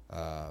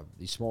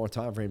 these smaller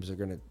time frames are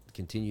going to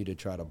continue to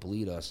try to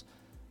bleed us.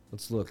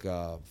 Let's look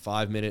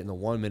 5-minute and the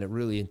 1-minute,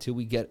 really, until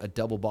we get a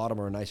double bottom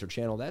or a nicer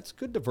channel. That's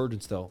good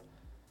divergence, though.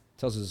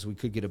 Tells us we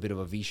could get a bit of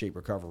a V-shaped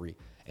recovery.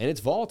 And it's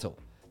volatile.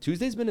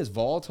 Tuesday's been as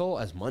volatile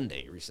as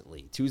Monday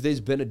recently. Tuesday's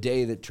been a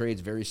day that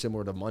trades very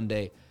similar to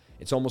Monday.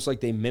 It's almost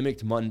like they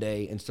mimicked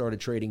Monday and started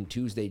trading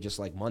Tuesday just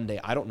like Monday.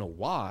 I don't know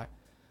why,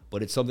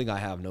 but it's something I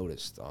have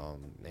noticed.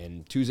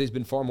 And Tuesday's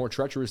been far more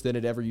treacherous than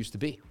it ever used to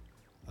be.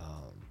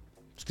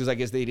 Just because I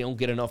guess they don't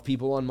get enough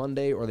people on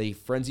Monday, or they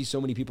frenzy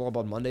so many people up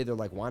on Monday. They're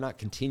like, why not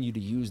continue to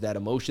use that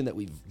emotion that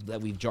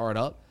we've jarred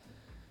up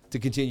to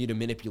continue to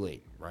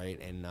manipulate, right?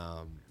 And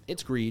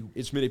it's greed,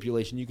 it's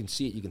manipulation. You can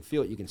see it, you can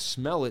feel it, you can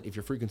smell it if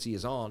your frequency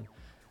is on.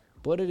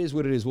 But it is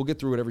what it is. We'll get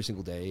through it every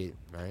single day,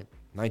 right?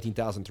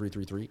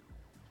 19,333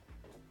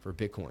 for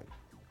Bitcoin.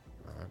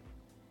 All right.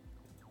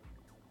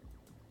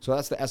 So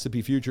that's the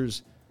S&P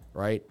futures,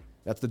 right?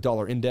 That's the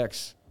dollar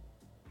index.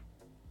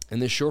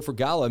 And this short for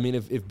Gala, I mean,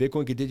 if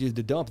Bitcoin continues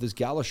to dump, this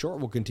Gala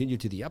short will continue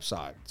to the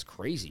upside. It's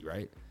crazy,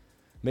 right?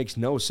 Makes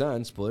no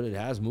sense, but it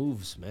has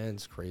moves, man.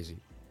 It's crazy.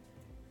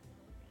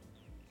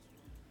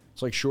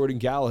 It's like shorting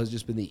Gala has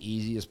just been the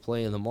easiest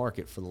play in the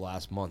market for the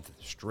last month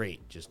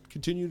straight. Just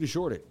continue to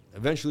short it.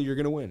 Eventually, you're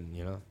going to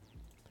win,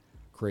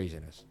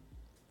 Craziness.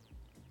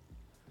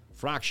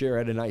 Fracshare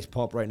had a nice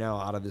pump right now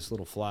out of this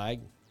little flag.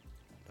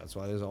 That's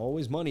why there's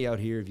always money out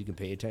here if you can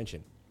pay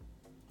attention.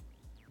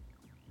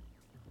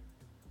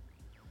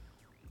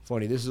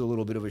 Funny, this is a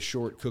little bit of a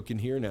short cooking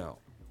here now.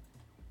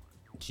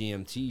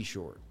 GMT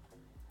short.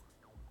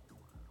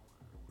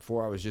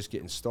 Before I was just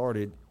getting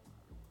started.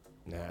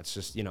 Nah, it's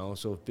just,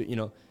 so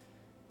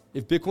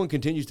if Bitcoin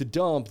continues to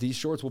dump, these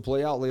shorts will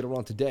play out later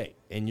on today.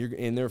 And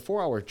they're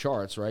 4-hour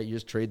charts, right? You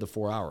just trade the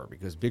 4-hour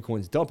because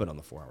Bitcoin's dumping on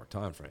the 4-hour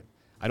time frame.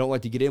 I don't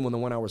like to get in when the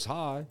 1 hour's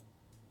high.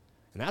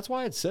 And that's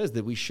why it says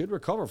that we should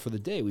recover for the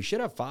day. We should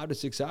have 5 to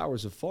 6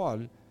 hours of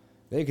fun.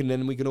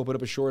 Then we can open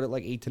up a short at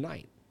like 8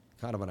 tonight.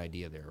 Kind of an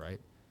idea there, right?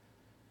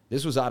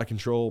 This was out of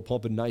control,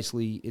 pumping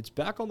nicely. It's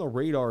back on the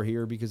radar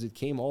here because it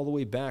came all the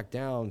way back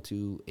down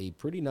to a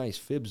pretty nice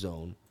fib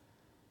zone.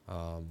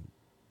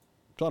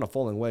 It's on a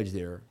falling wedge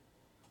there,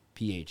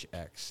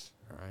 PHX,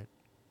 all right?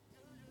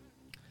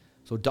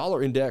 So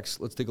dollar index,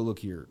 let's take a look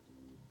here.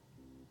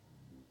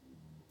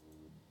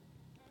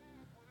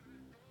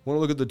 Want to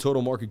look at the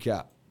total market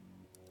cap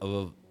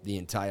of the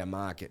entire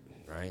market,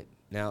 right?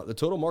 Now, the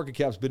total market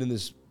cap's been in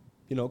this,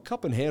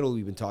 cup and handle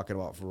we've been talking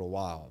about for a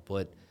while,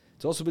 but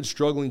it's also been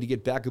struggling to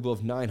get back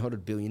above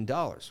 $900 billion,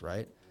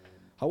 right?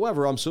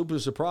 However, I'm super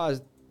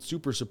surprised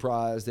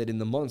that in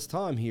the month's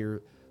time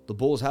here, the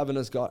bulls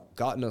haven't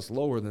gotten us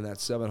lower than that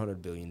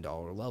 $700 billion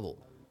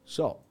level.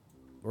 So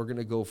we're going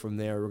to go from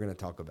there. We're going to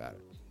talk about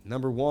it.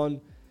 Number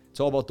one, it's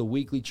all about the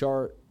weekly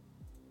chart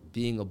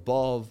being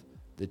above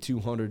the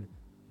 200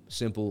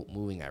 simple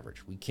moving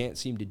average. We can't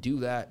seem to do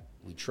that.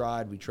 We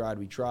tried.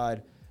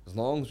 As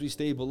long as we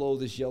stay below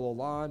this yellow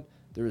line,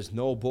 there is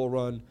no bull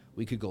run.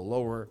 We could go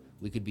lower.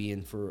 We could be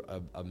in for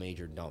a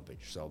major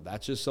dumpage. So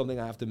that's just something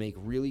I have to make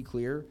really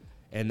clear.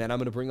 And then I'm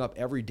going to bring up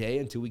every day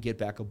until we get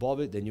back above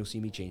it. Then you'll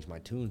see me change my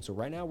tune. So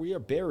right now we are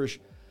bearish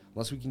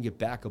unless we can get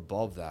back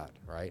above that,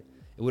 right?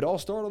 It would all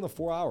start on the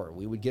 4-hour.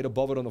 We would get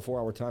above it on the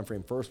 4-hour time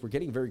frame first. We're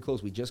getting very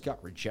close. We just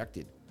got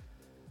rejected.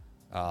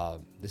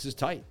 This is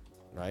tight,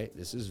 right?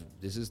 This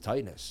is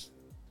tightness.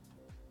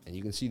 And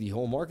you can see the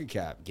whole market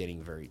cap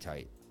getting very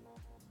tight.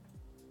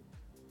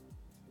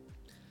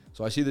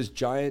 So I see this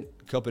giant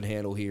cup and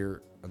handle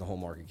here on the whole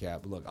market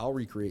cap. But look, I'll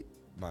recreate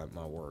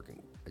my work.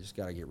 And I just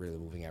got to get rid of the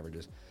moving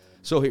averages.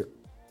 So here,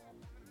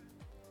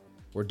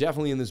 we're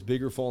definitely in this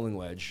bigger falling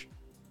wedge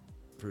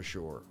for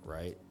sure,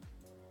 right?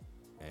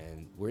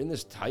 And we're in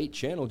this tight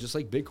channel just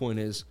like Bitcoin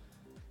is.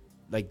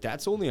 Like,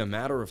 that's only a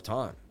matter of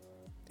time.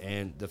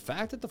 And the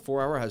fact that the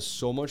 4-hour has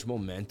so much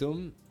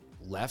momentum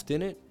left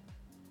in it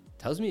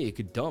tells me it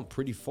could dump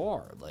pretty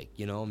far. Like,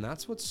 and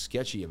that's what's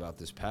sketchy about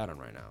this pattern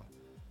right now.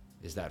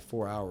 Is that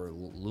 4-hour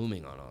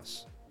looming on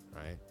us,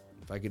 right?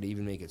 If I could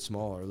even make it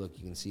smaller, look,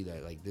 you can see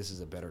that, like, this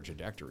is a better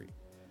trajectory.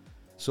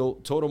 So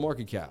total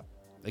market cap.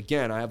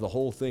 Again, I have the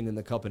whole thing in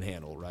the cup and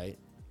handle, right?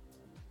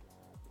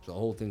 So the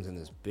whole thing's in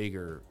this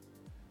bigger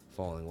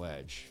falling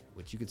wedge,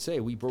 which you could say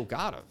we broke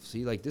out of.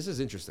 See, like, this is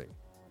interesting.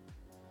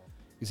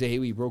 You say, hey,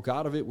 we broke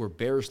out of it. We're going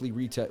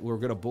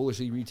to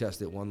bullishly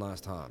retest it one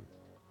last time.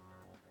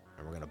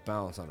 And we're going to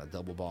bounce on a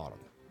double bottom.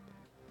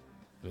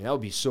 I mean, that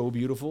would be so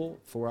beautiful.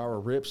 4-hour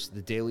rips,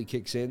 the daily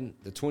kicks in.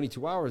 The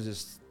 22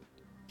 hours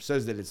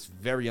says that it's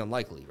very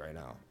unlikely right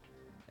now.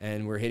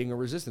 And we're hitting a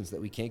resistance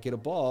that we can't get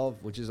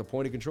above, which is a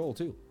point of control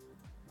too.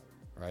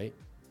 Right?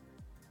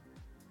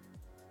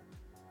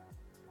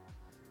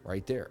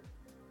 Right there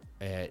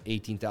at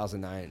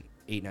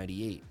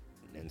 18,898.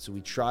 And so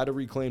we tried to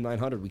reclaim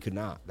 900. We could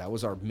not. That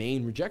was our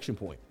main rejection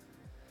point.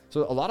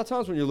 So a lot of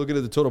times when you're looking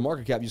at the total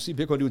market cap, you see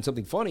Bitcoin doing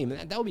something funny. I mean,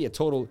 that'll be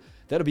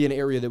an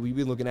area that we've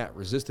been looking at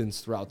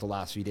resistance throughout the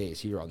last few days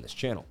here on this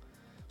channel.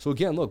 So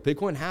again, look,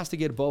 Bitcoin has to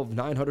get above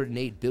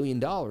 $908 billion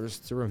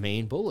to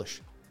remain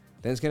bullish.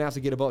 Then it's going to have to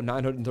get about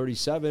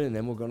 937, and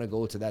then we're going to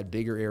go to that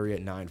bigger area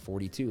at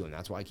 942. And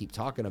that's why I keep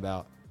talking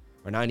about,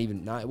 or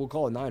we'll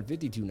call it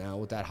 952 now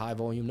with that high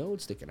volume node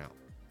sticking out.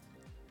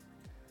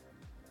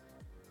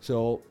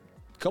 So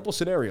a couple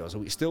scenarios. Are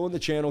we still in the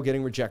channel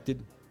getting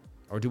rejected?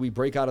 Or do we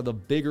break out of the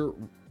bigger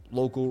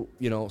local,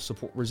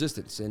 support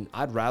resistance? And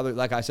I'd rather,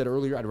 like I said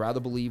earlier, I'd rather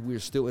believe we're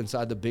still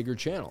inside the bigger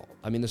channel.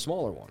 I mean, the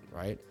smaller one,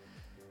 right?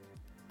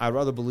 I'd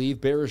rather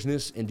believe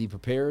bearishness and be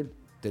prepared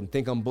than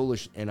think I'm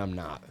bullish and I'm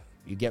not.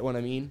 You get what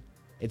I mean?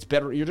 It's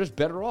better. You're just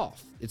better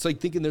off. It's like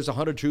thinking there's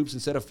 100 troops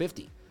instead of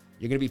 50.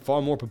 You're going to be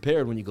far more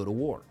prepared when you go to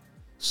war.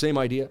 Same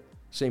idea,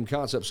 same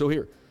concept. So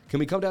here, can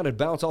we come down and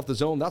bounce off the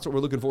zone? That's what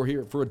we're looking for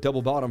here for a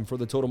double bottom for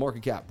the total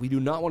market cap. We do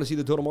not want to see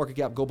the total market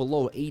cap go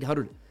below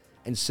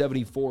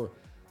 $874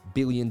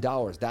 billion.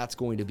 That's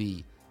going to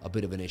be a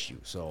bit of an issue.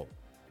 So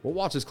we'll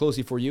watch this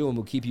closely for you, and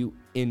we'll keep you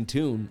in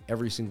tune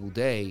every single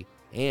day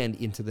and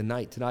into the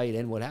night tonight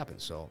and what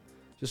happens. So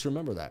just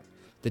remember that.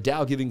 The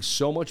Dow giving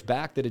so much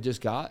back that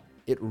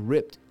it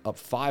ripped up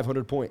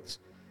 500 points.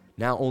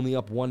 Now only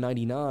up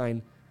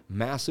 199.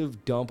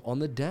 Massive dump on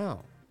the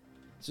Dow.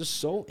 It's just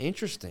so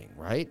interesting,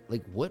 right?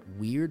 Like, what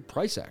weird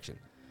price action.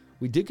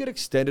 We did get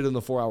extended in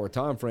the 4-hour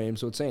time frame,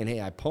 so it's saying, hey,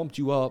 I pumped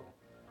you up.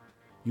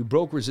 You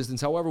broke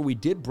resistance. However, we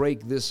did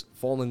break this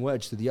falling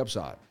wedge to the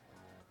upside.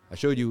 I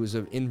showed you it was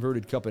an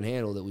inverted cup and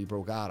handle that we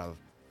broke out of.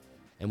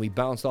 And we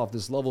bounced off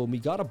this level, and we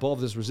got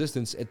above this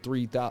resistance at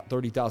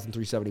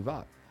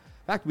 30,375.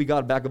 The fact we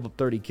got back up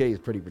 30K is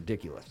pretty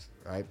ridiculous,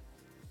 right?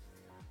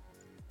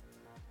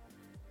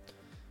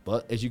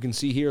 But as you can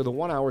see here, the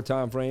 1-hour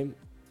time frame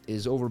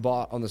is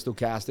overbought on the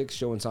stochastics,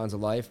 showing signs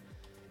of life.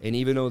 And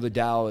even though the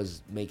Dow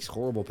makes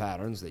horrible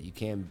patterns that you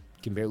can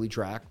barely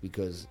track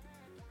because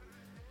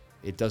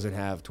it doesn't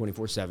have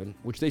 24/7,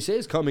 which they say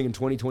is coming in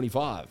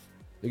 2025.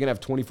 They're going to have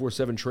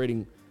 24/7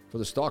 trading for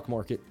the stock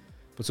market.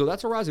 But so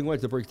that's a rising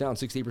wedge that breaks down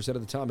 68%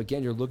 of the time.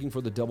 Again, you're looking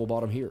for the double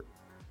bottom here.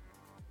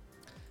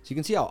 So you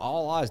can see how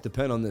all eyes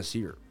depend on this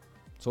here.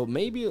 So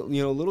maybe, a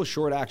little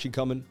short action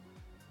coming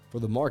for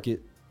the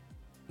market.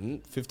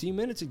 15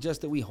 minutes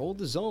suggests that we hold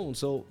the zone.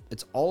 So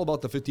it's all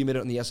about the 15-minute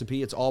on the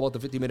S&P. It's all about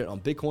the 15-minute on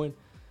Bitcoin.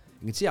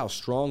 You can see how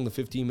strong the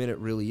 15-minute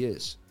really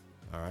is.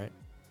 All right.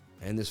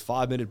 And this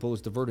 5-minute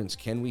bullish divergence,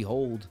 can we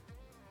hold?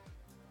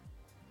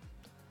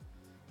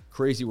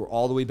 Crazy. We're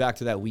all the way back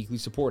to that weekly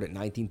support at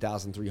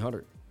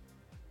 19,300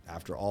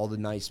 after all the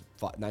nice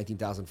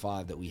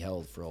 19,005 that we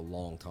held for a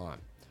long time.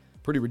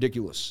 Pretty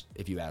ridiculous,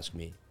 if you ask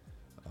me.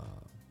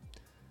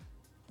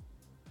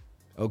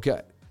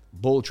 Okay.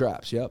 Bull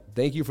traps. Yep.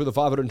 Thank you for the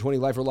 520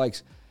 lifer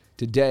likes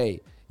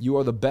today. You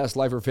are the best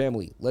lifer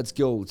family. Let's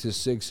go to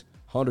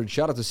 600.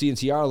 Shout out to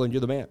CNC Ireland. You're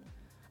the man.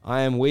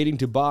 I am waiting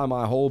to buy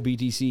my whole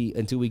BTC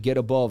until we get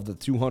above the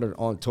 200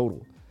 on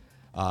total.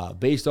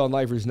 Based on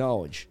lifer's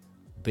knowledge,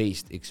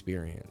 based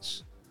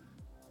experience.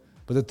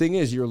 But the thing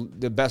is,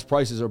 the best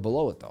prices are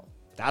below it, though.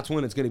 That's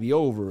when it's going to be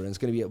over, and it's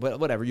going to be, but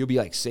whatever. You'll be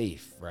like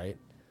safe, right?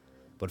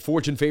 But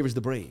fortune favors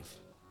the brave,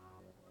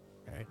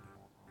 right?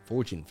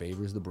 Fortune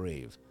favors the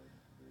brave.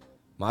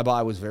 My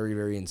buy was very,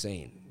 very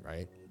insane,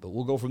 right? But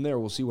we'll go from there.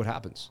 We'll see what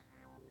happens.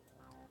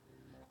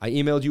 I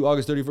emailed you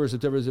August 31st,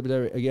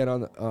 September, again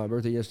on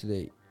birthday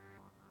yesterday.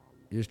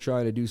 Just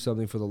trying to do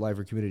something for the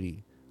lifer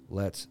community.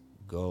 Let's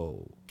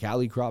go.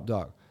 Cali Crop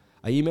Dog.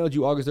 I emailed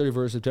you August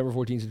 31st, September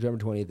 14th,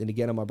 September 20th, and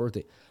again on my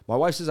birthday. My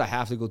wife says I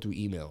have to go through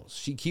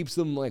emails. She keeps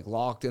them like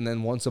locked, and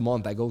then once a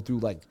month I go through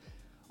like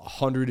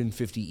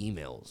 150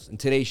 emails. And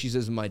today she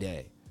says my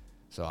day.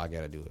 So I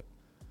got to do it.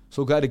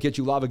 So glad to get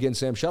you live again,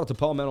 Sam. Shout out to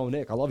Paul, Mano, and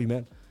Nick. I love you,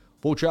 man.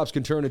 Bull traps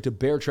can turn into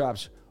bear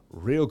traps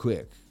real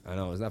quick. I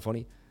know. Isn't that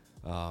funny?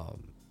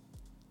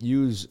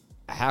 Use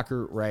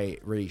hacker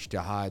race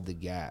to hide the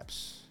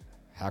gaps.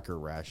 Hacker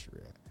rash.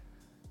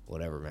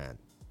 Whatever, man.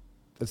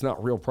 That's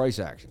not real price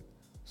action.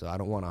 So I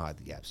don't want to hide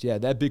the gaps. Yeah,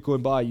 that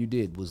Bitcoin buy you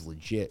did was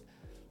legit.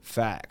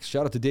 Facts.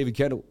 Shout out to David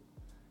Kendall.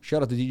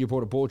 Shout out to DJ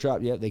Porter Bull Trap.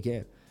 Yeah, they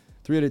can.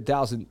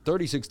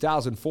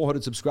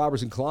 36,400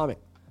 subscribers and climbing.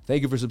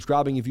 Thank you for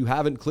subscribing. If you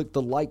haven't clicked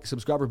the like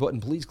subscriber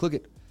button, please click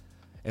it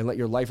and let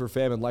your lifer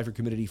fam and lifer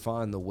community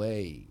find the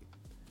way.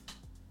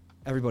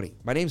 Everybody,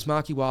 my name's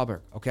Maki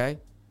Wahlberg, okay?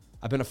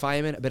 I've been a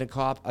fireman. I've been a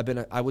cop.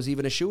 I was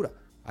even a shooter.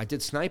 I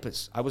did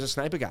snipers. I was a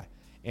sniper guy.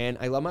 And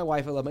I love my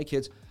wife. I love my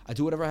kids. I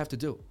do whatever I have to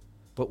do.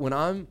 But when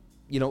I'm,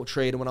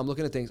 trading, when I'm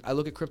looking at things, I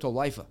look at Crypto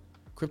Lifer.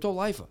 Crypto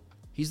Lifer.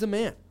 He's the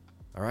man.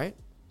 All right?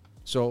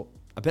 So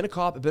I've been a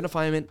cop. I've been a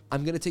fireman.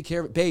 I'm going to take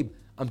care of it. Babe,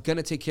 I'm going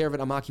to take care of it.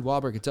 I'm Aki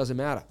Wahlberg. It doesn't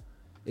matter.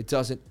 It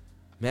doesn't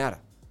matter.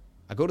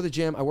 I go to the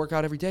gym. I work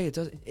out every day.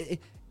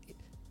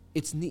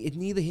 It's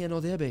neither here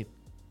nor there, babe.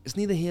 It's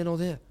neither here nor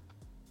there.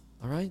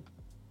 All right?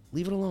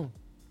 Leave it alone.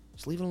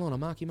 Just leave it alone.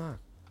 I'm Aki Mark.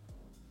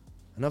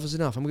 Enough is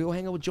enough. I'm going to go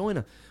hang out with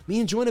Joyner. Me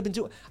and Joyner have been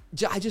doing...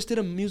 I just did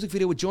a music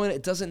video with Joyner.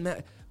 It doesn't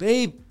matter.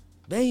 Babe.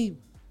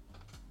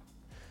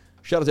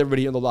 Shout out to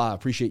everybody on the live.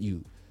 Appreciate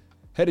you.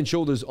 Head and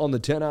shoulders on the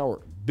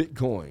 10-hour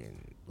Bitcoin.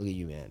 Look at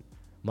you, man.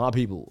 My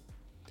people.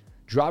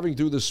 Driving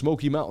through the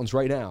Smoky Mountains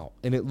right now,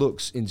 and it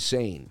looks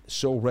insane.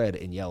 So red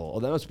and yellow. Oh,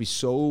 that must be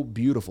so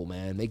beautiful,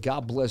 man. May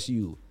God bless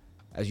you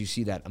as you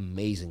see that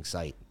amazing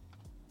sight.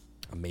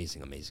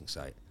 Amazing, amazing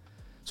sight.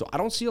 So I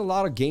don't see a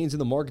lot of gains in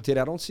the market today.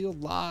 I don't see a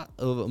lot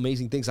of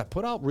amazing things. I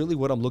put out really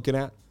what I'm looking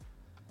at,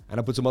 and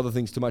I put some other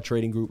things to my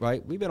trading group,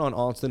 right? We've been on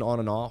Onston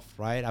on and off,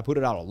 right? I put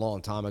it out a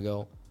long time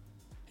ago.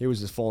 Here was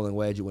this falling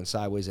wedge. It went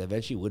sideways. I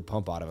eventually would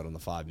pump out of it on the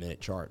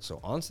 5-minute chart. So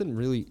Onston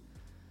really,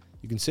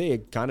 you can say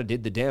it kind of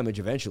did the damage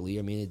eventually.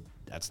 I mean,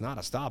 that's not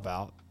a stop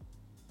out.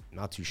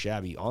 Not too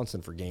shabby.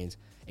 Onston for gains.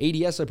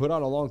 ADS I put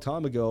out a long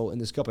time ago in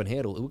this cup and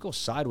handle. It would go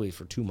sideways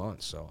for 2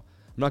 months. So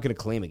I'm not going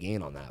to claim a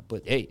gain on that.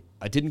 But, hey,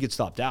 I didn't get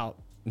stopped out.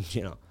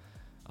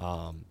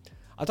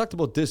 I talked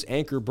about this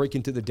anchor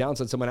breaking to the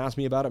downside. Someone asked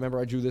me about it. Remember,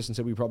 I drew this and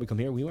said we'd probably come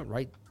here. We went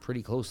right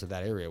pretty close to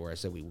that area where I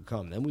said we would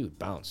come. Then we would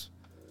bounce.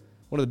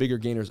 One of the bigger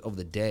gainers of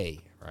the day,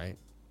 right?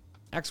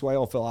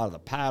 XYL fell out of the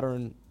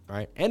pattern,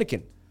 right?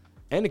 Anakin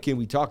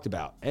we talked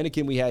about.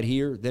 Anakin we had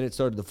here. Then it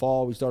started to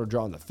fall. We started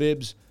drawing the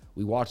fibs.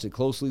 We watched it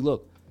closely.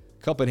 Look,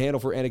 cup and handle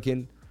for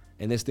Anakin,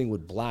 and this thing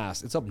would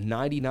blast. It's up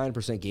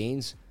 99%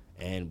 gains.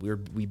 And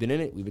we've been in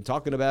it. We've been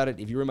talking about it.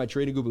 If you were in my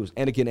trading group, it was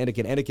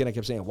Anakin. I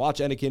kept saying, watch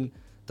Anakin.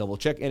 Double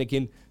check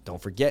Anakin.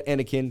 Don't forget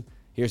Anakin.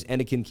 Here's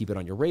Anakin. Keep it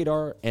on your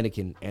radar.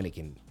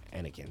 Anakin.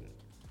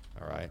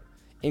 All right.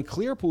 And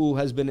Clearpool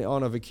has been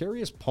on a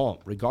vicarious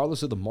pump,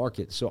 regardless of the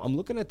market. So I'm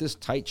looking at this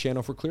tight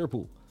channel for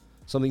Clearpool,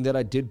 something that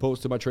I did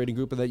post to my trading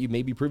group and that you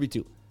may be privy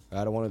to.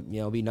 I don't want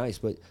to, be nice,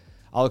 but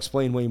I'll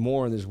explain way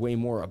more, and there's way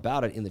more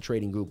about it in the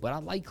trading group. But I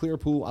like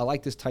Clearpool. I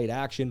like this tight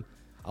action.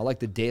 I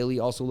like the daily,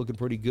 also looking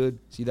pretty good.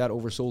 See that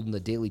oversold in the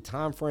daily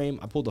time frame.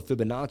 I pulled the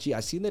Fibonacci. I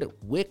seen that it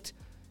wicked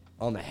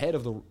on the head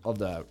of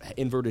the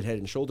inverted head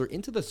and shoulder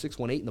into the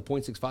 618 and the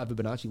 0.65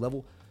 Fibonacci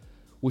level,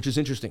 which is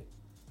interesting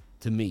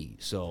to me.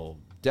 So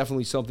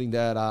definitely something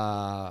that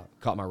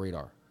caught my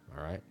radar.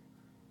 All right.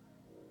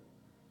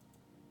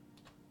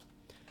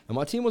 And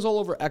my team was all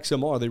over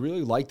XMR. They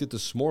really liked it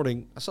this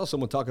morning. I saw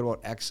someone talking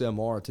about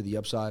XMR to the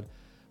upside.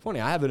 Funny,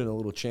 I have it in a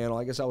little channel.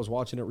 I guess I was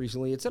watching it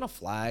recently. It's in a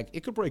flag.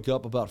 It could break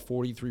up about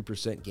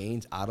 43%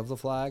 gains out of the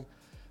flag.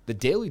 The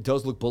daily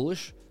does look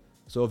bullish.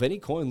 So if any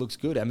coin looks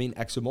good,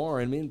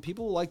 XMR,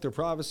 people like their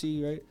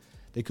privacy, right?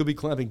 They could be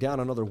clamping down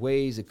on other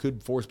ways. It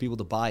could force people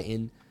to buy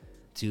in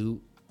to,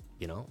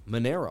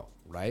 Monero,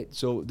 right?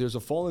 So there's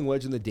a falling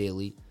wedge in the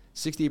daily,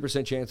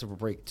 68% chance of a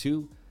break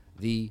to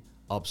the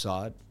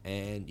upside,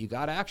 and you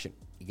got action.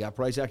 You got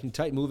price action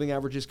tight, moving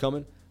averages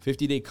coming,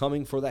 50-day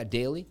coming for that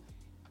daily.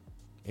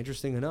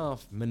 Interesting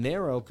enough,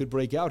 Monero could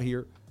break out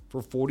here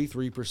for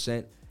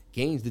 43%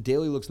 gains. The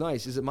daily looks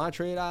nice. Is it my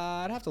trade?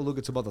 I'd have to look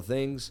at some other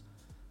things.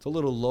 It's a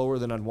little lower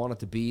than I'd want it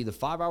to be. The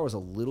 5 hour is a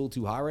little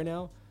too high right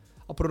now.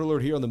 I'll put an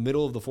alert here in the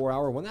middle of the 4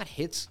 hour. When that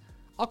hits,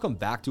 I'll come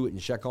back to it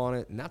and check on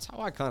it. And that's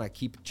how I kind of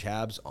keep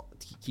tabs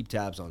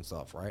on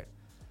stuff, right?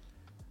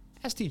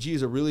 STG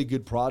is a really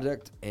good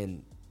project,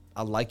 and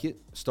I like it.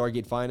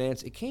 Stargate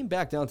Finance. It came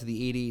back down to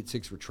the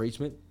 886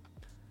 retracement.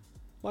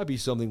 Might be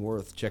something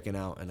worth checking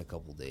out in a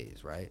couple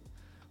days, right?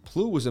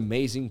 Plu was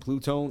amazing.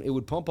 Plutone, it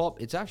would pump up.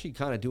 It's actually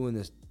kind of doing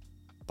this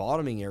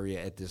bottoming area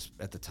at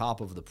the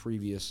top of the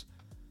previous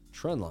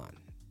trend line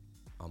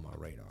on my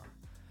radar.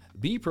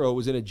 B-Pro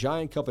was in a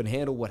giant cup and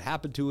handle. What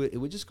happened to it? It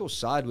would just go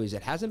sideways.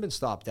 It hasn't been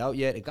stopped out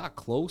yet. It got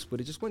close,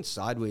 but it just went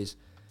sideways.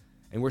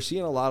 And we're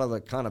seeing a lot of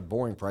the kind of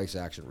boring price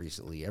action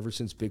recently, ever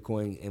since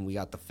Bitcoin and we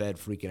got the Fed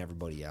freaking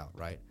everybody out,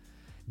 right?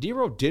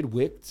 D-Row did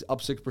wick up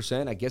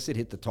 6%. I guess it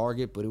hit the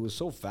target, but it was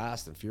so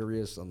fast and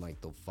furious on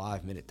like the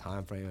 5-minute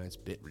time frame. It's a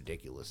bit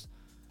ridiculous.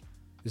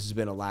 This has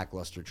been a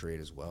lackluster trade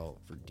as well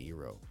for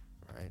D-Row,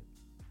 right?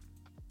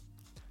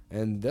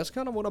 And that's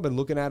kind of what I've been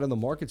looking at in the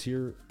markets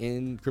here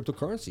in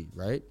cryptocurrency,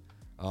 right?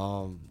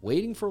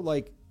 Waiting for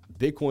like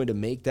Bitcoin to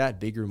make that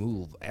bigger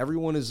move.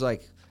 Everyone is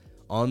like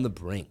on the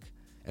brink.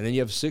 And then you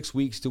have 6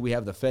 weeks till we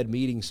have the Fed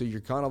meeting. So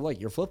you're kind of like,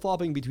 you're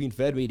flip-flopping between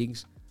Fed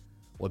meetings,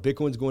 what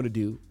Bitcoin's going to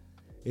do.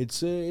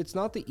 It's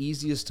not the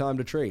easiest time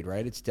to trade,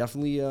 right? It's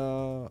definitely,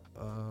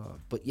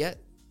 but yet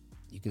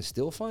you can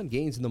still find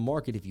gains in the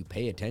market if you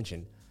pay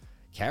attention.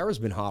 Cara's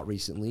been hot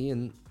recently,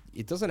 and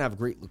it doesn't have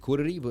great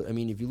liquidity, but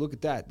if you look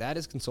at that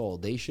is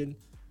consolidation.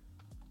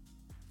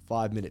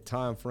 5-minute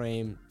time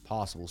frame,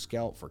 possible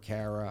scalp for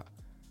Cara.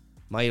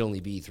 Might only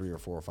be 3 or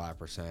 4 or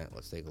 5%.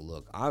 Let's take a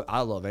look. I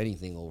love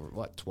anything over,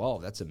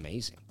 12? That's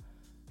amazing,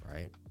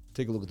 right?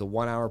 Take a look at the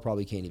 1 hour,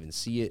 probably can't even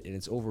see it, and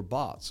it's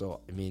overbought.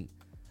 So, I mean,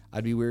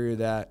 I'd be wary of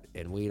that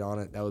and wait on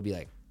it. That would be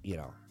like,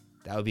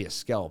 that would be a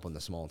scalp on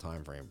the small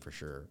time frame for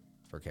sure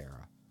for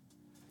Cara.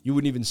 You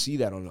wouldn't even see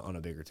that on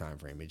a bigger time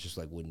frame. It just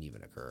like wouldn't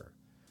even occur.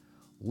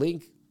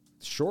 Link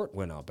short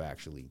went up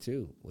actually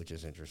too, which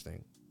is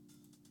interesting.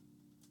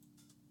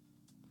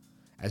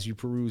 As you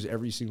peruse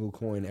every single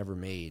coin ever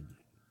made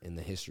in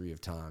the history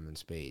of time and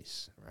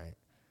space, right?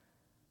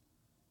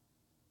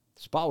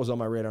 Spot was on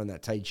my radar on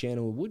that tight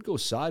channel. It would go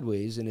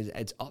sideways, and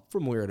it's up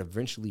from where it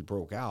eventually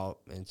broke out,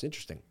 and it's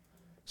interesting.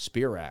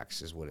 Spear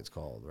axe is what it's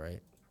called, right?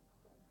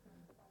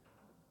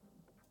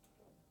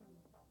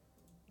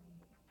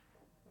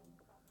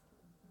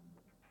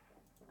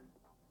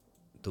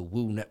 The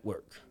Woo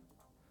Network.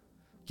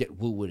 Get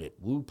woo with it.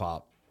 Woo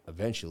pop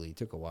eventually.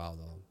 Took a while,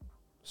 though.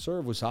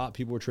 Serve was hot.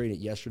 People were trading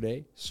it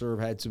yesterday. Serve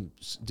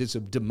did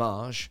some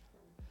damage.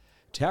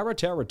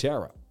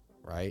 Terra,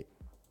 right?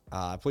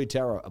 I played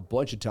Terra a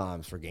bunch of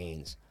times for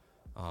gains.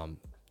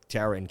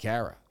 Terra and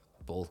Cara,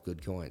 both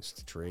good coins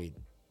to trade.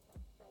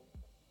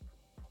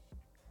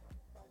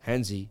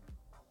 Henzi.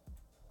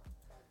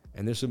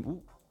 And there's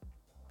some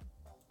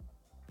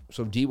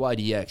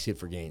DYDX hit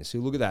for gains. So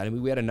look at that. I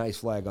mean, we had a nice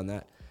flag on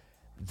that.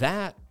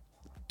 That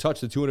touched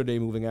the 200-day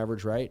moving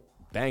average, right?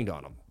 Banged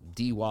on them.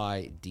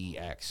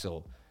 DYDX.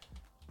 So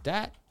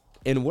that,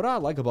 and what I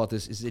like about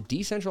this is a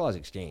decentralized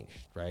exchange,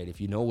 right? If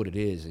you know what it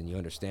is and you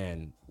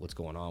understand what's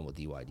going on with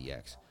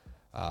DYDX.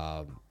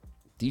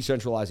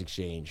 Decentralized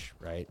exchange,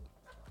 right?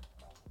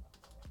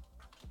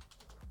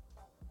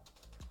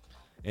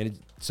 And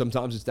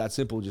sometimes it's that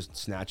simple, just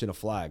snatching a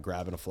flag,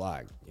 grabbing a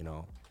flag,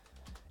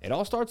 It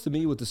all starts to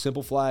me with the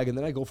simple flag, and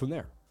then I go from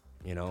there,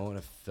 And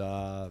if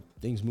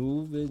things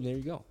move, then there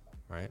you go,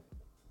 right?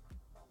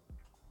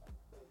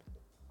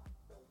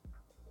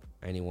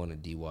 Anyone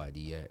at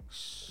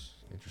DYDX.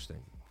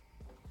 Interesting.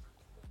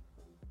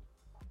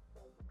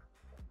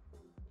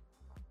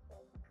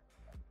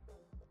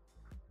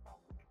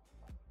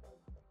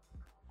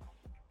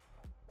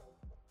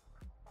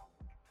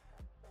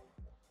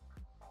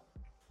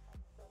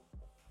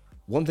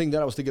 One thing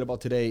that I was thinking about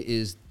today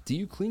is, do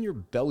you clean your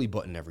belly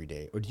button every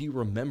day, or do you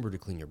remember to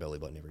clean your belly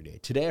button every day?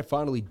 Today I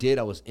finally did.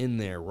 I was in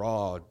there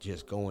raw,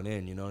 just going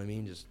in, you know what I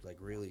mean? Just like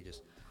really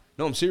just,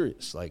 no, I'm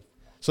serious. Like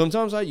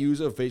sometimes I use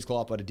a face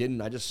cloth, but I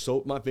didn't. I just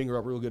soaped my finger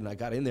up real good and I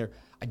got in there.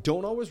 I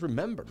don't always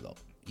remember though.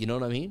 You know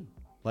what I mean?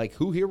 Like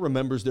who here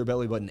remembers their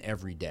belly button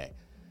every day?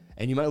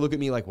 And you might look at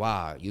me like,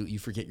 wow, you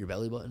forget your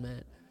belly button,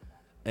 man?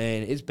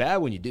 And it's bad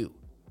when you do,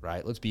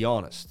 right? Let's be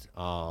honest.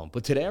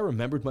 But today I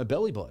remembered my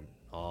belly button.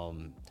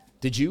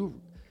 Did you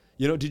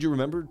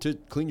remember to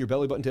clean your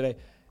belly button today?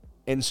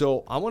 And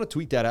so I want to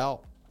tweet that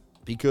out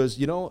because,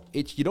 you don't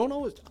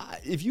always,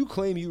 if you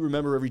claim you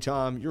remember every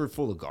time, you're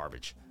full of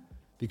garbage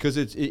because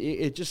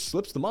it just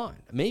slips the mind.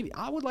 Maybe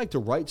I would like to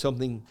write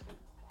something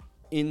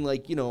in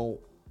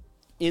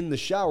in the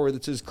shower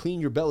that says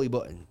clean your belly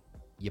button,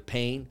 you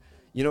pain,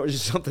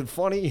 just something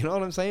funny, you know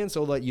what I'm saying?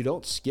 So that you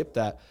don't skip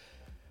that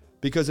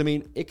because, I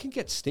mean, it can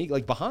get stinky.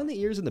 Like behind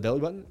the ears and the belly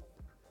button,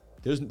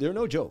 they're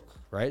no joke,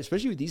 right?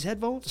 Especially with these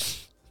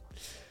headphones.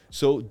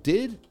 So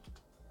did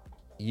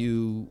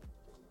you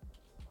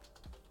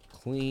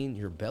clean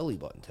your belly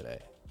button today?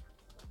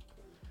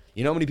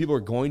 You know how many people are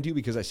going to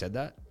because I said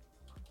that?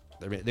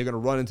 They're going to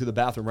run into the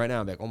bathroom right now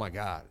and be like, oh my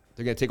God.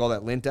 They're going to take all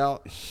that lint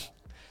out.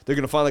 They're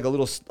going to find like a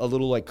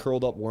little like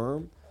curled up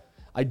worm.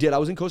 I did. I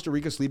was in Costa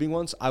Rica sleeping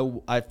once.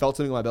 I felt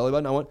something in my belly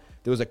button.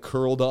 There was a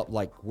curled up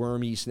like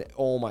wormy snake.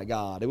 Oh my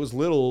God. It was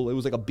little. It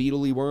was like a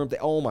beetle-y worm.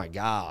 Oh my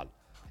God.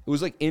 It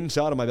was like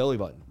inside of my belly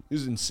button. It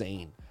was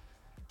insane.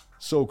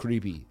 So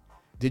creepy.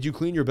 Did you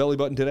clean your belly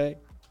button today?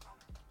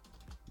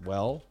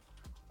 Well,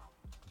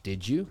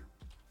 did you?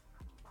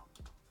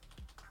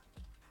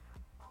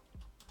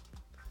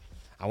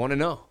 I want to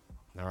know.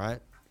 All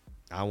right?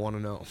 I want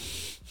to know.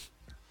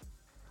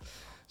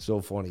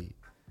 So funny.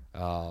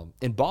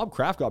 And Bob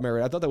Kraft got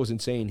married. I thought that was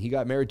insane. He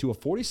got married to a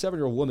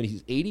 47-year-old woman.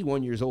 He's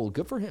 81 years old.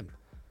 Good for him.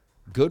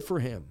 Good for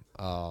him.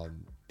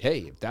 Hey,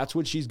 if that's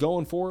what she's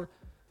going for,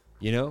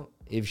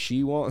 if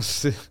she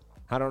wants to,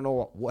 I don't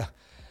know what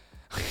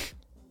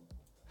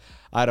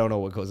I don't know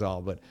what goes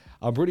on, but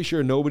I'm pretty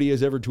sure nobody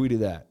has ever tweeted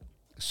that.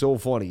 So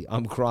funny.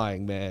 I'm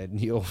crying, man.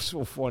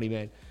 So funny,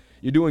 man.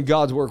 You're doing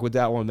God's work with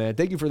that one, man.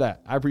 Thank you for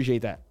that. I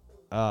appreciate that.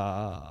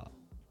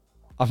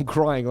 I'm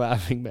crying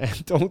laughing, man.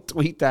 Don't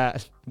tweet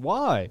that.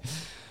 Why?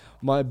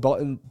 My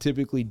button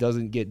typically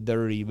doesn't get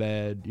dirty,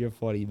 man. You're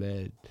funny,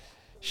 man.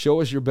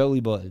 Show us your belly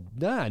button.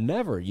 Nah,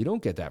 never. You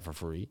don't get that for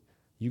free.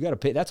 You got to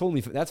pay. That's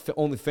only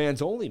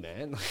fans only,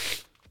 man.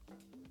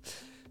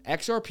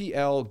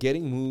 XRPL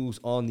getting moves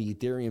on the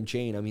Ethereum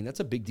chain. I mean, that's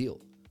a big deal.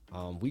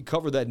 We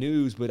covered that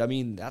news, but I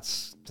mean,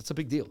 that's a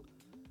big deal,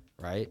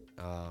 right?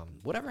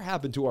 Whatever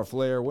happened to our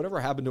flare, whatever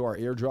happened to our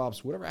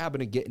airdrops, whatever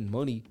happened to getting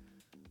money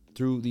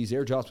through these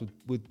airdrops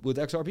with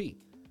XRP?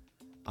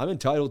 I'm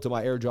entitled to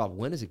my airdrop.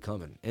 When is it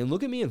coming? And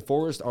look at me in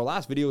Forest. Our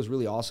last video was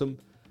really awesome.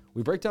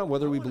 we break down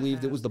whether we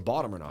believed it was the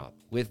bottom or not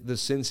with the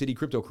Sin City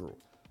Crypto Crew.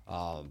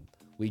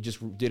 We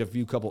just did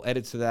a couple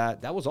edits to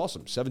that. That was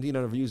awesome.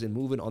 1,700 views and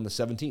moving on the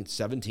 17th.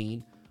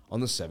 17 on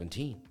the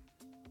 17th.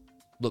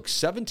 Look,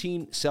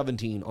 17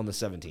 on the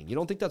 17th. You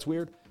don't think that's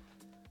weird?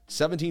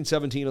 17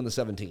 on the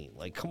 17th.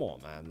 Like, come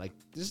on, man. Like,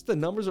 the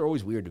numbers are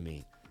always weird to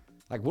me.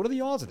 Like, what are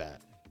the odds of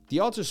that? The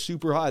odds are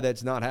super high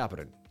that's not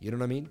happening. You know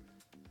what I mean?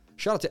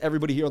 Shout out to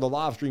everybody here on the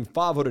live stream.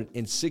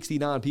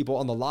 569 people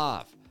on the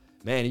live.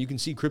 Man, you can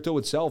see crypto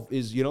itself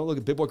is, look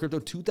at BitBoy Crypto,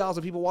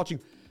 2,000 people watching.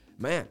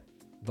 Man,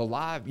 the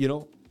live,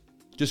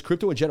 just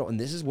crypto in general. And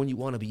this is when you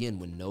want to be in,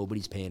 when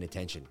nobody's paying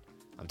attention.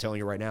 I'm telling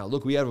you right now.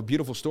 Look, we have a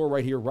beautiful store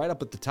right here, right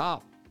up at the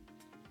top.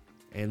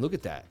 And look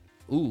at that.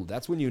 Ooh,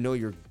 that's when you know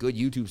your good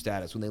YouTube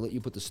status, when they let you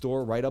put the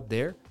store right up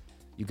there.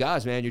 You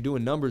guys, man, you're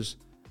doing numbers.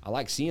 I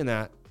like seeing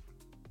that.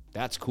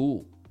 That's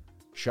cool.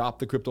 Shop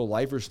the Crypto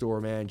Lifer store,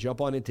 man. Jump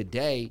on in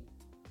today.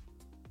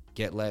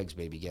 Get legs,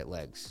 baby. Get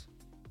legs.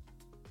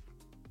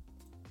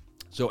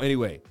 So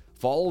anyway,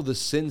 follow the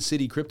Sin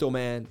City Crypto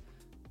Man,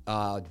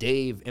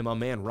 Dave, and my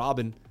man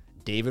Robin.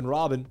 Dave and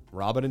Robin.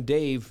 Robin and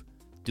Dave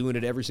doing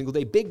it every single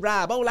day. Big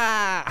Rob,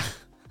 hola.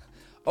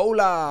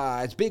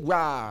 Hola, it's Big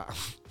Rob.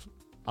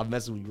 I'm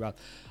messing with you, Rob.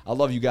 I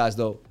love you guys,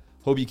 though.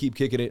 Hope you keep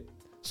kicking it.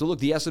 So look,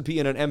 the S&P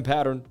in an M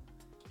pattern.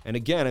 And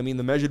again, I mean,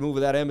 the measured move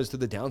of that M is to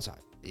the downside.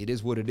 It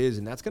is what it is,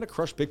 and that's going to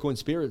crush Bitcoin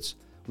spirits.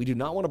 We do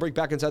not want to break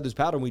back inside this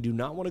pattern. We do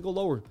not want to go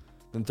lower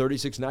than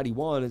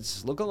 36.91.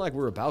 It's looking like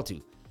we're about to.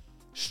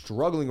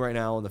 Struggling right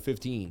now on the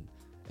 15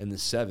 and the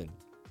 7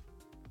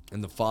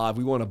 and the 5.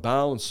 We want to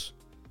bounce.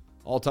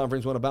 All time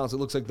frames want to bounce. It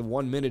looks like the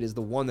 1 minute is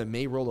the one that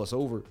may roll us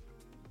over.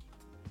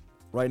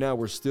 Right now,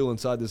 we're still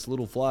inside this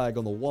little flag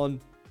on the 1.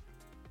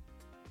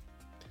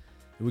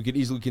 And we could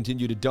easily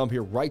continue to dump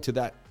here right to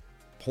that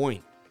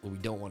point where we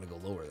don't want to go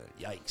lower than it.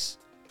 Yikes.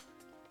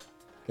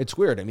 It's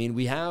weird. I mean,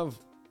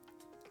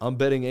 I'm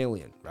betting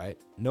alien, right?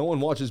 No one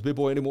watches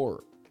BitBoy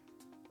anymore.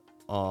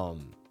 Oh,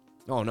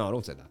 no,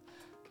 don't say that.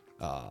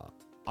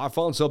 I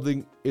found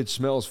something. It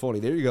smells funny.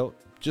 There you go.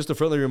 Just a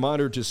friendly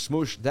reminder to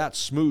smoosh that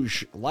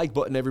smoosh like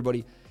button,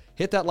 everybody.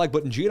 Hit that like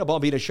button. Gina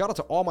Bombina. Shout out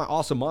to all my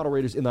awesome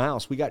moderators in the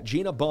house. We got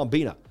Gina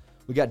Bombina.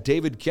 We got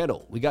David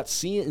Kendall. We got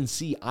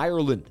CNC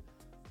Ireland.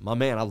 My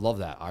man, I love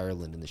that.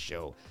 Ireland in the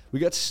show. We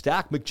got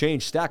Stack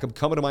McChange. Stack, I'm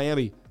coming to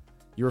Miami.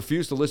 You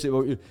refuse to listen.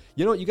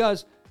 You know what, you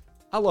guys?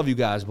 I love you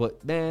guys,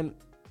 but man,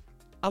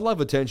 I love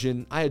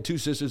attention. I had 2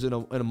 sisters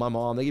and my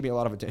mom. They give me a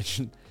lot of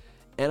attention.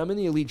 And I'm in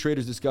the Elite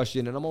Traders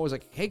discussion, and I'm always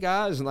like, hey,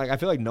 guys. And like, I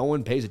feel like no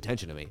one pays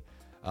attention to me.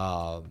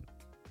 Oh,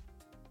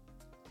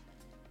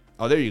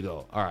 there you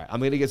go. All right. I'm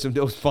going to get some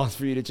dope spots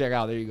for you to check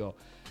out. There you go.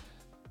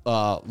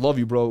 Love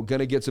you, bro. Going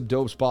to get some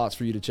dope spots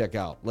for you to check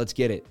out. Let's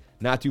get it.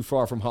 Not too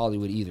far from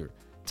Hollywood either.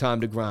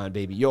 Time to grind,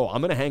 baby. Yo,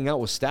 I'm going to hang out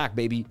with Stack,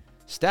 baby.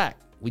 Stack.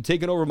 We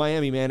taking over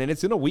Miami, man. And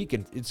it's in a week.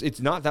 And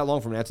it's not that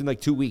long from now. It's in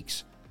like 2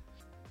 weeks.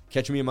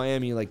 Catch me in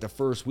Miami like the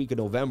first week of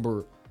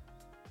November.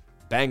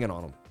 Banging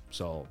on them.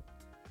 So,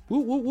 woo,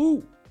 woo,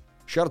 woo.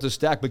 Shout out to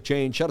Stack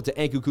McChain. Shout out to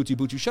Anku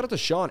Kutibuchu. Shout out to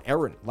Sean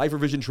Aaron. Life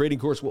Revision Trading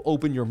Course will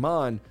open your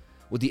mind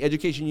with the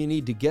education you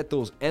need to get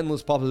those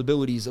endless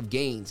possibilities of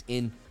gains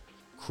in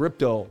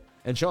crypto.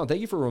 And Sean, thank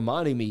you for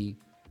reminding me.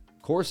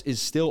 Course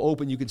is still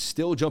open. You can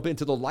still jump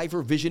into the Life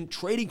Revision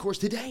Trading Course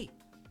today.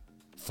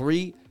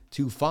 3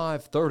 to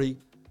 5:30.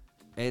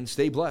 And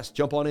stay blessed.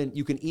 Jump on in.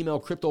 You can email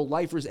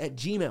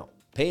cryptolifers@gmail.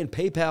 Pay in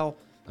PayPal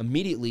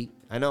immediately.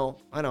 I know.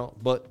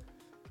 But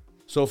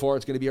so far,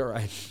 it's going to be all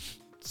right.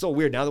 It's so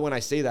weird. Now that when I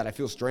say that, I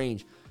feel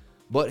strange.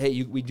 But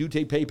hey, we do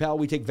take PayPal.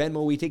 We take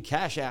Venmo. We take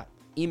Cash App.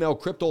 Email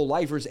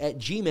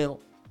cryptolifers@gmail. You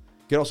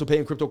can also pay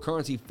in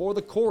cryptocurrency for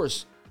the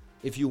course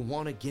if you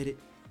want to get it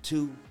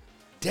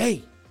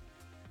today.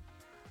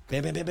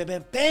 Bam, bam, bam, bam,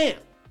 bam, bam.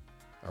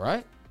 All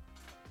right?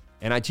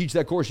 And I teach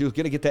that course. You're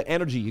going to get that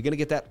energy. You're going to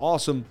get that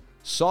awesome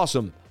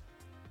sauce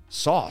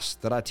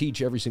that I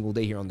teach every single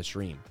day here on the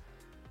stream.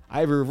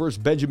 I have a reverse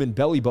Benjamin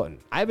belly button.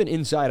 I have an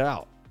inside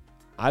out.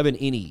 I have an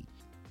innie.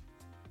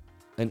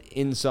 An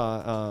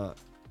inside.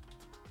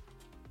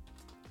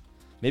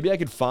 Maybe I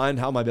could find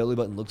how my belly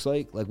button looks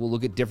like. Like, we'll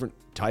look at different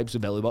types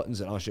of belly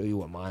buttons, and I'll show you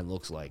what mine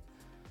looks like.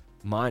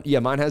 Mine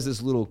has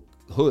this little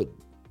hood.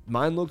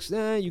 Mine looks,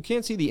 you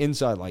can't see the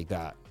inside like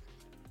that.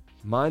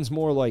 Mine's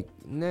more like,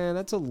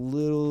 that's a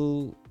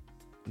little,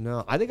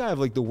 no. I think I have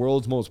like the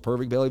world's most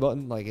perfect belly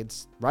button. Like,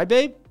 it's, right,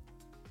 babe?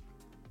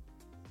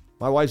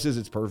 My wife says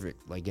it's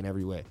perfect, like in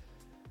every way.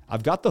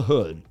 I've got the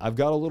hood. I've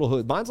got a little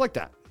hood. Mine's like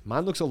that.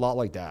 Mine looks a lot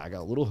like that. I got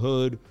a little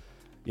hood.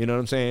 You know what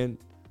I'm saying?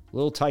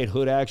 Little tight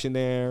hood action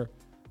there.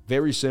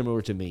 Very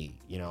similar to me.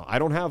 You know, I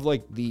don't have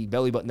like the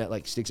belly button that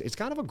like sticks. It's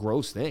kind of a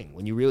gross thing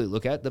when you really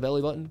look at the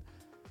belly button.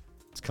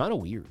 It's kind of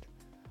weird.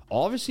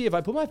 Obviously, if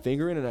I put my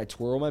finger in and I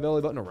twirl my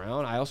belly button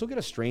around, I also get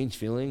a strange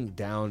feeling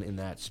down in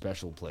that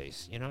special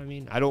place. You know what I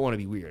mean? I don't want to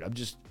be weird.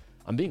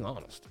 I'm being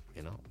honest.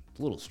 You know,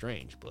 it's a little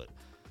strange, but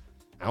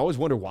I always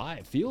wonder why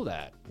I feel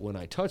that when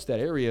I touch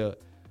that area.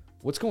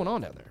 What's going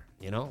on down there?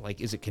 You know,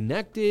 like, is it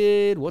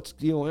connected? What's,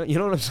 you know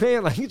what I'm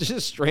saying? Like, it's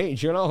just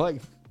strange, you know,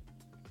 like,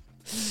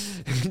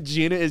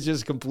 Gina is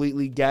just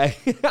completely gay.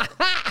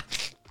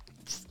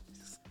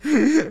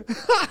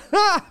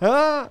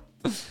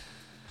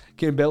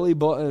 Can belly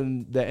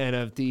button the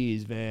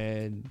NFTs,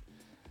 man.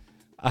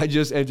 I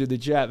just entered the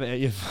chat,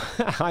 man.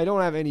 I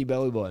don't have any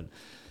belly button.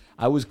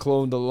 I was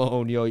cloned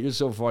alone. Yo, you're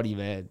so funny,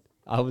 man.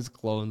 I was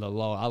cloned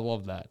alone. I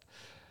love that.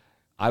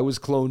 I was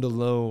cloned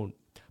alone.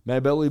 My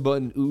belly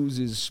button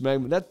oozes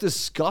smegma. That's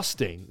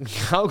disgusting.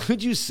 How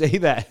could you say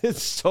that?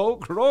 It's so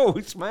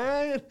gross,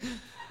 man.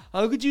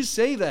 How could you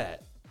say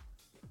that?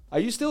 Are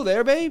you still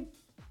there, babe?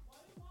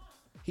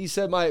 He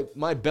said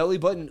my belly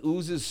button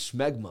oozes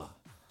smegma.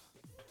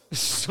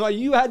 So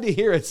you had to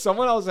hear it.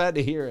 Someone else had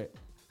to hear it.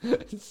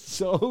 It's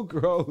so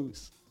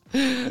gross.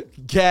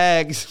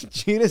 Gags.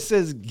 Gina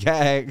says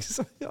gags.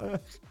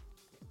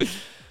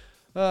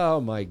 Oh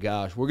my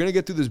gosh. We're going to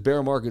get through this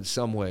bear market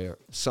somewhere,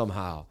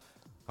 somehow.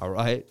 All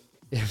right?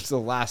 It's the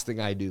last thing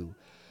I do.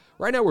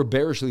 Right now, we're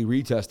bearishly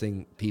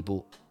retesting,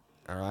 people.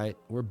 All right?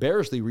 We're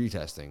bearishly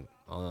retesting.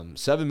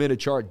 7-minute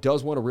chart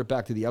does want to rip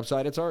back to the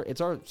upside. It's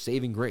our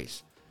saving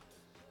grace.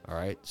 All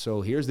right?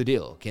 So here's the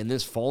deal. Can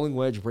this falling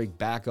wedge break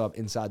back up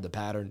inside the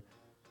pattern?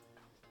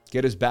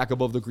 Get us back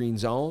above the green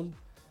zone?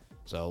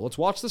 So let's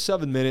watch the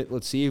 7-minute.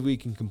 Let's see if we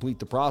can complete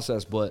the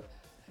process. But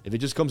if it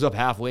just comes up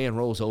halfway and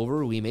rolls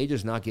over, we may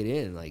just not get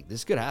in. Like,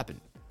 this could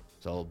happen.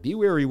 So be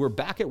wary. We're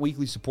back at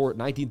weekly support,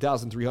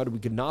 19,300. We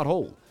could not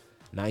hold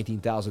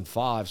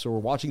 19,005. So we're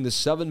watching the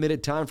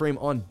 7-minute time frame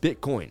on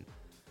Bitcoin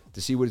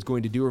to see what it's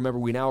going to do. Remember,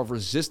 we now have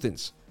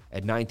resistance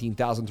at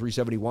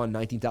 19,371,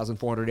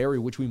 19,400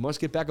 area, which we must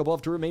get back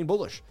above to remain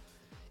bullish.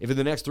 If in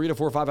the next 3 to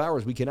 4 or 5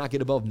 hours we cannot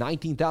get above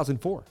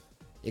 19,004,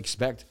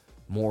 expect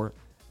more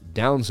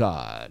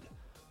downside.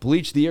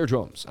 Bleach the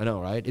eardrums. I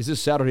know, right? Is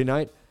this Saturday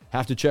night?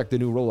 Have to check the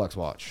new Rolex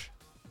watch.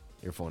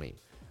 You're funny.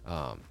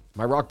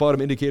 My rock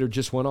bottom indicator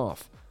just went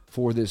off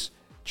for this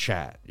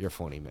chat. You're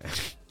funny, man.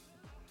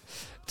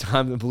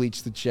 Time to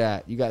bleach the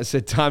chat. You guys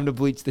said time to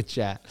bleach the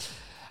chat.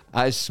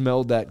 I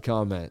smelled that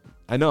comment.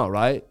 I know,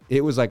 right?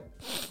 It was like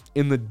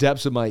in the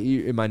depths of my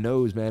ear, in my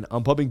nose, man.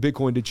 I'm pumping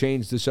Bitcoin to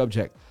change the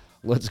subject.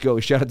 Let's go.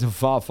 Shout out to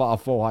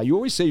Fa. You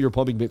always say you're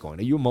pumping Bitcoin.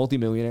 Are you a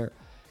multimillionaire?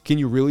 Can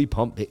you really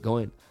pump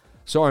Bitcoin?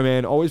 Sorry,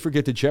 man. Always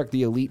forget to check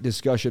the elite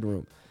discussion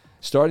room.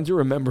 Starting to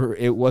remember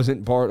it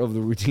wasn't part of the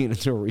routine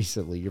until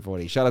recently. You're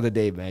funny. Shout out to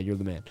Dave, man. You're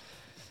the man.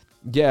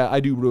 Yeah, I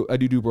do,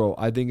 bro.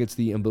 I think it's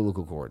the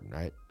umbilical cord,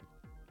 right?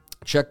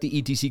 Check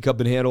the ETC cup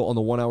and handle on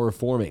the 1 hour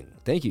forming.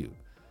 Thank you.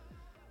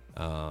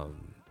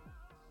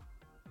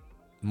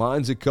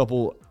 Mine's a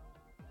couple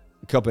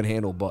cup and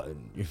handle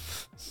button.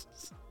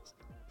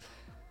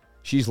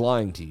 She's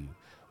lying to you.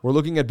 We're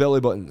looking at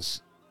belly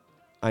buttons.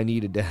 I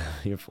needed that.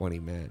 You're funny,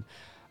 man.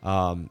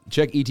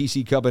 Check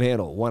ETC cup and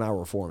handle, 1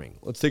 hour forming.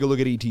 Let's take a look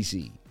at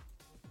ETC.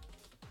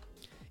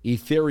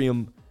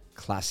 Ethereum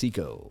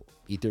Classico.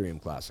 Ethereum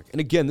Classic.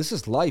 And again, this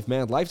is life,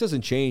 man. Life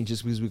doesn't change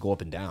just because we go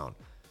up and down,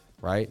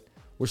 right?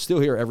 We're still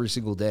here every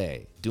single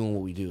day doing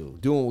what we do,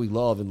 doing what we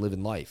love and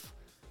living life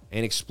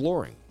and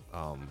exploring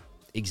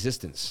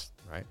existence,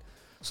 right?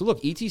 So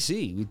look,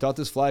 ETC, we thought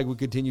this flag would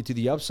continue to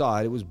the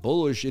upside. It was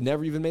bullish. It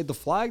never even made the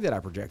flag that I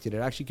projected. It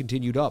actually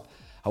continued up.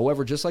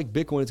 However, just like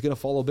Bitcoin, it's going to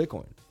follow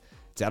Bitcoin.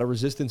 It's at a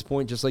resistance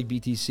point just like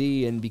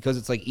BTC, and because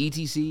it's like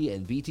ETC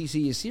and BTC,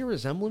 you see a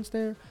resemblance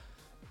there?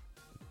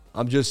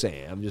 I'm just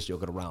saying. I'm just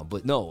joking around.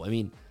 But no, I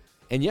mean,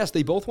 and yes,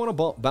 they both want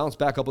to bounce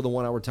back up with a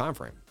 1 hour time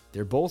frame.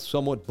 They're both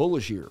somewhat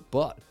bullish here,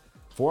 but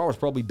 4 hours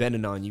probably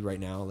bending on you right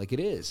now like it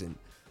is. And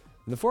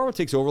when the 4 hour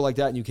takes over like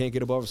that and you can't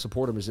get above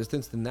support and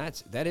resistance, then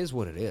that is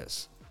what it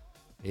is.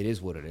 It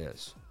is what it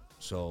is.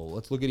 So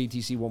let's look at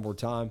ETC one more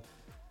time.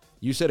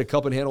 You said a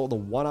cup and handle with a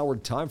 1 hour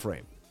time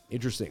frame.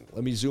 Interesting.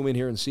 Let me zoom in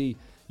here and see.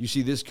 You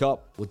see this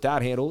cup with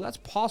that handle. That's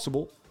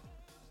possible.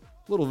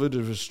 A little bit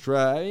of a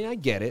stretch. I mean, I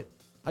get it.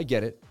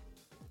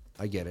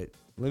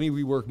 Let me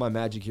rework my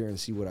magic here and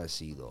see what I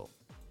see, though.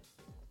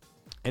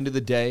 End of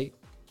the day.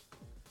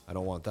 I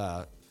don't want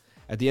that.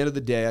 At the end of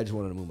the day, I just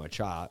wanted to move my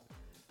chart.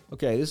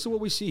 Okay, this is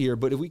what we see here.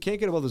 But if we can't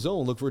get above the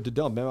zone, look for it to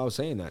dump. Remember, I was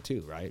saying that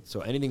too, right?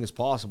 So anything is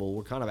possible.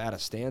 We're kind of at a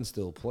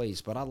standstill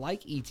place. But I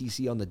like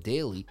ETC on the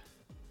daily.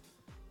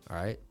 All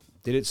right.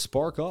 Did it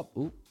spark up?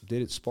 Oop.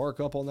 Did it spark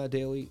up on that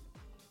daily?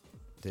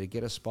 Did it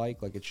get a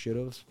spike like it should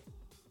have?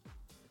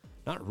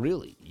 Not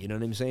really. You know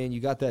what I'm saying?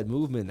 You got that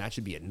movement. That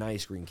should be a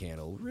nice green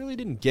candle. Really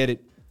didn't get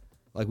it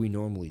like we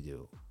normally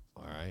do.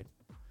 All right.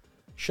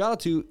 Shout out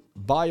to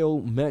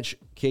BioMetch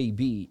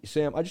KB.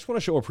 Sam, I just want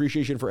to show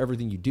appreciation for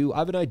everything you do. I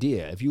have an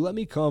idea. If you let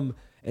me come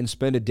and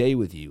spend a day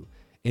with you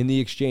in the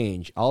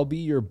exchange, I'll be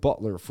your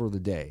butler for the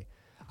day.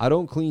 I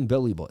don't clean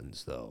belly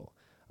buttons, though.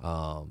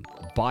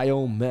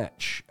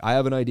 BioMetch. I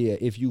have an idea.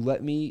 If you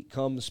let me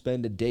come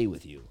spend a day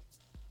with you,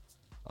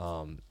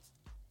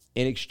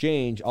 in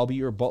exchange, I'll be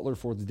your butler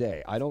for the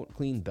day. I don't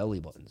clean belly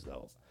buttons,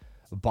 though.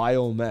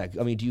 BioMech.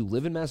 I mean, do you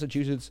live in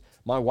Massachusetts?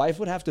 My wife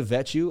would have to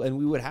vet you, and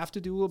we would have to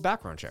do a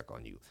background check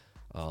on you.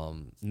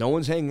 No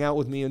one's hanging out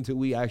with me until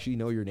we actually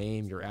know your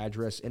name, your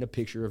address, and a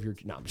picture of your...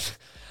 No, I'm just...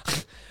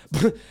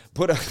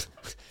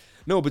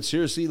 No, but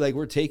seriously, like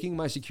we're taking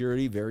my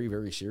security very,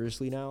 very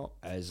seriously now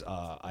as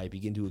I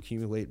begin to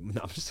accumulate.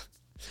 No,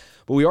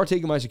 but we are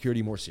taking my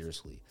security more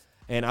seriously.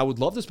 And I would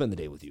love to spend the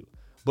day with you,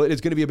 but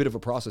it's going to be a bit of a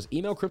process.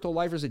 Email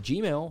cryptolifers at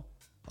Gmail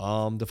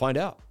to find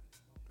out.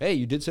 Hey,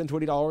 you did send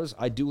 $20.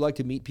 I do like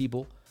to meet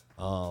people.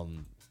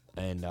 And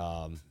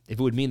if it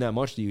would mean that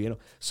much to you,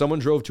 someone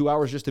drove 2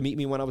 hours just to meet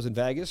me when I was in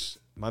Vegas,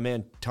 my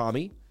man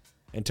Tommy.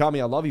 And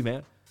Tommy, I love you,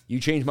 man. You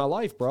changed my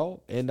life,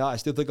 bro. And I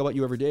still think about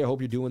you every day. I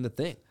hope you're doing the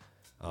thing.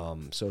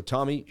 So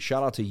Tommy,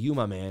 shout out to you,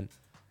 my man.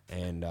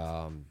 And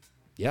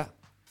yeah,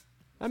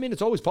 I mean,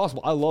 it's always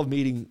possible. I love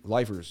meeting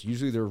lifers.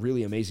 Usually they're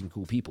really amazing,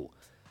 cool people.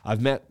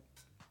 I've met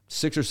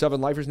 6 or 7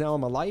 lifers now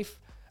in my life.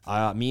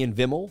 Me and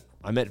Vimmel.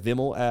 I met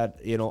Vimmel at,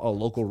 a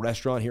local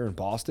restaurant here in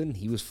Boston.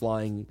 He was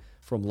flying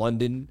from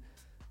London,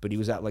 but he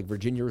was at like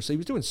Virginia. So he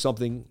was doing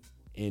something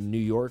in New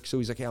York. So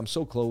he's like, hey, I'm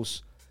so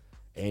close.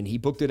 And he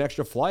booked an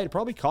extra flight. It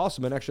probably cost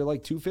him an extra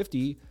like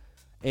 $250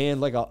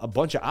 and like a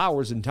bunch of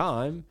hours in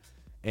time.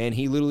 And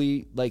he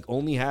literally like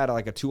only had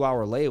like a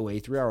 2-hour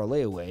layaway, 3-hour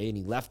layaway. And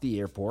he left the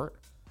airport,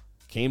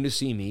 came to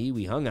see me.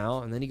 We hung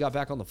out and then he got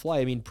back on the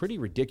flight. I mean, pretty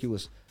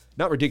ridiculous.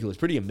 Not ridiculous,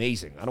 pretty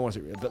amazing. I don't want to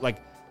say, but like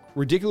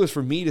ridiculous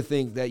for me to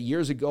think that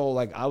years ago,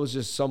 like I was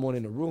just someone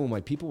in a room.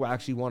 Like people would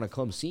actually want to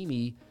come see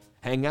me,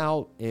 hang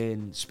out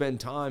and spend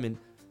time. And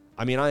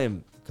I mean, I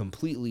am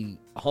completely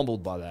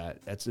humbled by that.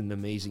 That's an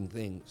amazing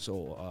thing.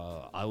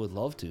 So I would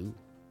love to.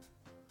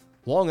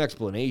 Long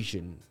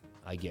explanation,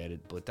 I get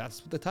it, but that's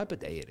the type of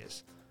day it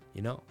is.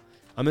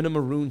 I'm in a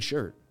maroon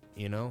shirt,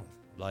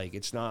 like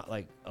it's not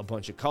like a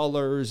bunch of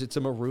colors. It's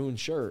a maroon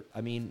shirt.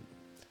 I mean,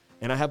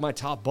 and I have my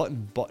top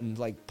buttoned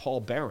like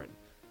Paul Barron.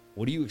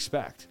 What do you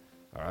expect?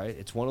 All right.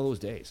 It's one of those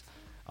days.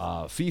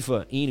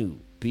 FIFA, Inu,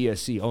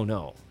 BSC. Oh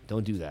no,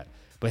 don't do that.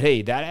 But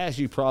hey, that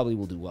actually probably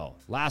will do well.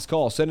 Last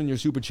call. Send in your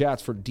super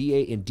chats for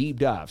DA and deep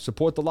dive.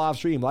 Support the live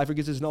stream. Lifer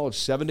gets his knowledge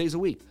 7 days a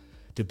week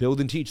to build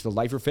and teach the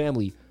Lifer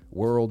family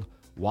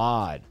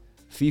worldwide.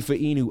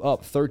 FIFA Inu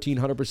up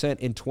 1,300%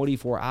 in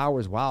 24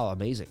 hours. Wow,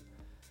 amazing.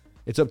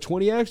 It's up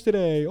 20x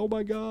today. Oh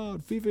my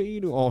God.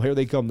 FIFA Inu. Oh, here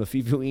they come. The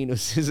FIFA Inu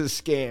is a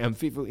scam.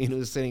 FIFA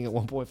Inu is sitting at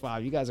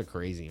 1.5. You guys are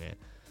crazy, man.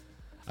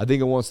 I think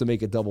it wants to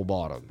make a double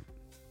bottom.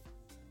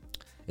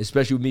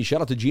 Especially with me.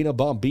 Shout out to Gina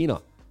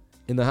Bombina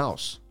in the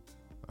house.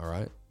 All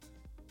right.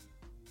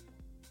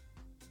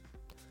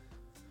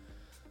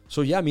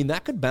 So, yeah, I mean,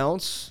 that could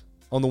bounce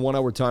on the 1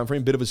 hour time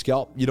frame. Bit of a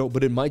scalp,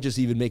 but it might just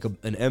even make an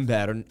M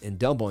pattern and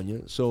dump on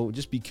you. So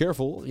just be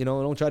careful.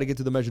 Don't try to get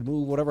to the measured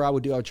move. Whatever I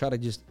would do, I would try to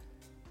just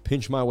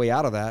pinch my way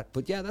out of that.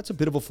 But, yeah, that's a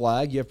bit of a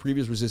flag. You have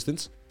previous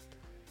resistance.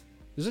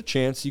 There's a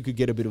chance you could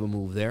get a bit of a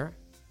move there.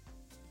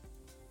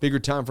 Bigger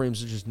time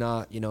frames are just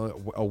not,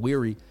 a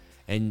weary.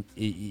 And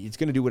it's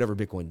going to do whatever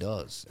Bitcoin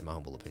does, in my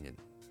humble opinion.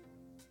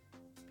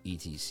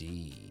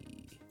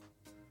 ETC.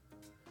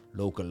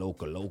 Loca.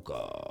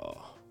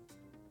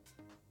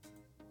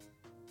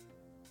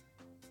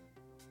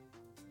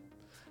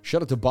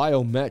 Shout out to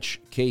Biomech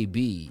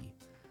KB.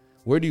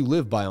 Where do you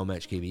live,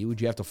 Biomech KB? Would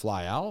you have to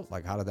fly out?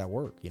 Like, how did that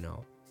work,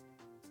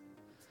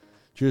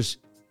 Just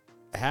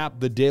hap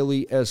the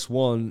daily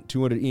S1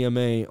 200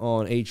 EMA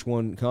on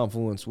H1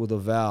 Confluence with a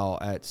Val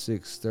at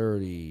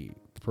 6:30.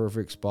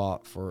 Perfect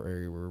spot for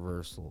a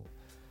reversal.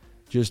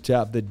 Just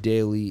tap the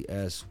daily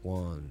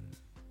S1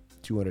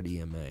 200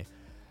 EMA.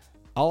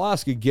 I'll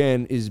ask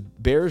again, is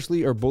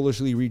bearishly or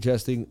bullishly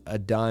retesting a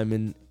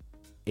diamond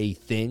a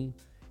thing?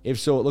 If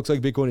so, it looks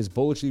like Bitcoin is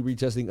bullishly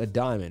retesting a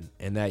diamond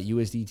and that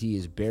USDT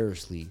is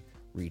bearishly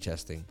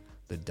retesting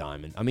the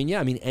diamond. I mean,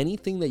 yeah,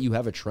 anything that you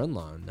have a trend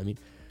line. I mean,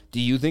 do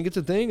you think it's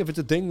a thing? If it's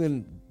a thing,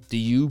 then do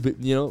you,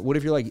 what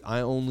if you're like,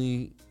 I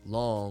only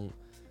long,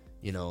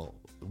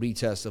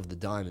 retest of the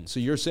diamond? So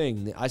you're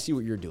saying, I see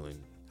what you're doing.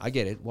 I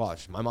get it.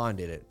 Watch. My mind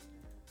did it.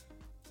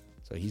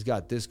 So he's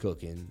got this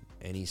cooking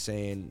and he's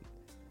saying,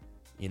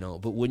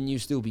 but wouldn't you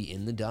still be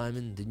in the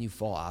diamond? Didn't you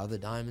fall out of the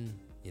diamond?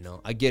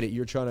 I get it.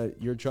 You're trying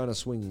to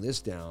swing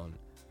this down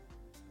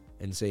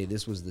and say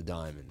this was the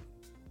diamond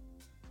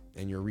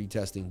and you're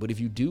retesting. But if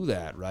you do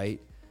that,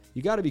 right,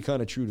 you got to be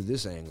kind of true to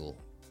this angle.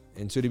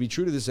 And so to be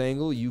true to this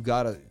angle, you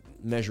got to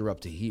measure up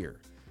to here.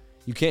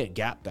 You can't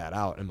gap that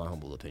out, in my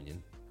humble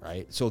opinion,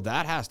 right? So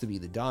that has to be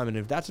the diamond.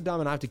 If that's a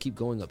diamond, I have to keep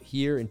going up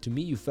here. And to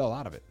me, you fell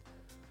out of it.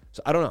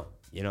 So I don't know.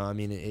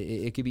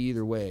 It could be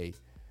either way.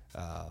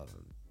 And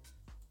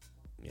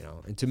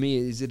to me,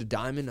 is it a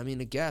diamond? I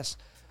guess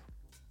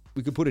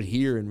we could put it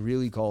here and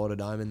really call it a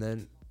diamond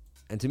then.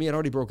 And to me, it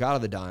already broke out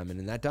of the diamond,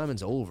 and that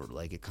diamond's over.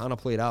 Like, it kind of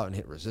played out and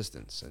hit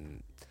resistance.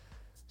 And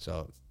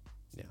so,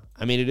 yeah.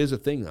 It is a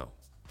thing, though,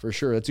 for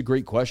sure. That's a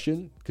great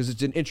question because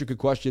it's an intricate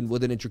question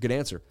with an intricate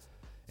answer.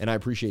 And I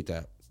appreciate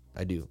that.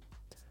 I do.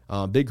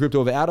 Big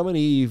crypto of Adam and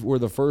Eve were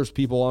the first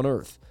people on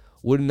Earth.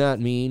 Wouldn't that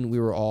mean we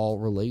were all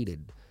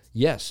related?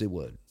 Yes, it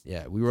would.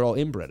 Yeah, we were all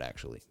inbred,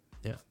 actually.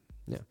 Yeah.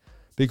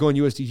 Bitcoin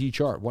USDT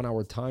chart, 1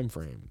 hour time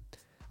frame.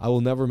 I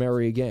will never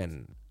marry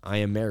again. I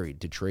am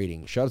married to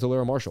trading. Shout out to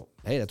Lara Marshall.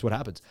 Hey, that's what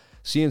happens.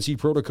 CNC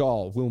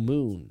protocol will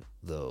moon,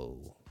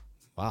 though.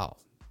 Wow.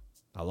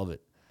 I love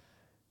it.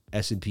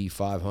 S&P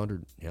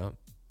 500. Yeah.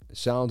 It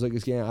sounds like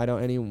it's getting, I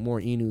don't, any more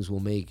E-News will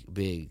make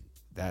big.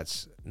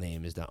 That's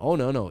name is done. Oh,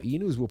 no.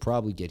 E-News will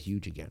probably get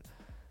huge again.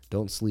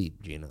 Don't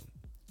sleep, Gina.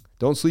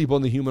 Don't sleep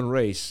on the human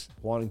race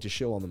wanting to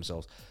shill on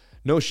themselves.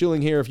 No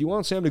shilling here. If you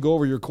want Sam to go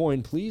over your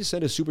coin, please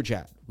send a super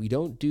chat. We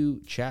don't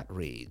do chat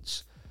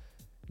raids.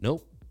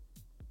 Nope.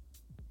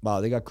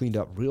 Wow, they got cleaned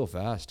up real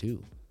fast,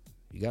 too.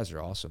 You guys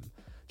are awesome.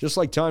 Just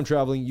like time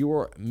traveling,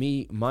 you're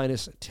me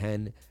minus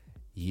 10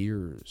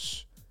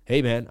 years.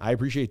 Hey, man, I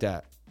appreciate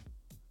that.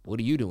 What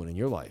are you doing in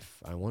your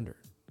life? I wonder.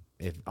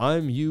 If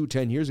I'm you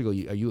 10 years ago, are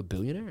you a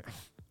billionaire?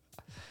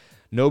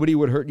 Nobody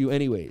would hurt you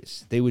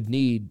anyways. They would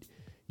need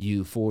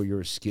you for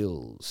your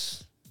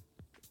skills.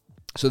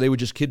 So they would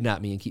just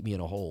kidnap me and keep me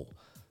in a hole.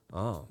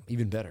 Oh,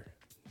 even better.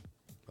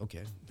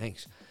 Okay,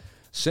 thanks.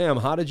 Sam,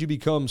 how did you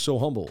become so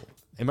humble?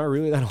 Am I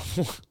really that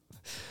humble?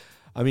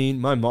 I mean,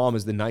 my mom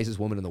is the nicest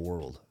woman in the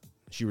world.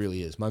 She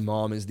really is. My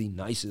mom is the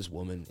nicest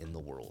woman in the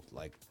world.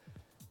 Like,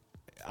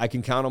 I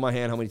can count on my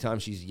hand how many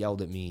times she's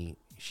yelled at me.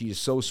 She is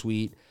so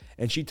sweet.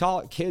 And she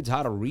taught kids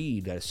how to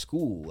read at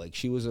school. Like,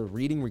 she was a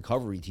reading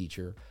recovery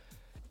teacher.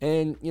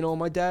 And, you know,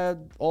 my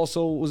dad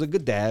also was a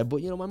good dad.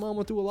 But, you know, my mom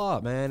went through a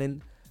lot, man.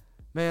 And,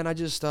 man, I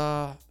just,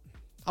 I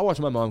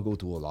watched my mom go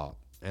through a lot.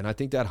 And I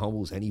think that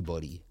humbles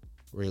anybody,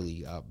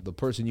 really. The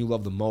person you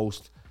love the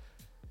most,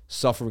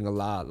 suffering a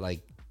lot,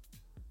 like,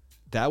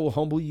 that will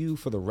humble you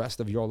for the rest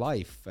of your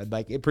life. And,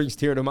 like, it brings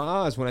tears to my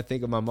eyes when I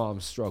think of my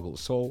mom's struggles.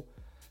 So,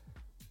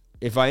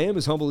 if I am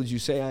as humble as you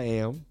say I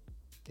am,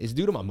 it's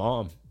due to my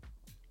mom.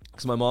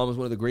 Because my mom was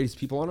one of the greatest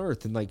people on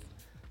earth. And, like,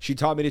 she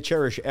taught me to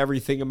cherish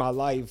everything in my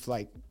life.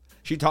 Like,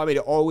 she taught me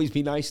to always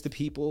be nice to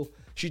people.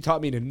 She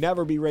taught me to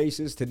never be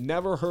racist, to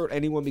never hurt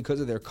anyone because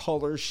of their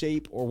color,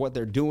 shape, or what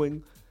they're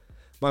doing.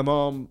 My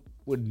mom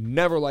would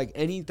never, like,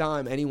 any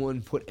time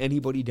anyone put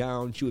anybody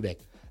down, she would be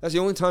like, that's the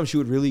only time she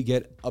would really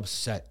get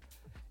upset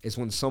is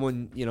when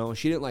someone, you know,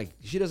 she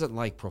doesn't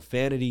like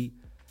profanity.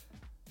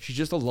 She's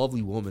just a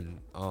lovely woman.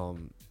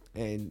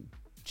 And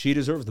she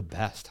deserves the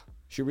best.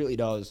 She really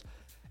does.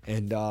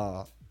 And,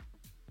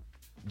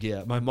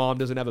 yeah, my mom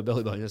doesn't have a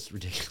belly button. That's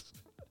ridiculous.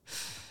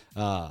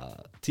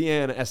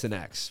 TN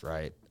SNX,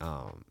 right?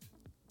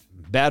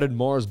 Battered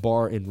Mars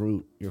bar en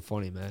route. You're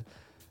funny, man.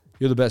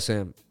 You're the best,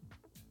 Sam.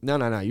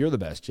 No. You're the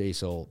best. J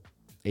Soul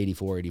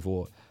 84.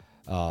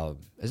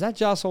 Is that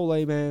Ja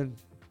Soleil, man?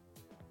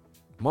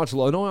 Much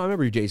love. No, I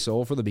remember you, J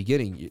Soul, from the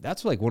beginning.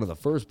 That's like one of the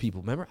first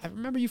people. I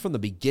remember you from the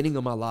beginning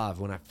of my live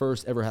when I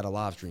first ever had a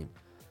live stream.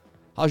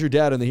 How's your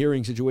dad in the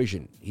hearing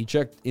situation? He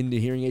checked into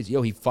hearing aids.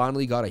 Yo, he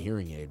finally got a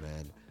hearing aid,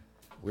 man.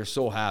 We're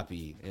so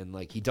happy. And,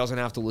 like, he doesn't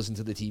have to listen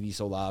to the TV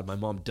so loud. My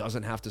mom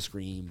doesn't have to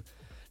scream.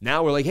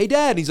 Now we're like, hey,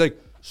 Dad. And he's like,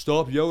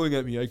 stop yelling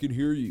at me. I can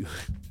hear you.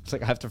 It's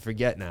like I have to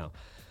forget now.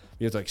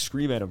 You have to, like,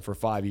 scream at him for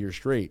 5 years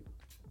straight.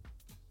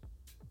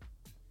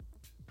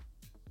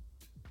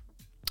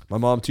 My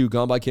mom, too,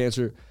 gone by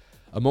cancer.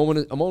 A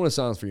moment of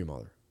silence for your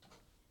mother.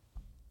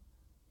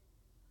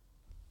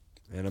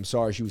 And I'm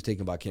sorry she was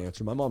taken by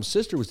cancer. My mom's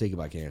sister was taken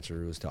by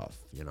cancer. It was tough,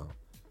 you know.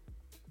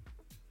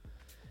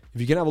 If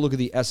you can have a look at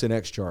the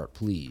SNX chart,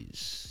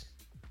 please.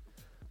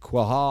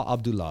 Kwaha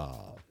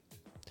Abdullah.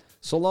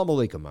 Salam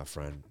alaikum, my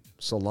friend.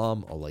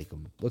 Salam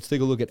alaikum. Let's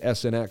take a look at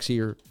SNX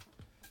here.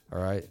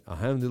 All right.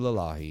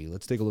 Alhamdulillahi.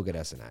 Let's take a look at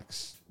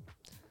SNX.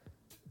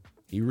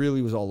 He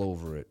really was all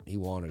over it. He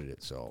wanted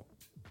it, so.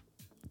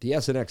 The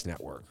SNX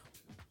network.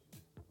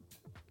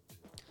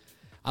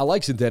 I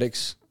like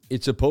synthetics.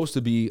 It's supposed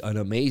to be an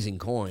amazing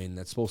coin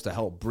that's supposed to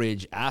help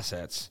bridge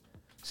assets,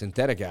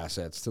 synthetic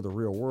assets, to the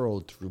real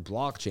world through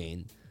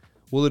blockchain.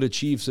 Will it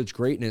achieve such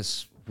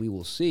greatness? We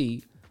will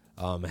see.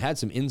 It had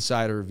some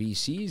insider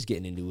VCs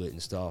getting into it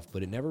and stuff,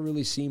 but it never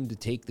really seemed to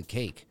take the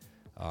cake.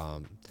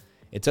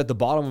 It's at the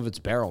bottom of its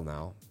barrel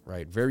now,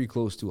 right? Very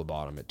close to a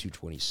bottom at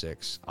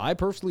 226. I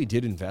personally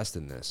did invest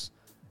in this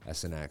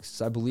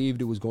SNX. I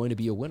believed it was going to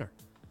be a winner.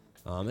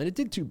 And it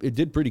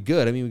did pretty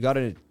good. I mean, we got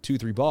it at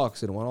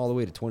 $2-3 and it went all the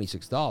way to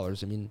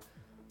 $26. I mean,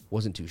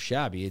 wasn't too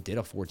shabby. It did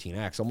a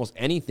 14x. Almost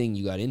anything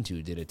you got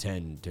into did a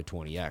 10 to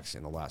 20x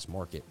in the last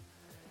market.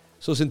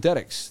 So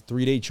synthetics,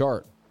 3-day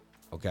chart,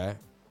 okay?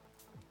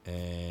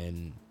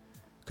 And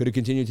could it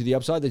continue to the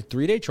upside? The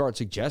 3-day chart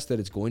suggests that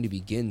it's going to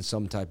begin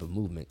some type of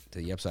movement to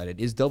the upside. It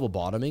is double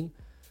bottoming.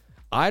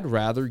 I'd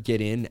rather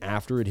get in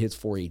after it hits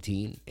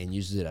 418 and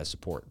uses it as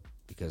support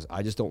because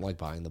I just don't like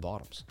buying the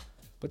bottoms.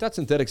 But that's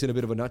synthetics in a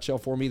bit of a nutshell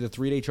for me. The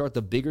 3-day chart,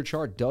 the bigger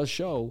chart, does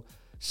show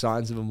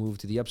signs of a move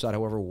to the upside.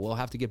 However, we'll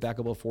have to get back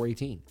above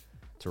 418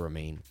 to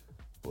remain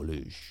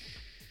bullish.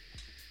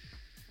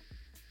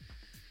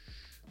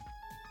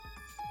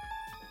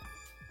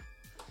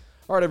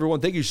 All right, everyone,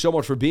 thank you so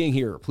much for being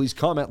here. Please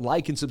comment,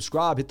 like, and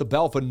subscribe. Hit the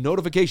bell for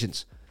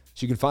notifications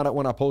so you can find out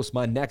when I post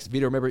my next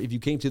video. Remember, if you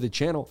came to the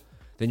channel,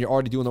 then you're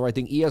already doing the right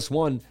thing.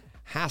 ES1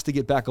 has to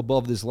get back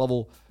above this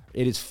level.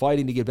 It is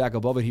fighting to get back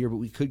above it here, but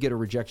we could get a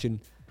rejection.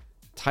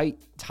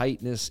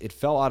 Tightness. It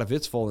fell out of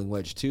its falling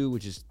wedge, too,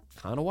 which is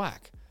kind of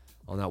whack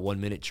on that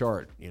 1-minute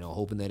chart, you know,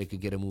 hoping that it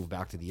could get a move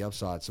back to the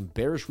upside. Some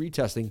bearish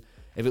retesting.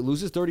 If it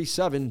loses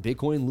 37,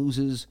 Bitcoin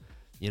loses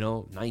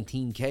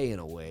 19K in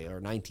a way, or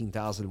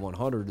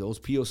 19,100. Those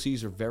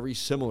POCs are very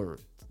similar.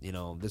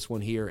 This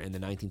one here and the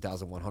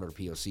 19,100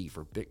 POC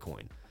for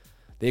Bitcoin.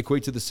 They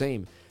equate to the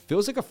same.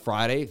 Feels like a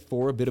Friday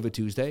for a bit of a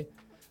Tuesday.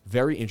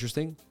 Very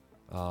interesting.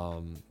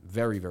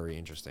 Very, very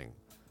interesting.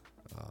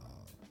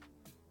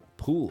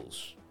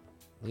 Pools.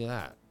 Look at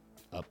that.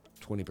 Up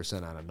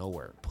 20% out of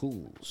nowhere.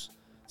 Pools.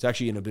 It's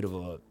actually in a bit of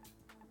a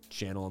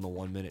channel on the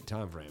 1 minute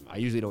time frame. I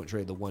usually don't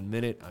trade the 1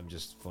 minute. I'm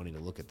just funny to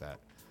look at that.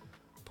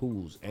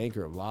 Pools,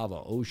 Anchor,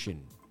 Lava,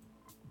 Ocean,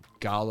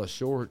 Gala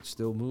Short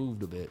still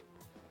moved a bit.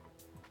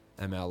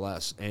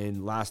 MLS.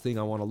 And last thing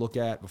I want to look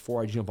at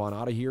before I jump on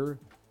out of here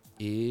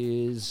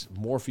is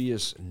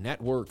Morpheus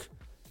Network.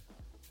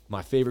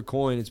 My favorite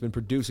coin. It's been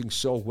producing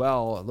so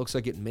well. It looks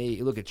like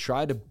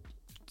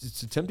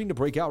it's attempting to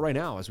break out right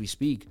now as we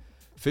speak.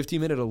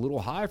 15-minute a little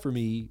high for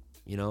me.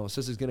 It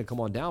says it's going to come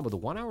on down, but the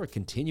 1 hour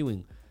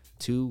continuing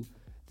to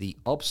the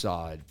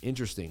upside.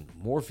 Interesting.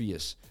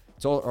 Morpheus.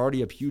 It's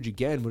already up huge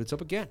again, but it's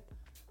up again,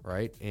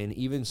 right? And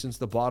even since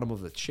the bottom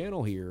of the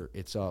channel here,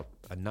 it's up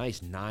a nice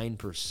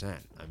 9%.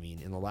 I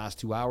mean, in the last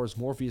 2 hours,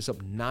 Morpheus up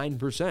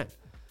 9%. And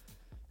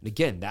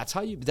again, that's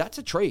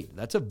a trade.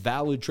 That's a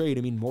valid trade.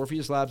 I mean,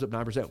 Morpheus Labs up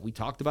 9%. We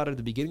talked about it at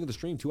the beginning of the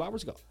stream 2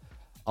 hours ago.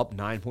 Up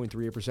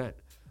 9.38%.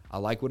 I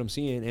like what I'm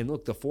seeing. And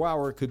look, the 4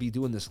 hour could be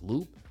doing this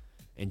loop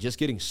and just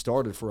getting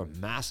started for a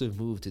massive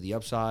move to the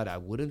upside. I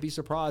wouldn't be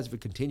surprised if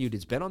it continued.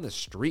 It's been on this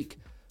streak.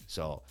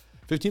 So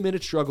 15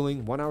 minutes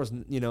struggling, 1 hour's,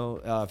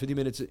 50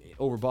 minutes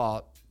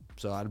overbought.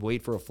 So I'd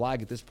wait for a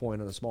flag at this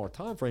point on a smaller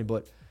time frame.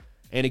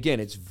 And again,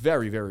 it's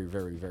very, very,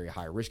 very, very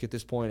high risk at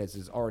this point.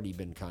 It's already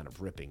been kind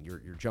of ripping. You're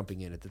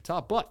jumping in at the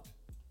top, but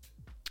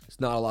it's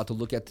not a lot to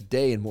look at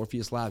today. And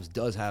Morpheus Labs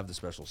does have the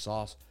special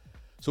sauce,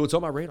 so it's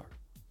on my radar.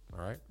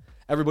 All right,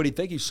 everybody,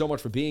 thank you so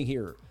much for being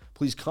here.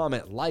 Please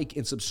comment, like,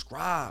 and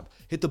subscribe.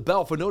 Hit the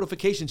bell for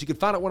notifications. You can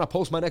find out when I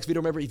post my next video.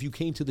 Remember, if you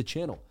came to the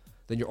channel,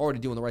 then you're already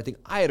doing the right thing.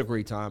 I had a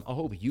great time. I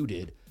hope you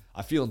did.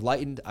 I feel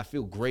enlightened. I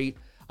feel great.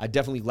 I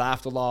definitely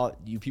laughed a lot.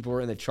 You people were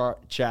in the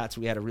chats.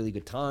 We had a really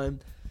good time.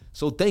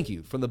 So thank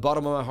you from the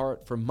bottom of my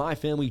heart, from my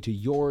family to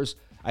yours.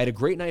 I had a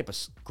great night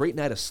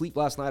of sleep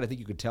last night. I think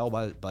you could tell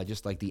by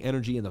just like the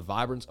energy and the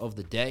vibrance of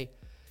the day.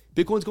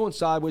 Bitcoin's going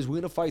sideways. We're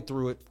going to fight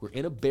through it. We're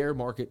in a bear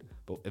market,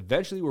 but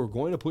eventually we're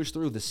going to push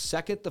through. The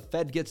second the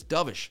Fed gets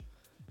dovish,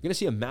 you're going to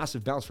see a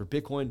massive bounce for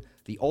Bitcoin.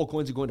 The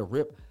altcoins are going to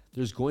rip.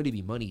 There's going to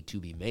be money to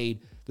be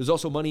made. There's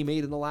also money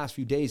made in the last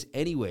few days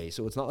anyway,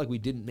 so it's not like we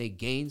didn't make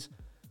gains,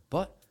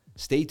 but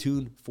stay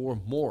tuned for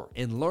more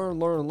and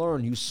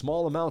learn. Use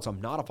small amounts. I'm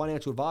not a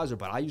financial advisor,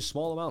 but I use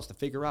small amounts to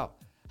figure out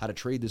how to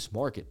trade this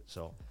market.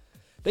 So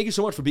thank you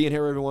so much for being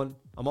here, everyone.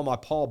 I'm on my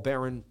Paul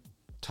Barron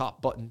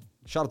top button.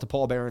 Shout out to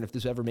Paul Barron if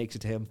this ever makes it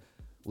to him.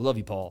 We love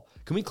you, Paul.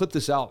 Can we clip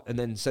this out and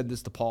then send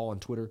this to Paul on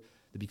Twitter?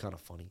 That'd be kind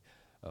of funny.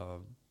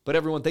 But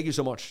everyone, thank you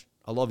so much.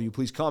 I love you.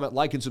 Please comment,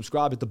 like, and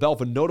subscribe. Hit the bell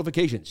for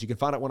notifications. You can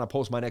find out when I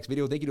post my next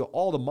video. Thank you to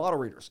all the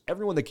moderators,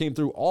 everyone that came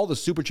through, all the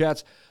super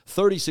chats,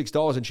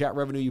 $36 in chat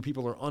revenue. You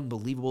people are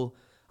unbelievable.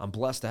 I'm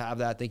blessed to have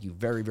that. Thank you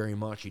very, very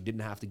much. You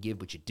didn't have to give,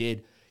 but you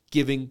did.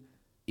 Giving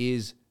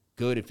is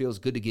good. It feels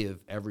good to give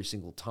every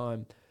single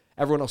time.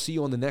 Everyone, I'll see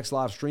you on the next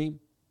live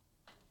stream.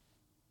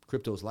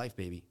 Crypto's life,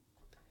 baby.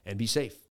 And be safe.